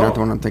one. Okay, not the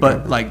one I'm thinking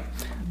of. But like,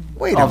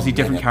 obviously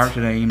different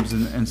character names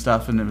and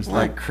stuff, and it was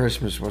Black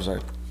Christmas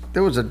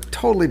there was a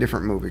totally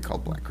different movie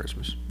called Black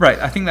Christmas. Right,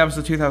 I think that was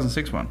the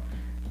 2006 one.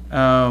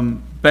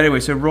 But anyway,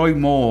 so Roy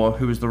Moore,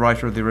 who was the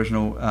writer of the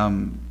original,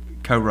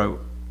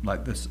 co-wrote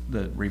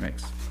the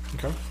remix.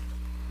 Okay.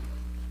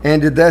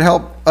 And did that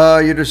help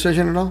your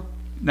decision at all?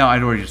 No,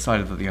 I'd already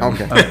decided that the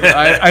Omen. Okay.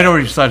 I'd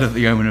already decided that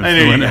the Omen was I the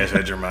knew winner. you guys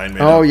had your mind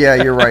made. Oh yeah,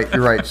 you're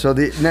right. So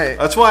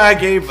that's why I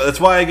gave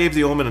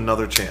the Omen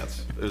another chance.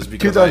 It was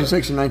because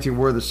 2006 and 19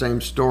 were the same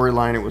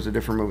storyline. It was a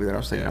different movie that I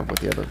was thinking of with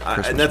the other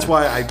Christmas and that's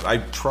one. why I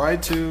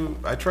tried to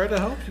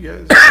help you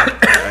guys.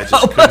 I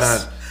just could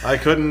not. I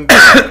couldn't.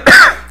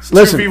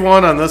 Listen,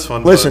 2v1 on this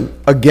one.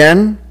 Listen,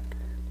 again,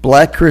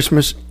 Black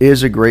Christmas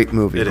is a great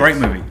movie. Great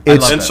movie.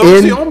 And so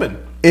is the Omen.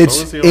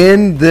 It's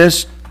in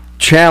this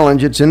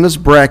challenge. It's in this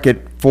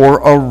bracket for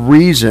a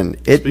reason.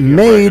 Speaking of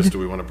brackets, do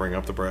we want to bring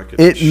up the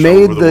bracket? It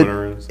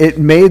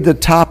made the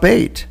top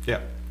 8. Yeah.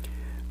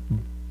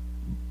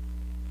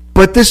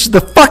 But this is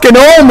the fucking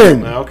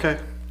Omen. Okay.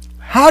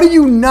 How do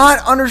you not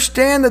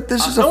understand that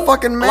this is a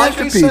fucking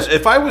masterpiece? Like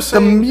if I was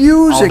saying the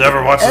music, I'll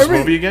never watch this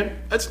movie again,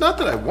 it's not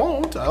that I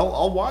won't.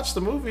 I'll watch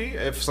the movie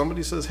if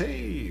somebody says,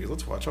 "Hey,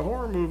 let's watch a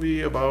horror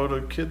movie about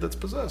a kid that's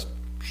possessed,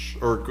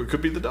 or it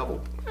could be the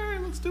devil." Hey,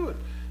 let's do it.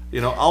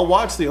 I'll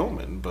watch The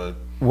Omen, but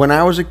when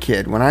I was a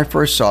kid, when I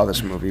first saw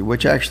this movie,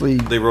 which actually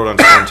they wrote on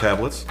stone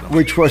tablets,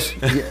 which was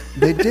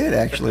they did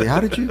actually. How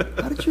did you?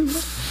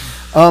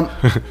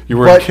 You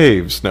were in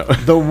caves. No,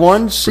 the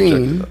one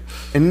scene,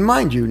 and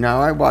mind you,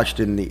 now I watched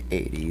it in the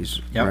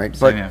 80s, right?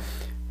 But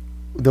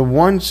the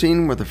one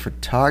scene where the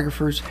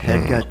photographer's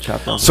head got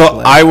chopped off. So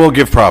I will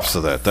give props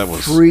to that. That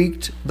was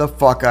freaked the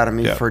fuck out of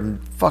me for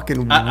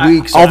fucking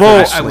weeks.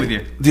 Although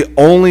the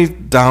only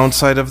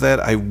downside of that,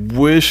 I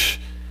wish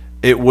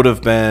it would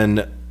have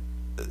been.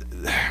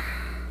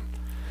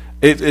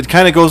 It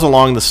kind of goes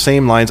along the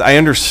same lines. I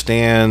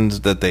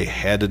understand that they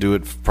had to do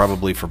it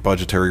probably for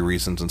budgetary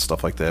reasons and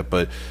stuff like that,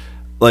 but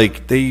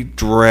like they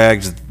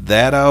dragged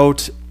that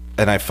out,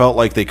 and I felt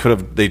like they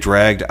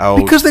dragged out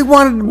because they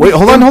wanted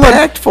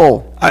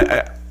impactful.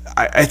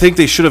 I think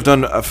they should have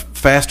done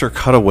faster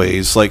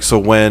cutaways. Like so,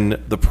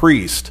 when the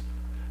priest,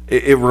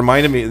 it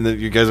reminded me, and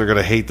you guys are going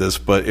to hate this,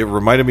 but it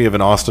reminded me of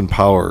an Austin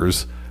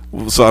Powers.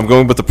 So I'm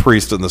going with the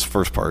priest in this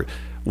first part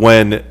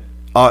when.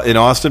 In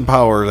Austin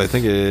Powers, I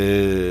think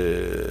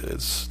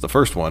it's the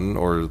first one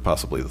or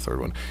possibly the third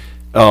one.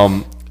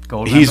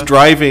 He's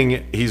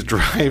driving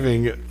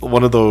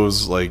one of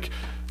those like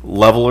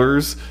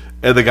levelers,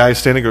 and the guy's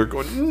standing there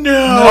going, "No!"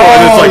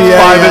 And it's like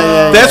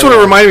that's what it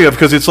reminded me of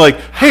because it's like,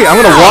 "Hey,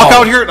 I'm going to walk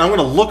out here and I'm going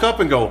to look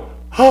up and go,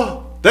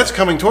 oh, that's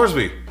coming towards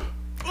me."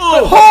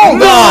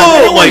 Hold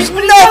on! It was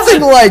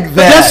nothing like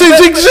that. That's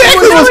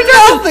exactly. It was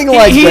nothing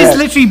like that. He is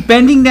literally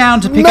bending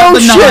down to pick up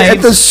the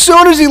knives. As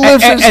soon as he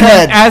lifts his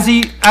head,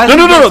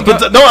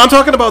 No, I'm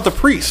talking about the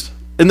priest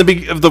in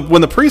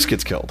when the priest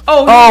gets killed.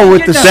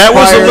 That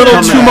was a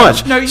little too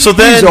much. No, so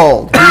then he's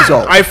old.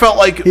 I felt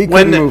like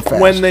when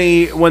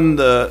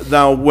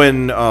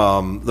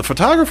the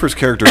photographer's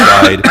character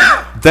died,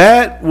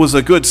 that was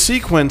a good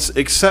sequence,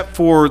 except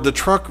for the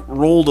truck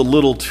rolled a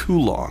little too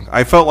long.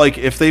 I felt like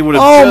if they would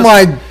have. Oh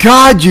my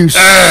God, you!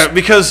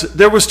 Because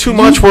there was too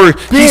much where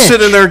he's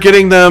sitting there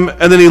getting them,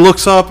 and then he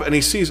looks up and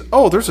he sees,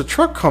 oh, there's a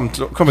truck coming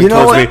towards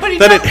me.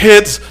 Then it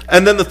hits,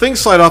 and then the things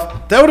slide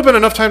off. That would have been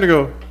enough time to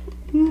go.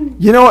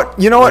 You know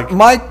what?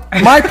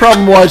 My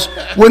problem was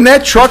when I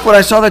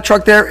saw that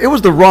truck there, it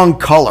was the wrong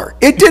color.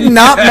 It did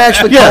not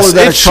match the color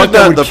that a truck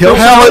that would kill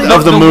somebody. The palette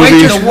of the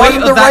movie. The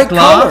weight of that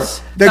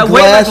glass. The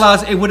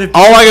glass. It would have.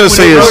 All I gotta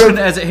say is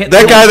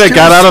that guy that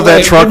got out of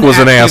that truck was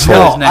an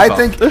asshole. No, I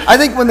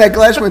think when that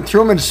glass went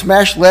through him and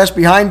smashed glass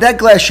behind, that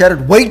glass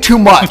shattered way too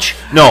much.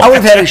 No, I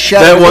would have had it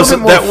shattered a little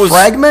bit more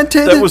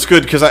fragmented. That was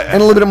good because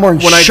and a little bit more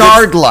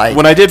shard-like.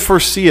 When I did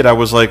first see it, I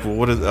was like,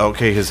 "What is?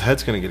 Okay, his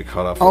head's gonna get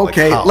cut off."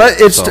 Okay,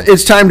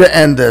 it's time to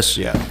end this.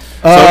 Yeah.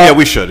 So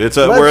we should.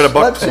 We're at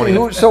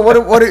 $1.20. So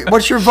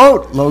what's your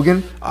vote,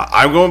 Logan?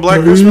 I'm going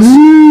Black Christmas.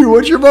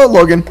 What's your vote,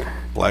 Logan?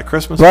 Black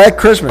Christmas. Black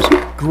Christmas.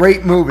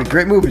 Great movie.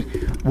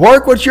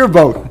 Warwick, what's your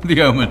vote?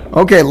 The Omen.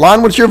 Okay,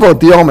 Lon, what's your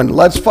vote? The Omen.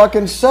 Let's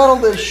fucking settle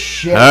this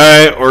shit. All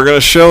right, we're going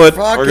to show it.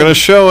 We're going to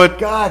show it.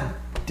 God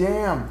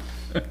damn.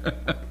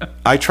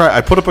 I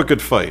put up a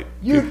good fight.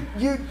 You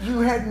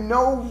had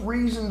no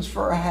reasons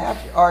for a half.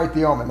 All right,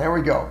 The Omen. There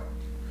we go.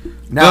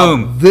 Now,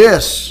 boom.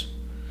 This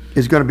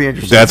is going to be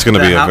interesting. That's going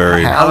to be a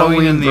very...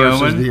 Halloween and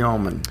The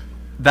Omen.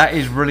 That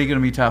is really going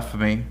to be tough for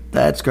me.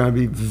 That's going to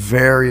be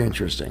very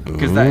interesting.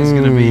 Because that is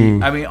going to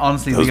be... I mean,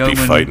 honestly, The Omen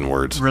fighting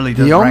words. really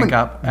does rank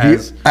up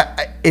as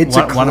it's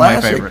one of my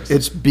favorites.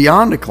 It's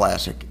beyond a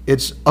classic.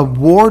 It's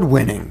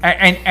award-winning.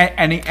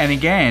 And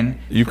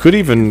again... You could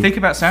even... Think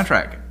about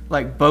soundtrack.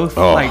 Like both,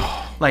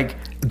 like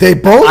they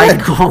both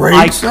had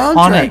great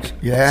soundtracks.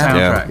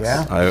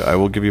 Yeah. I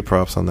will give you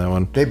props on that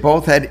one. They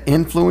both had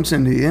influence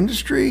in the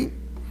industry.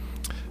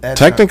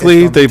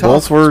 Technically, they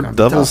both were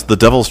the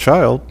devil's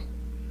child.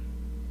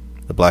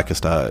 The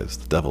blackest eyes,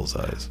 the devil's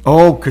eyes.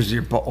 Oh, because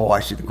you're.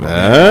 I see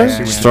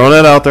the. Just throwing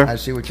that out there. I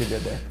see what you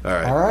did there.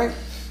 All right.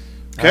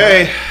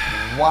 Okay.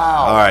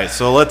 Wow. All right.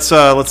 So let's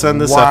end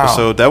this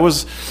episode. That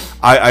was.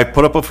 I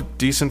put up a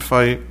decent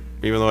fight.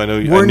 Even though I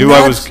knew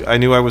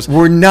I was.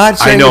 We're not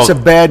saying it's a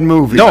bad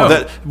movie. No,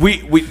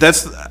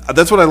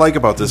 that's what I like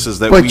about this is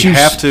that but we you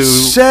have to.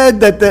 Said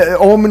that the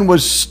Omen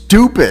was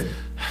stupid.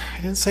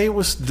 I didn't say it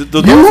was.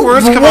 Those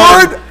words come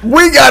out.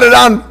 We got it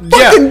on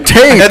fucking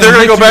tape. And they're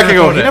gonna go back and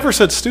go. He never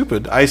said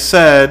stupid. I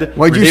said it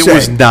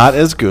was not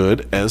as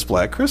good as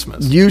Black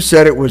Christmas. You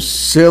said it was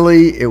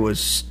silly. It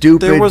was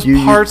stupid. There was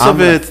parts of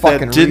it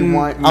that didn't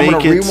make it. I'm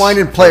gonna rewind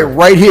and play it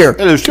right here.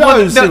 There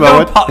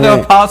were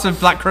parts of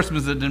Black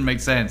Christmas that didn't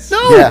make sense.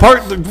 No,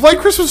 Black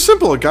Christmas is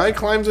simple. A guy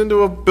climbs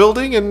into a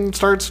building and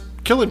starts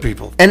killing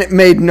people, and it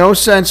made no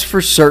sense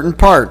for certain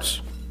parts.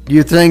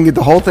 You think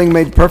the whole thing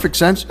made perfect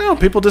sense? No,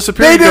 people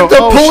disappeared.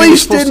 The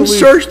police didn't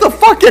search the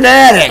fucking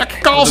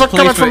attic. Calls are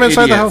coming from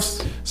inside the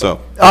house.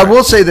 So I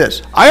will say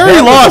this: I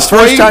already lost. Why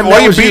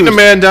are you beating a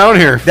man down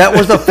here? That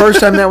was the first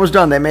time that was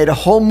done. They made a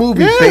whole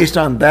movie based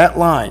on that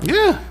line.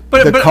 Yeah,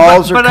 but the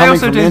calls are coming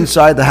from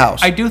inside the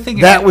house. I do think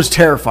that was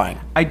terrifying.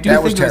 I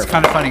do think it was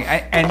kind of funny.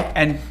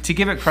 And to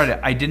give it credit,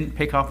 I didn't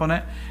pick up on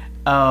it.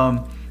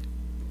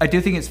 I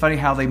do think it's funny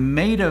how they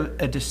made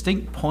a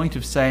distinct point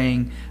of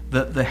saying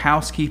that the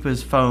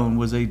housekeeper's phone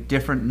was a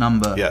different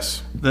number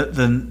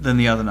than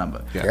the other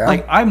number. Yeah.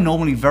 Like, I'm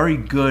normally very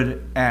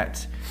good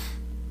at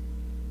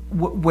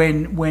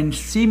when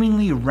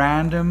seemingly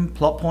random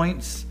plot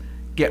points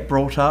get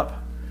brought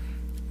up,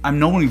 I'm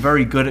normally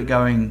very good at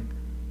going,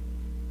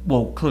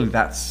 well, clearly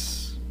that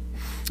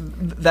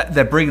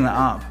they're bringing that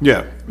up.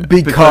 Yeah,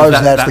 because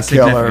that's the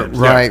killer.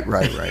 Right.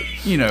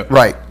 You know.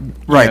 Right.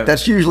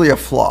 That's usually a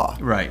flaw.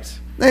 Right.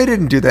 They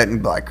didn't do that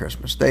in Black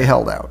Christmas. They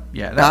held out.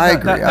 Yeah, I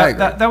agree.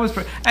 That was.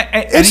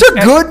 It's a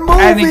good movie.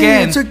 And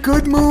again, it's a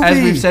good movie.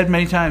 As we've said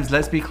many times,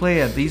 let's be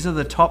clear. These are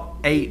the top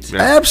 8. Yeah.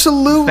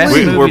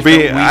 Absolutely. We're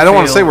being. I don't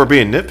want to say we're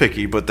being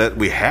nitpicky, but that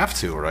we have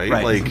to, right?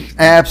 Like,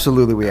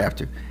 absolutely, we have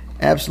to.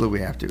 Absolutely,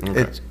 we have to.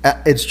 Okay.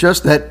 It's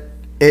just that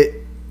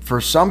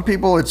for some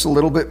people it's a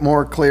little bit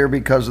more clear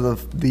because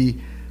of the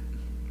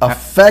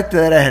effect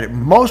that it had.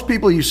 Most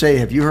people, you say,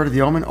 "Have you heard of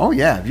The Omen?" Oh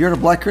yeah. Have you heard of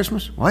Black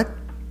Christmas? What?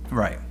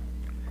 Right.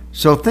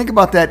 So think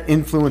about that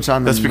influence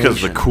on the nation. That's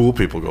because the cool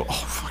people go, oh,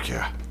 fuck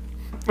yeah.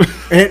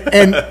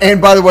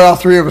 and by the way, all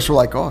 3 of us were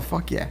like, oh,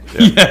 fuck yeah.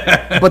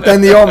 But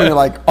then The Omen, you're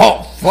like,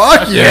 oh,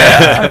 fuck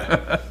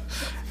yeah.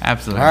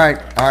 Absolutely. All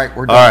right,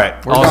 we're done. All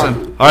right. We're awesome.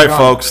 done. All right,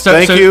 folks.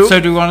 Thank you. So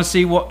do we want to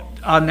see what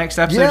our next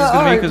episode is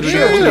going to be?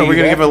 We're going to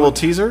give it a little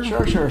teaser.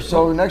 Sure.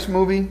 So the next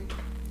movie,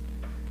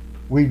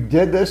 we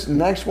did this. The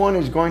next one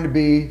is going to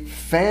be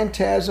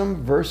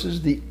Phantasm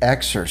versus The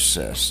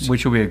Exorcist.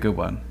 Which will be a good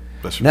one.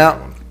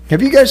 Now,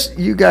 have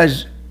you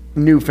guys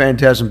knew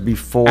Phantasm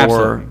before?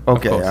 Absolutely.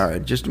 Okay, all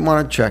right. Just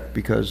want to check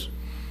because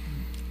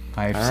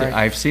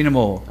I've seen them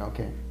all.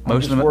 Okay.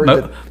 Most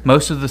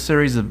of the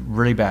series are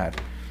really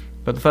bad,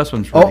 but the first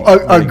one's really,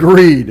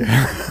 agreed.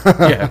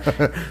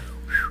 Yeah.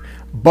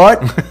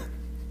 But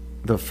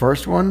the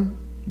first one?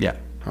 Yeah.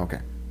 Okay.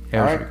 Yeah,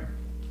 all right.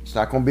 It's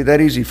not going to be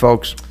that easy,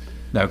 folks.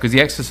 No, because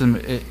The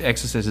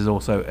Exorcist is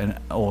also an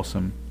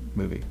awesome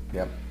movie.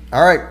 Yep.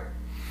 All right.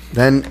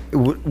 Then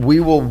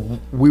we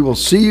will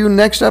see you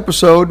next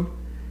episode.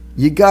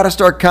 You got to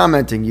start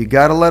commenting. You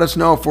got to let us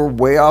know if we're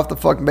way off the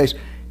fucking base.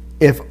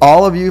 If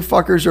all of you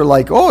fuckers are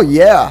like, oh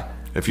yeah,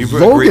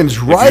 Logan's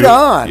right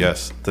on.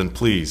 Yes, then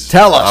please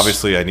tell us.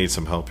 Obviously, I need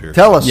some help here.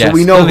 Tell us so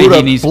we know who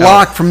to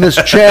block from this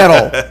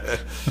channel.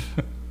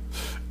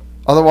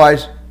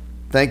 Otherwise,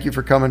 thank you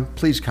for coming.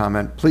 Please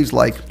comment. Please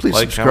please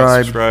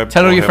subscribe.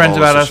 Tell all your friends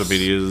about us.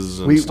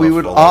 We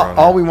would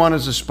all we want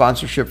is a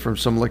sponsorship from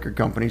some liquor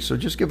company. So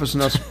just give us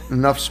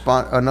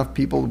enough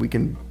people we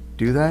can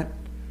do that.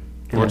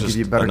 Or just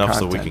give you better enough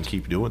content. So we can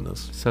keep doing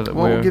this. So that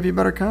we'll give you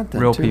better content.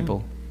 Real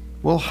people.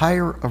 We'll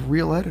hire a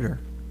real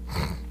editor.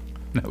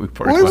 No, we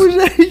probably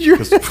won't.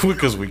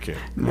 Because we can't.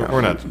 No,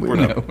 we're not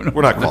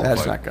qualified.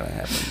 That's not going to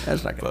happen.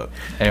 That's not going to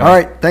happen. Anyway. All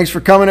right. Thanks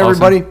for coming,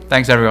 everybody.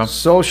 Thanks, everyone.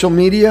 Social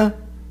media.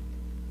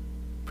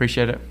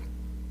 Appreciate it.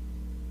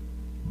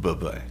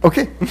 Bye-bye.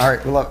 Okay. All right.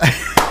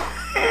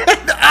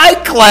 I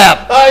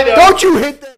clap. I know. Don't you hit that.